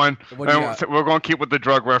got one. What do you And got? we're going to keep with the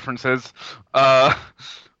drug references.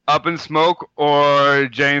 Up in Smoke or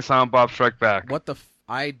Jay and Silent Bob Strike Back? what the.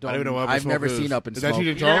 I don't. I don't even know what Up in I've Smoke never is. seen Up in Is that Smoke. Cheech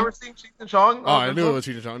and You Chong? never seen Cheech and Chong? Oh, I knew it was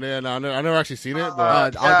Cheech and Chong. Yeah, no, I never actually seen it,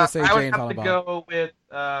 but I'll just say I Jay would and have Silent to Bob. go with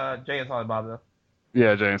Jay and Silent Bob, though.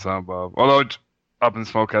 Yeah, Jay and Silent Bob. Although Up in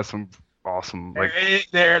Smoke has some awesome, like,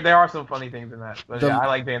 There are some funny things in that. But The- yeah, I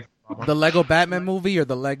like Jay and Silent Bob. The Lego Batman movie or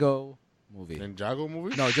the Lego movie? Ninjago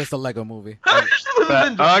movie? No, just the Lego movie. I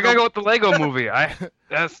gotta go with the Lego movie.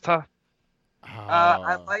 That's tough.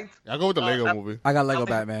 I liked I go with the Lego movie. I got Lego think-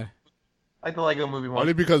 Batman. the Lego movie one.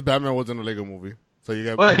 Only because Batman was in a Lego movie. So you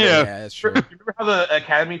got Well, Yeah. that's true. You remember how the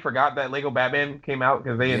Academy forgot that Lego Batman came out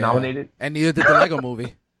because they Yeah. had nominated? And neither did the Lego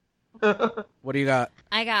movie. What do you got?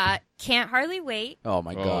 I got Can't Hardly Wait, Oh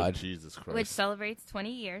my Oh, God. Jesus Christ. which celebrates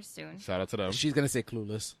 20 years soon, Shout out to them. She's gonna say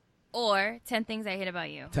Clueless. or 10 Things I Hate About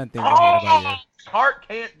You. 10 things I hate about Heart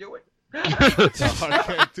can't do it. I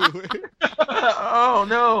can't do it. Oh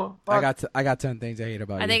no! you. I got 10 things I hate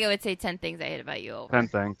about you. I think I would say 10 Things I Hate About You over. 10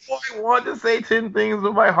 things. I want to say 10 things,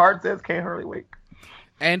 but my heart says can't hardly wait.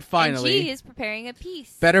 And And finally, she is preparing a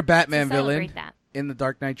piece better to Batman celebrate villain that. in the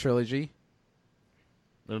Dark Knight trilogy.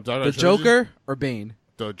 The The Joker or Bane?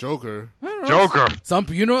 The Joker. I don't know. Joker. Some,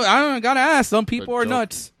 I don't gotta ask. Some people are Joker.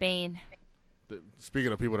 nuts. Bane.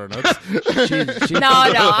 Speaking of people that are nuts. She- No,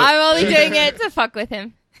 I'm only doing it to fuck with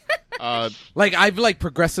him. Like I've like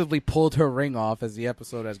progressively pulled her ring off as the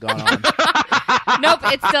episode has gone on. Nope,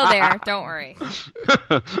 it's still there. Don't worry.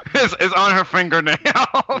 It's on her fingernail.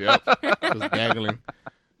 Yep. Just dangling.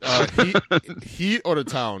 Heat or the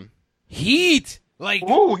town? Heat, like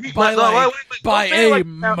Ooh, he by no, like wait. by Don't say it a like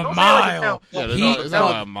that. Don't say it like mile. that. Yeah, Heat. it's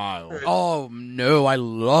not a mile. Oh no, I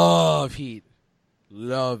love Heat.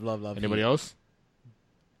 Love. Anybody Heat. else?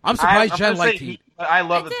 I'm surprised I'm Jen gonna liked say Heat. but I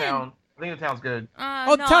love I the did. town. I think the town's good.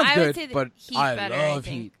 Oh, No, sounds I good, would say but Heat's I better, love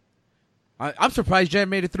think. Heat. I'm surprised Jen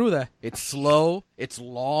made it through that. It's slow. It's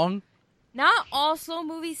long. Not all slow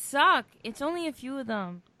movies suck. It's only a few of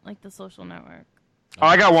them, like The Social Network. Oh,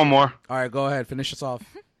 I got one more. All right, go ahead. Finish us off.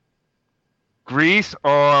 Grease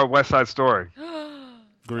or West Side Story?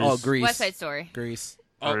 Grease. Oh, Grease. West Side Story. Grease.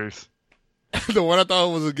 Oh. Grease. The one I thought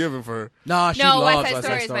was a given for her. Nah, she No, loves West Side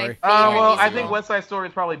Story is my favorite. Well, I piece of think it. West Side Story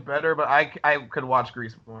is probably better, but I could watch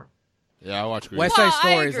Grease more. Yeah, I watch Grease. West Well, Side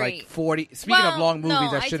I Story is agree. like 40. Speaking of long movies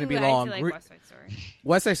no, that I shouldn't do- be I do long, like West Side Story.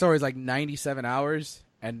 West Side Story is like 97 hours,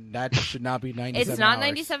 and that should not be 97 It's not hours.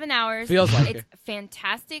 97 hours. Feels like it's it.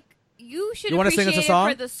 fantastic. You should You wanna sing appreciate us a song?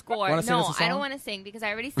 it for the score. Wanna sing No, us a I song? don't want to sing because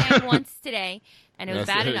I already sang once today, and it was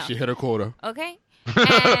Yeah, bad she, enough. she hit her quota. Okay,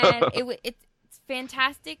 and it's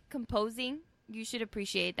fantastic composing. You should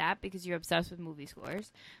appreciate that because you're obsessed with movie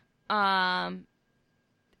scores.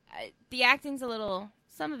 The acting's a little.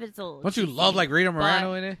 Some of it's a little. Don't you cheesy, love like Rita but-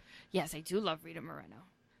 Moreno in it? Yes, I do love Rita Moreno,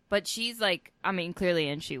 but she's like, I mean, clearly,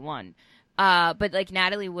 and she won. But like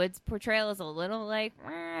Natalie Wood's portrayal is a little like.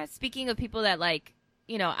 Speaking of people that like,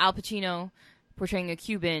 Al Pacino portraying a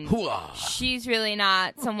Cuban, Hooah. she's really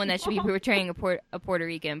not someone that should be portraying a Puerto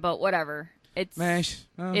Rican. But whatever, it's Man,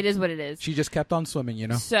 it is what it is. She just kept on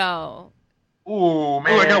swimming, So Ooh,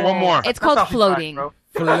 man. Ooh, I got one more. it's That's called how she died, floating. bro.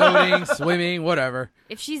 Floating, swimming, whatever.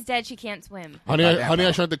 If she's dead, she can't swim. Honey, Goddamn, Honey, I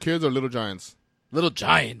bro. Shrunk the Kids or Little Giants? Little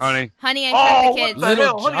Giants. Honey. Honey, I Oh, Shrunk what the Kids. the Little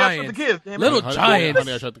hell? Honey, I Shrunk the Giants. Kids. Damn it. Little Honey, Giants.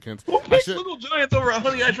 Honey, I Shrunk the Kids. Who I, picks should, Little Giants over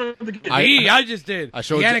Honey, I Shrunk the Kids? I just did. I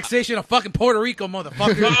showed the you- annexation of fucking Puerto Rico,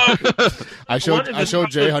 motherfucker. I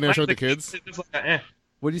showed Jay Honey, I Shrunk the Kids. It's like, eh.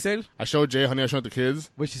 What'd you say? I showed Jay Honey, I Shrunk the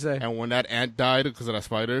Kids. What'd you say? And when that ant died because of that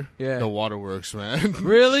spider, Yeah. the waterworks, man.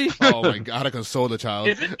 Really? Oh my god, I console the child.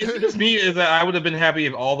 Is it just me? Is that I would have been happy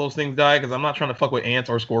if all those things died because I'm not trying to fuck with ants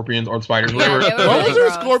or scorpions or spiders. Yeah, Whatever. they were Why really was there a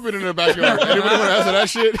gross. scorpion in their backyard? Anybody want to answer that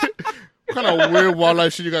shit? What kind of weird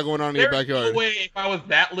wildlife shit you got going on in your There's backyard? no way if I was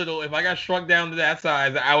that little, if I got shrunk down to that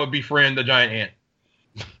size, I would befriend a giant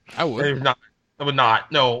ant. I would. There's not. I would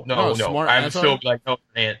not. No. smart I would ants still are. be like, no,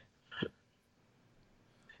 ant.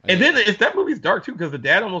 And then if that movie's dark too, because the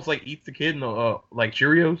dad almost like eats the kid in the like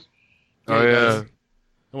Cheerios. Oh, yeah.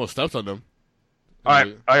 Almost steps on them. All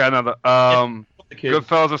right, I got another. The kid.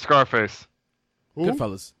 Goodfellas or Scarface? Who?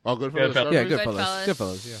 Goodfellas. Oh, Goodfellas. Goodfellas. Scarface? Yeah, Goodfellas. Goodfellas.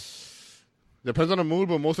 Goodfellas, yeah. Depends on the mood,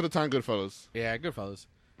 but most of the time, Goodfellas. Yeah, Goodfellas.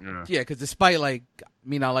 Yeah. Yeah, because despite like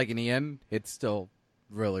me not liking the end, it's still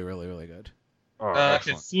really, really, really good. Oh,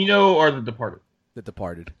 excellent. Casino or The Departed? The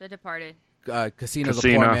Departed. The Departed. Casino's a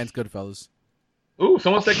Casino. poor man's Goodfellas. Ooh,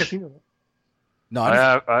 someone said Casino. No,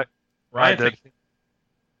 I Ryan did. said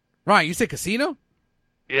Ryan, you said Casino?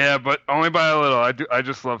 Yeah, but only by a little. I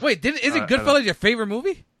just love. Wait, isn't I Goodfellas your favorite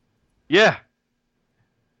movie? Yeah.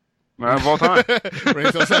 Man of all time.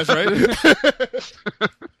 Makes no sense, right?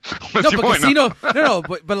 What's No, your but point? Casino. No,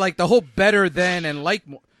 but like the whole better than and like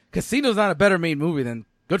Casino's not a better made movie than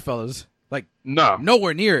Goodfellas. Like No.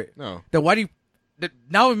 nowhere near it. No. Then why do you?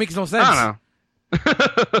 Now it makes no sense. I don't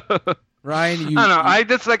know. Ryan, you. I don't know. I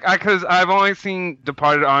just like because I've only seen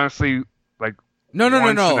Departed honestly like no.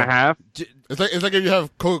 once and a half. It's like if you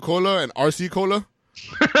have Coca-Cola and RC Cola.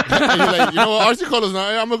 And you're like, you know what, RC Cola's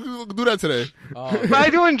not. I'm gonna do that today. But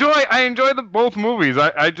I enjoy both movies.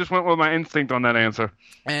 I just went with my instinct on that answer.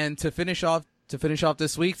 And to finish off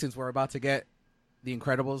this week, since we're about to get The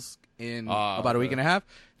Incredibles in about a week and a half,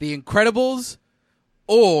 The Incredibles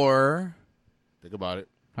or Think about it.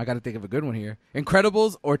 I got to think of a good one here.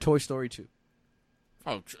 Incredibles or Toy Story 2?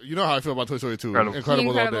 Oh, you know how I feel about Toy Story 2. Incredibles. Incredibles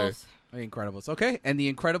all day. Incredibles. The Incredibles. Okay. And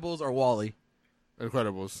The Incredibles or Wall-E?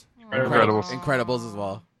 Incredibles. Incredibles. Incredibles as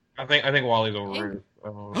well. I think Wally's overrated.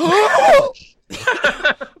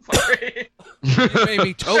 Sorry. You made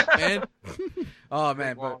me choke, man. Oh,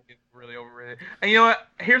 man. But, Wall-E is really overrated. And you know what?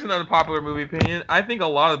 Here's another popular movie opinion. I think a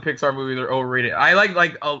lot of the Pixar movies are overrated. I like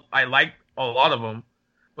a lot of them,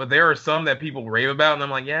 but there are some that people rave about, and I'm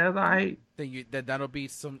like, yeah, I. that'll be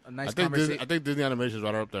a nice I think conversation. I think Disney Animation is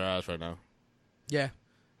right up their ass right now. Yeah.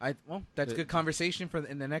 That's good conversation for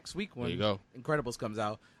in the next week when There you go. Incredibles comes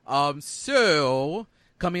out. So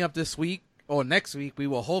coming up this week or next week, we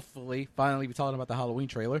will hopefully finally be talking about the Halloween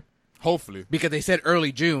trailer Hopefully. because they said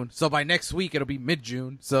early June. So by next week it'll be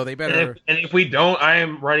mid-June. So they better. And if we don't, I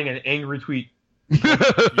am writing an angry tweet.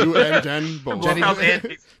 You and Jen both. Jenny-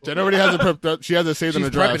 Jen already has it prepped. She has it saved in She's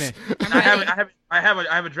the drafts. prepping it. I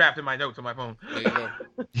have a draft in my notes on my phone. There you go.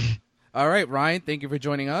 All right, Ryan, thank you for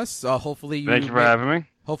joining us. Hopefully Thank you for having me.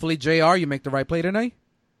 Hopefully, JR, you make the right play tonight.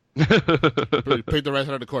 Pick the right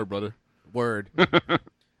side of the court, brother. Word.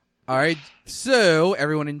 All right. So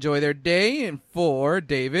everyone enjoy their day. And for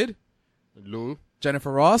David, Lou.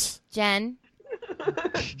 Jennifer Ross, Jen.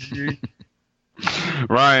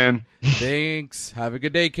 Ryan. thanks. Have a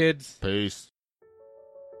good day, kids. Peace.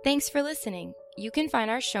 Thanks for listening. You can find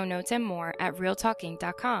our show notes and more at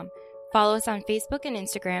realtalking.com. Follow us on Facebook and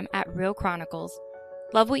Instagram at Real Chronicles.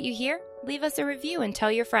 Love what you hear? Leave us a review and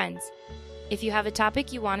tell your friends. If you have a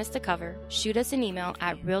topic you want us to cover, shoot us an email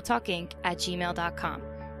at realtalkinc@gmail.com.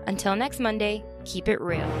 Until next Monday, keep it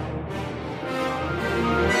real.